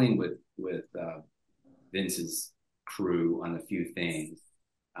been dealing with Vince's crew on a few things,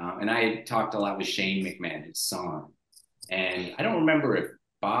 and I had talked a lot with Shane McMahon, his son. And I don't remember if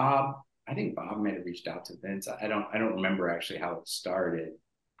Bob. I think Bob might have reached out to Vince. I don't remember actually how it started.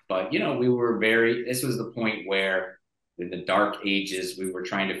 But, we were this was the point where in the dark ages, we were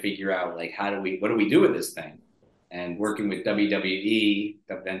trying to figure out, like, what do we do with this thing? And working with WWE,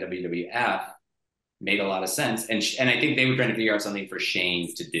 then WWF, made a lot of sense. And I think they were trying to figure out something for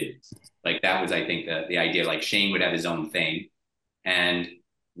Shane to do. Like, that was, I think, the idea, like, Shane would have his own thing. And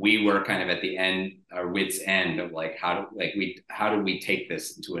we were kind of at the end, our wits' end of, like, how do we take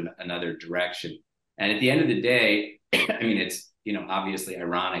this into another direction? And at the end of the day, I mean, it's, obviously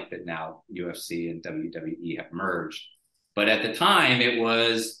ironic that now UFC and WWE have merged. But at the time, it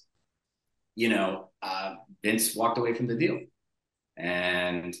was, Vince walked away from the deal.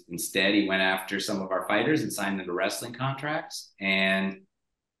 And instead, he went after some of our fighters and signed them to wrestling contracts. And,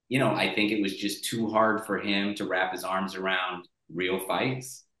 I think it was just too hard for him to wrap his arms around real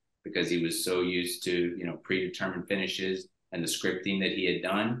fights because he was so used to, predetermined finishes and the scripting that he had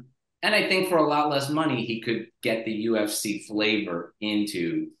done. And I think for a lot less money, he could get the UFC flavor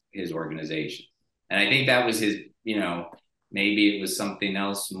into his organization. And I think that was his, maybe it was something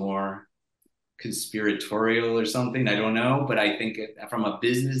else more conspiratorial or something. I don't know. But I think from a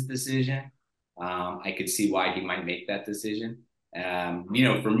business decision, I could see why he might make that decision.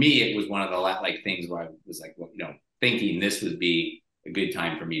 For me, it was one of the things where I was like, thinking this would be a good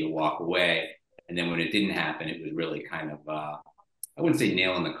time for me to walk away. And then when it didn't happen, it was really kind of, I wouldn't say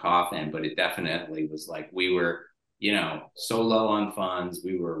nail in the coffin, but it definitely was like we were, so low on funds.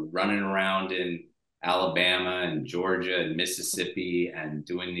 We were running around in Alabama and Georgia and Mississippi and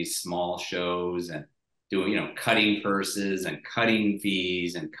doing these small shows and doing, cutting purses and cutting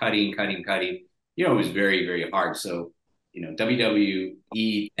fees and cutting. It was very, very hard. So,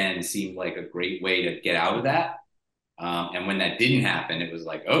 WWE then seemed like a great way to get out of that. And when that didn't happen, it was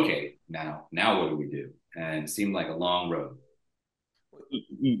like, okay, now what do we do? And it seemed like a long road.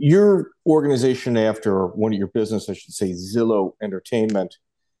 Your organization, after one of your business, I should say, Zillow Entertainment,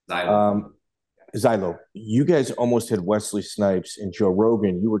 Xylo, you guys almost had Wesley Snipes and Joe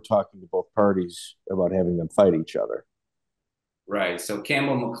Rogan. You were talking to both parties about having them fight each other. Right. So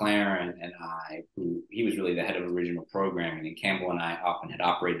Campbell McLaren and I, he was really the head of original programming, and Campbell and I often had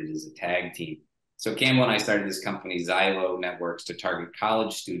operated as a tag team. So Campbell and I started this company, Xylo Networks, to target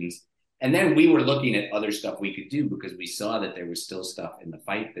college students. And then we were looking at other stuff we could do because we saw that there was still stuff in the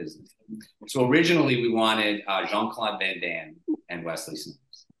fight business. So originally we wanted Jean-Claude Van Damme and Wesley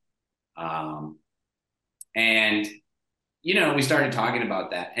Snipes. And, we started talking about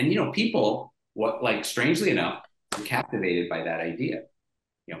that. And, people, strangely enough, were captivated by that idea.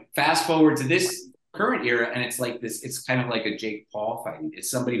 Fast forward to this current era, and it's like this, it's kind of like a Jake Paul fighting. It's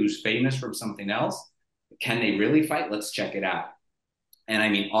somebody who's famous from something else. Can they really fight? Let's check it out. And I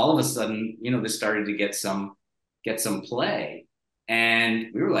mean, all of a sudden, this started to get some play. And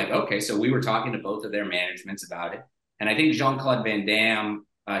we were like, okay, so we were talking to both of their managements about it. And I think Jean-Claude Van Damme,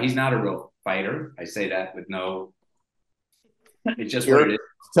 he's not a real fighter. I say that with no, it's just what it is.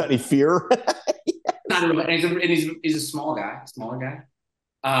 It's not any fear. Not a real, and he's a smaller guy.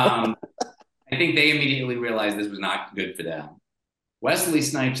 I think they immediately realized this was not good for them. Wesley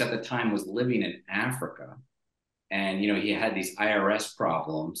Snipes at the time was living in Africa. And, he had these IRS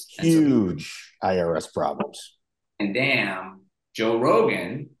problems. Huge IRS problems. And damn, Joe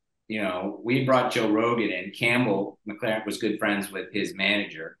Rogan, we brought Joe Rogan in. Campbell McLaren was good friends with his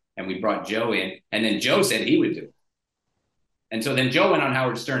manager. And we brought Joe in. And then Joe said he would do it. And so then Joe went on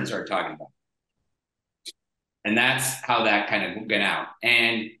Howard Stern and started talking about it. And that's how that kind of went out.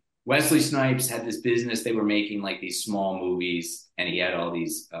 And Wesley Snipes had this business. They were making like these small movies, and he had all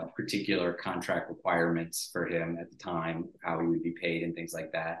these particular contract requirements for him at the time, how he would be paid and things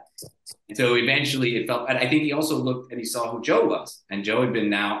like that. And so eventually it felt, and I think he also looked and he saw who Joe was. And Joe had been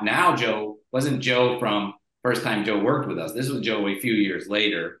now Joe wasn't Joe from first time Joe worked with us. This was Joe a few years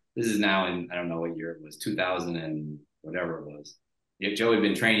later, This is now in, I don't know what year it was, 2000 and whatever it was. Yeah, Joe had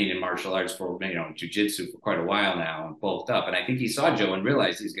been training in martial arts for, jiu-jitsu for quite a while now and bulked up. And I think he saw Joe and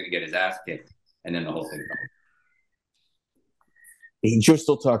realized he was going to get his ass kicked. And then the whole thing fell. Joe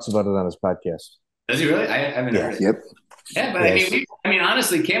still talks about it on his podcast. Does he really? I haven't heard it. Yep. Yeah, but yes. I mean,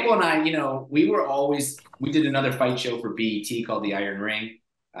 honestly, Campbell and I, we did another fight show for BET called The Iron Ring,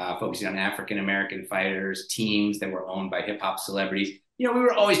 focusing on African-American fighters, teams that were owned by hip hop celebrities. We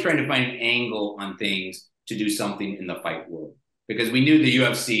were always trying to find an angle on things to do something in the fight world because we knew the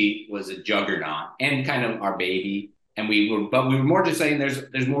UFC was a juggernaut and kind of our baby. And we were more just saying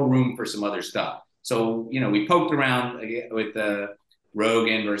there's more room for some other stuff. So, we poked around with the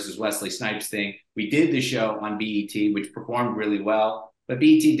Rogan versus Wesley Snipes thing. We did the show on BET, which performed really well, but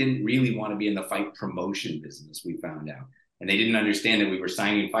BET didn't really want to be in the fight promotion business, we found out. And they didn't understand that we were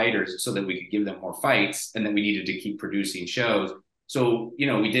signing fighters so that we could give them more fights and that we needed to keep producing shows. So,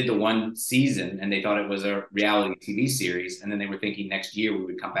 we did the one season and they thought it was a reality TV series. And then they were thinking next year we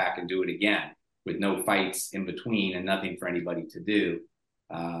would come back and do it again with no fights in between and nothing for anybody to do.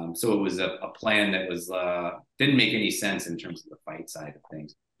 So it was a plan that was didn't make any sense in terms of the fight side of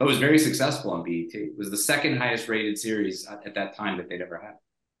things. But it was very successful on BET. It was the second highest rated series at that time that they'd ever had.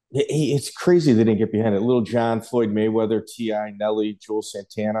 It's crazy they didn't get behind it. Little John, Floyd Mayweather, T.I., Nelly, Joel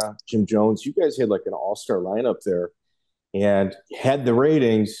Santana, Jim Jones. You guys had like an all-star lineup there and had the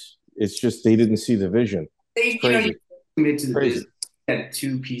ratings. It's just they didn't see the vision. They committed to the business. Had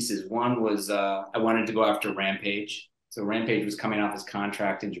two pieces. One was I wanted to go after Rampage. So Rampage was coming off his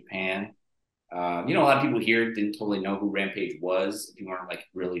contract in Japan. A lot of people here didn't totally know who Rampage was if you weren't like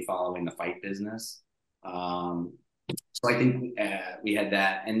really following the fight business. So I think we had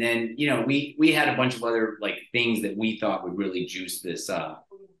that. And then, we had a bunch of other like things that we thought would really juice this up.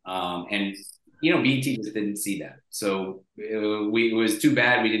 And BET just didn't see that. So it was too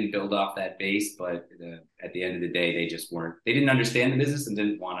bad we didn't build off that base. But at the end of the day, they didn't understand the business and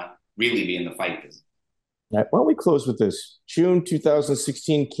didn't want to really be in the fight business. Why don't we close with this? June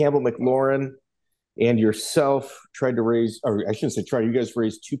 2016, Campbell McLaurin and yourself tried to raise, or I shouldn't say try, you guys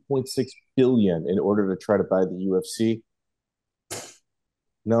raised $2.6 billion in order to try to buy the UFC.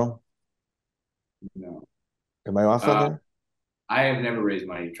 No? No. Am I off on that? I have never raised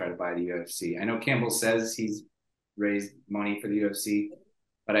money to try to buy the UFC. I know Campbell says he's raised money for the UFC,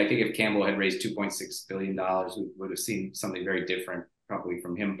 but I think if Campbell had raised $2.6 billion, we would have seen something very different probably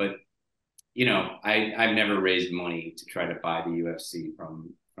from him. But I've never raised money to try to buy the UFC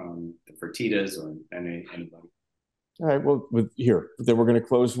from the Fertittas or anybody. All right. Well, then we're going to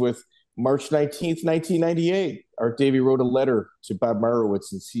close with March 19th, 1998. Art Davie wrote a letter to Bob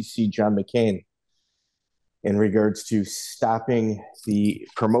Marowitz and CC John McCain in regards to stopping the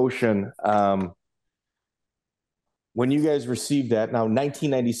promotion. When you guys received that, now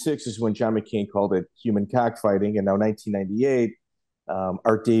 1996 is when John McCain called it human cockfighting, and now 1998,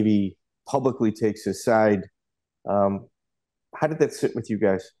 Art Davie publicly takes his side. How did that sit with you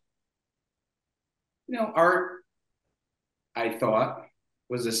guys? Art, I thought,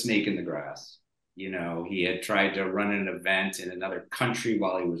 was a snake in the grass. He had tried to run an event in another country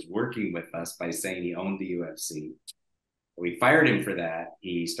while he was working with us by saying he owned the UFC. We fired him for that.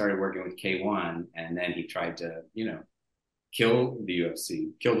 He started working with K1, and then he tried to, kill the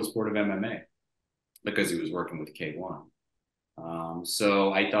UFC, kill the sport of MMA because he was working with K1.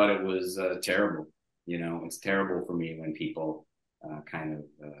 So I thought it was terrible. It's terrible for me when people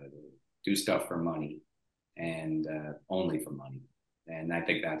do stuff for money and only for money. And I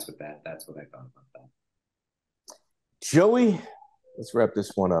think that's what I thought about that. Joey, let's wrap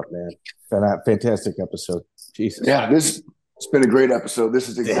this one up, man. Fantastic episode. Jesus. Yeah, it's been a great episode. This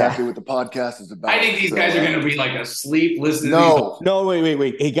is exactly what the podcast is about. I think these guys are going to be like asleep listening. No,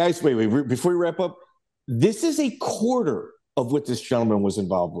 wait. Hey, guys, wait. Before we wrap up, this is a quarter of what this gentleman was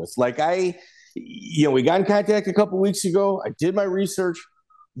involved with. Like we got in contact a couple weeks ago. I did my research.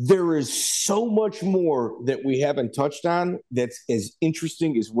 There is so much more that we haven't touched on that's as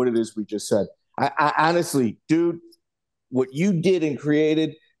interesting as what it is we just said. I honestly, dude, what you did and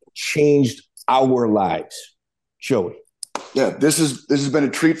created changed our lives. Joey. Yeah, this has been a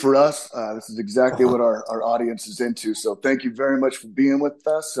treat for us. This is exactly what our audience is into. So thank you very much for being with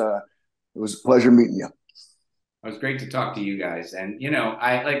us. It was a pleasure meeting you. It was great to talk to you guys. And,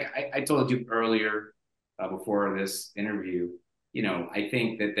 I told you earlier before this interview, I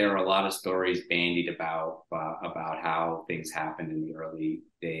think that there are a lot of stories bandied about how things happened in the early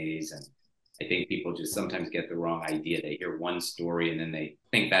days. And I think people just sometimes get the wrong idea. They hear one story and then they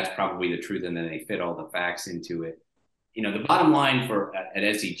think that's probably the truth. And then they fit all the facts into it. The bottom line at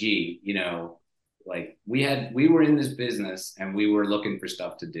SEG, Like we were in this business and we were looking for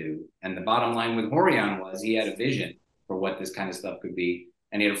stuff to do. And the bottom line with Horion was he had a vision for what this kind of stuff could be.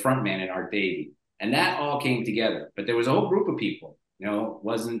 And he had a front man in Art Davey. And that all came together. But there was a whole group of people, you know, it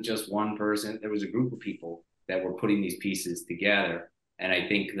wasn't just one person. There was a group of people that were putting these pieces together. And I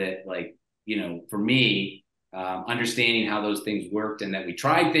think that, like, you know, for me, understanding how those things worked and that we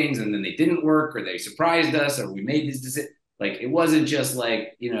tried things and then they didn't work or they surprised us or we made this decision. Like, it wasn't just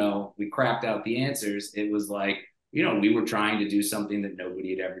like, you know, we crapped out the answers. It was like, you know, we were trying to do something that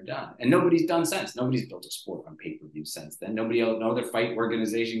nobody had ever done. And nobody's done since. Nobody's built a sport on pay-per-view since then. Nobody else, no other fight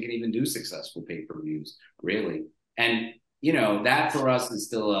organization can even do successful pay-per-views, really. And, you know, that for us is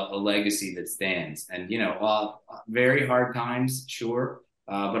still a legacy that stands. And, you know, very hard times, sure,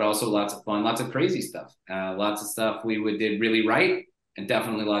 but also lots of fun, lots of crazy stuff, lots of stuff we did really right. And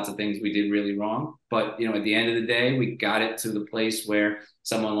definitely lots of things we did really wrong. But, you know, at the end of the day, we got it to the place where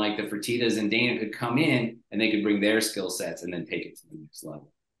someone like the Fertittas and Dana could come in and they could bring their skill sets and then take it to the next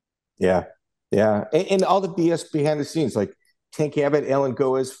level. Yeah. Yeah. And all the BS behind the scenes, like Tank Abbott, Alan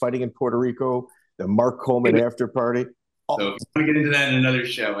Goes fighting in Puerto Rico, the Mark Coleman after party. So if you want to get into that in another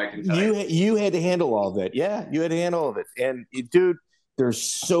show, I can tell you. You had to handle all of that. Yeah, you had to handle all of it. And, dude, there's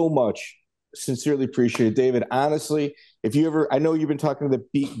so much. Sincerely appreciate it, David. Honestly, if you ever, I know you've been talking to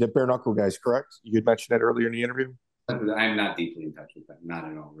the bare knuckle guys, correct? You had mentioned that earlier in the interview. I'm not deeply in touch with them, not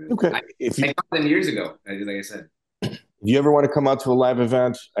at all. Really. Okay. I got them years ago, like I said. If you ever want to come out to a live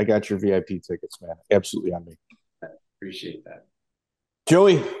event, I got your VIP tickets, man. Absolutely on me. Appreciate that,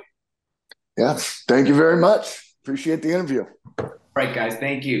 Joey. Yeah, thank you very much. Appreciate the interview. All right, guys.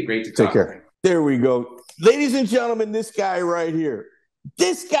 Thank you. Great to talk. Take care. There we go, ladies and gentlemen. This guy right here.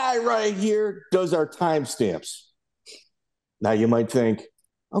 This guy right here does our timestamps. Now you might think,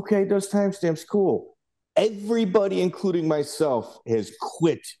 okay, does timestamps, cool. Everybody, including myself, has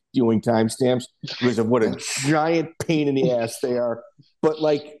quit doing timestamps because of what a giant pain in the ass they are. But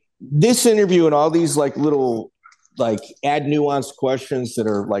like this interview and all these like little like add nuanced questions that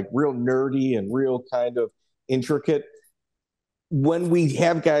are like real nerdy and real kind of intricate. When we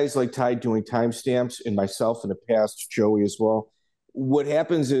have guys like Ty doing timestamps and myself in the past, Joey as well, what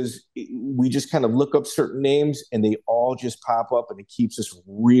happens is we just kind of look up certain names and they all just pop up and it keeps us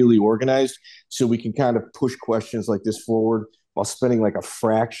really organized so we can kind of push questions like this forward while spending like a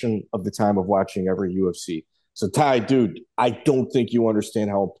fraction of the time of watching every UFC. So Ty, dude, I don't think you understand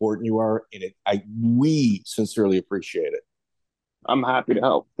how important you are, and we sincerely appreciate it. I'm happy to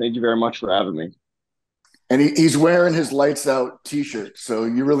help. Thank you very much for having me. And he's wearing his Lights Out t-shirt, so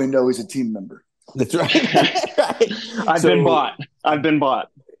you really know he's a team member. That's right. Right. I've been bought.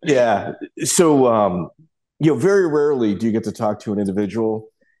 Yeah. So, very rarely do you get to talk to an individual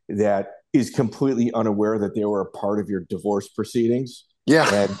that is completely unaware that they were a part of your divorce proceedings.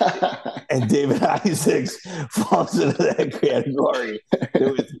 Yeah. And David Isaacs falls into that category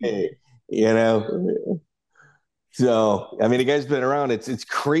with me, you know? So, I mean, the guy's been around. It's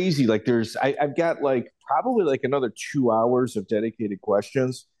crazy. Like I've got like probably like another 2 hours of dedicated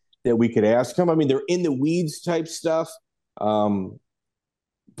questions that we could ask him. I mean, they're in the weeds type stuff.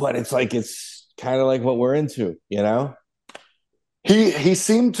 But it's kind of like what we're into, you know? He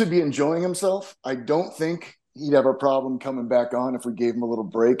seemed to be enjoying himself. I don't think he'd have a problem coming back on if we gave him a little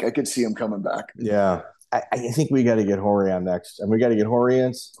break. I could see him coming back. Yeah. I think we got to get Horion next. And we got to get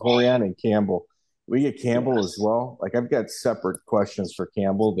Horion and Campbell. We get Campbell as well. Like, I've got separate questions for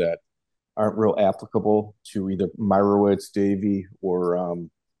Campbell that aren't real applicable to either Myrowitz, Davey, or,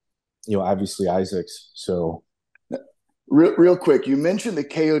 obviously Isaacs. So real quick, you mentioned the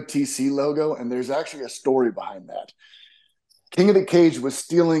KOTC logo, and there's actually a story behind that. King of the Cage was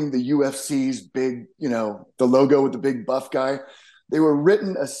stealing the UFC's big, the logo with the big buff guy. They were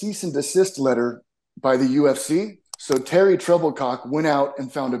written a cease and desist letter by the UFC. So Terry Treblecock went out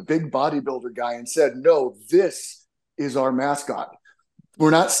and found a big bodybuilder guy and said, no, this is our mascot. We're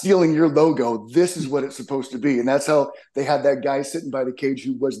not stealing your logo. This is what it's supposed to be. And that's how they had that guy sitting by the cage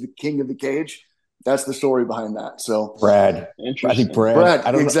who was the king of the cage. That's the story behind that. So Brad. I think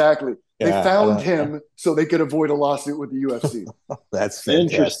Brad. Exactly. Yeah, they found him so they could avoid a lawsuit with the UFC. That's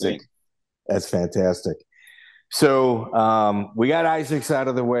fantastic. Interesting. That's fantastic. So we got Isaacs out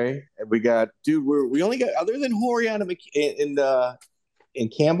of the way. And we got, we only got, other than Horion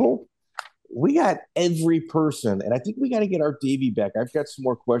and Campbell, we got every person. And I think we got to get our Davey back. I've got some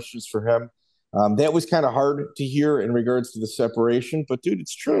more questions for him. That was kind of hard to hear in regards to the separation. But, dude,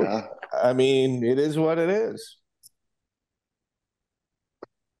 it's true. Yeah. I mean, it is what it is.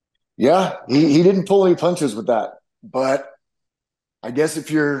 Yeah, he didn't pull any punches with that. But I guess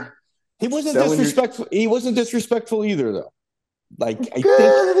if you're... He wasn't disrespectful. He wasn't disrespectful either, though. Like, I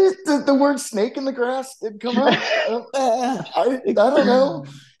think The word snake in the grass did come up. I don't know.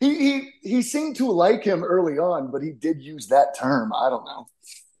 He seemed to like him early on, but he did use that term. I don't know.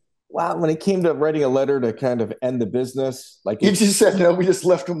 wow, when it came to writing a letter to kind of end the business, like He just said no. We just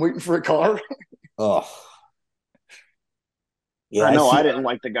left him waiting for a car. oh, yeah, I know see, I didn't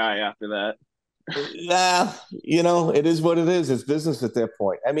like the guy after that. it is what it is. It's business at that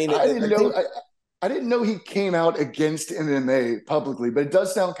point. I mean, I didn't I think know. I didn't know he came out against MMA publicly, but it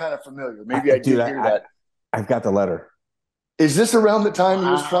does sound kind of familiar. Maybe I dude, did hear that. I've got the letter. Is this around the time he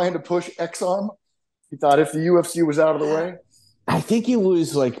was Wow. trying to push X-Arm? He thought if the UFC was out of the way. I think it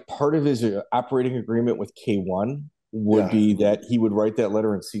was like part of his operating agreement with K1 would Yeah. be that he would write that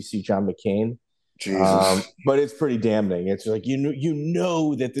letter and CC John McCain. Jesus. But it's pretty damning. It's like you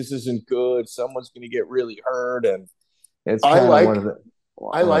know that this isn't good. Someone's going to get really hurt, and it's I kind of like one of the.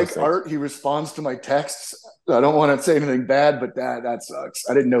 I like Art. He responds to my texts. I don't want to say anything bad, but that sucks.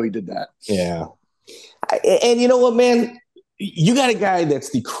 I didn't know he did that. Yeah, and you know what, man? You got a guy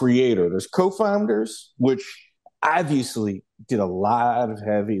that's the creator. There's co-founders, which obviously did a lot of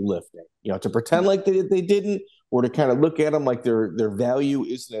heavy lifting. To pretend like they didn't, or to kind of look at them like their value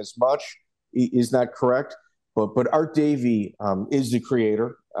isn't as much, is not correct. But Art Davie is the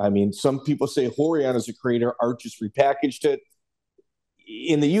creator. I mean, some people say Horion is the creator. Art just repackaged it.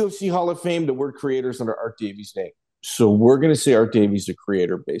 In the UFC Hall of Fame, the word creator is under Art Davie's name. So we're going to say Art Davie's the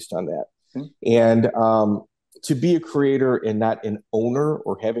creator based on that. Mm-hmm. And to be a creator and not an owner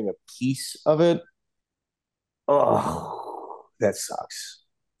or having a piece of it, oh, that sucks.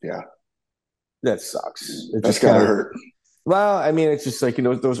 Yeah. That sucks. That's gotta hurt. Well, I mean, it's just like,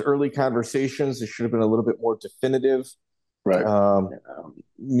 those early conversations, it should have been a little bit more definitive. Right.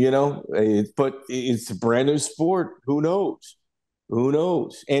 But it's a brand new sport. Who knows?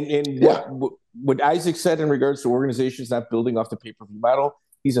 And what Isaac said in regards to organizations not building off the pay-per-view model,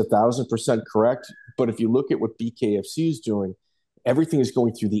 he's 1,000% correct. But if you look at what BKFC is doing, everything is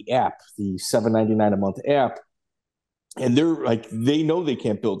going through the app, the $7.99 a month app. And they know they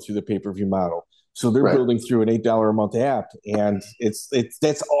can't build through the pay-per-view model. So they're building through an $8 a month app, and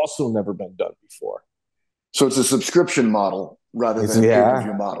that's also never been done before. So it's a subscription model rather than a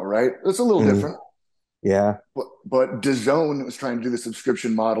pay-per-view model, right? It's a little different. Yeah. But DAZN was trying to do the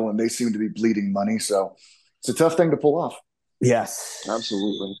subscription model, and they seem to be bleeding money. So it's a tough thing to pull off. Yes.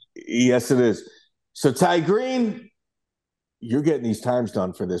 Absolutely. Yes, it is. So Ty Green, you're getting these times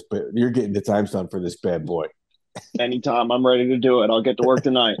done for this, but you're getting the times done for this bad boy. Anytime I'm ready to do it, I'll get to work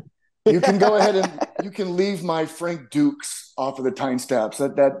tonight. You can go ahead and you can leave my Frank Dukes off of the timestamps.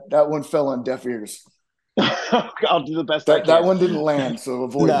 That one fell on deaf ears. I'll do the best I can. That one didn't land, so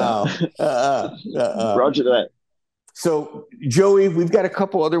avoid that. Roger that. So, Joey, we've got a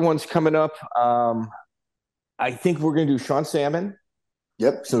couple other ones coming up. I think we're going to do Sean Salmon.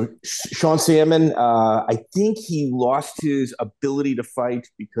 Yep. So, Sean Salmon, I think he lost his ability to fight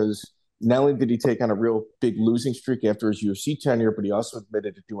because not only did he take on a real big losing streak after his UFC tenure, but he also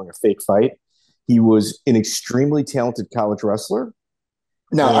admitted to doing a fake fight. He was an extremely talented college wrestler.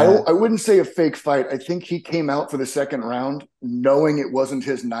 Now, I wouldn't say a fake fight. I think he came out for the second round knowing it wasn't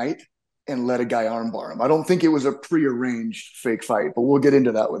his night and let a guy armbar him. I don't think it was a prearranged fake fight, but we'll get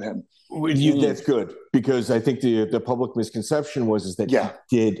into that with him. That's good, because I think the public misconception is that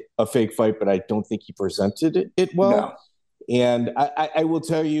he did a fake fight, but I don't think he presented it well. No. And I will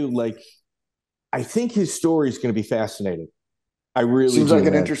tell you, I think his story is going to be fascinating. I really seems like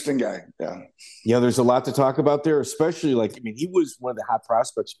an interesting guy. Yeah. There's a lot to talk about there, especially he was one of the hot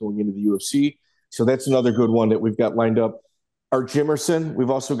prospects going into the UFC. So that's another good one that we've got lined up. Art Jimerson,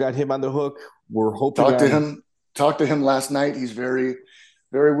 we've also got him on the hook. We're hoping talked to him last night. He's very,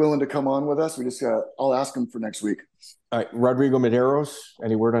 very willing to come on with us. I'll ask him for next week. All right. Rodrigo Medeiros,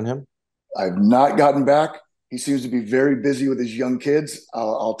 any word on him? I've not gotten back. He seems to be very busy with his young kids.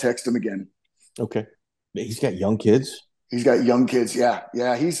 I'll text him again. Okay. He's got young kids? He's got young kids. Yeah.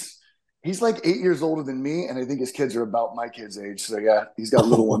 He's like 8 years older than me, and I think his kids are about my kids' age. So, yeah, he's got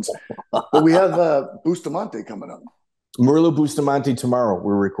little ones. But we have Bustamante coming up. Murlo Bustamante tomorrow.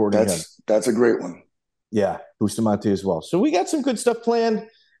 We're recording him. That's a great one. Yeah, Bustamante as well. So we got some good stuff planned.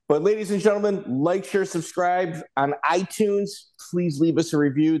 But ladies and gentlemen, like, share, subscribe on iTunes. Please leave us a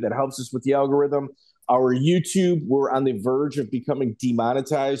review. That helps us with the algorithm. Our YouTube, we're on the verge of becoming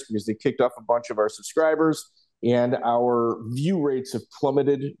demonetized because they kicked off a bunch of our subscribers, and our view rates have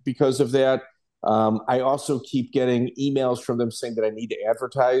plummeted because of that. I also keep getting emails from them saying that I need to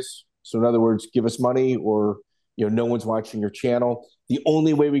advertise. So in other words, give us money, or no one's watching your channel. The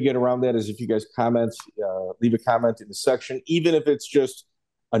only way we get around that is if you guys comment, leave a comment in the section, even if it's just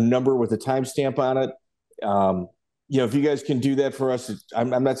a number with a timestamp on it. if you guys can do that for us, I'm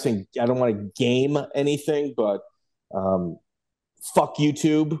not saying I don't want to game anything, but fuck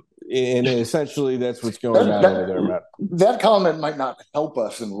YouTube. And essentially, that's what's going on over there, Matt. That comment might not help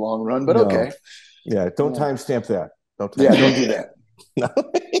us in the long run, but okay. Yeah, don't timestamp that. Don't do that.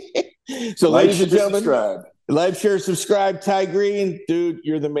 So, like, ladies and gentlemen, subscribe. Like, share, subscribe. Ty Green, dude,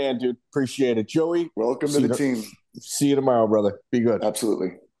 you're the man, dude. Appreciate it. Joey, welcome to the team. See you tomorrow, brother. Be good.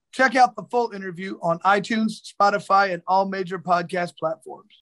 Absolutely. Check out the full interview on iTunes, Spotify, and all major podcast platforms.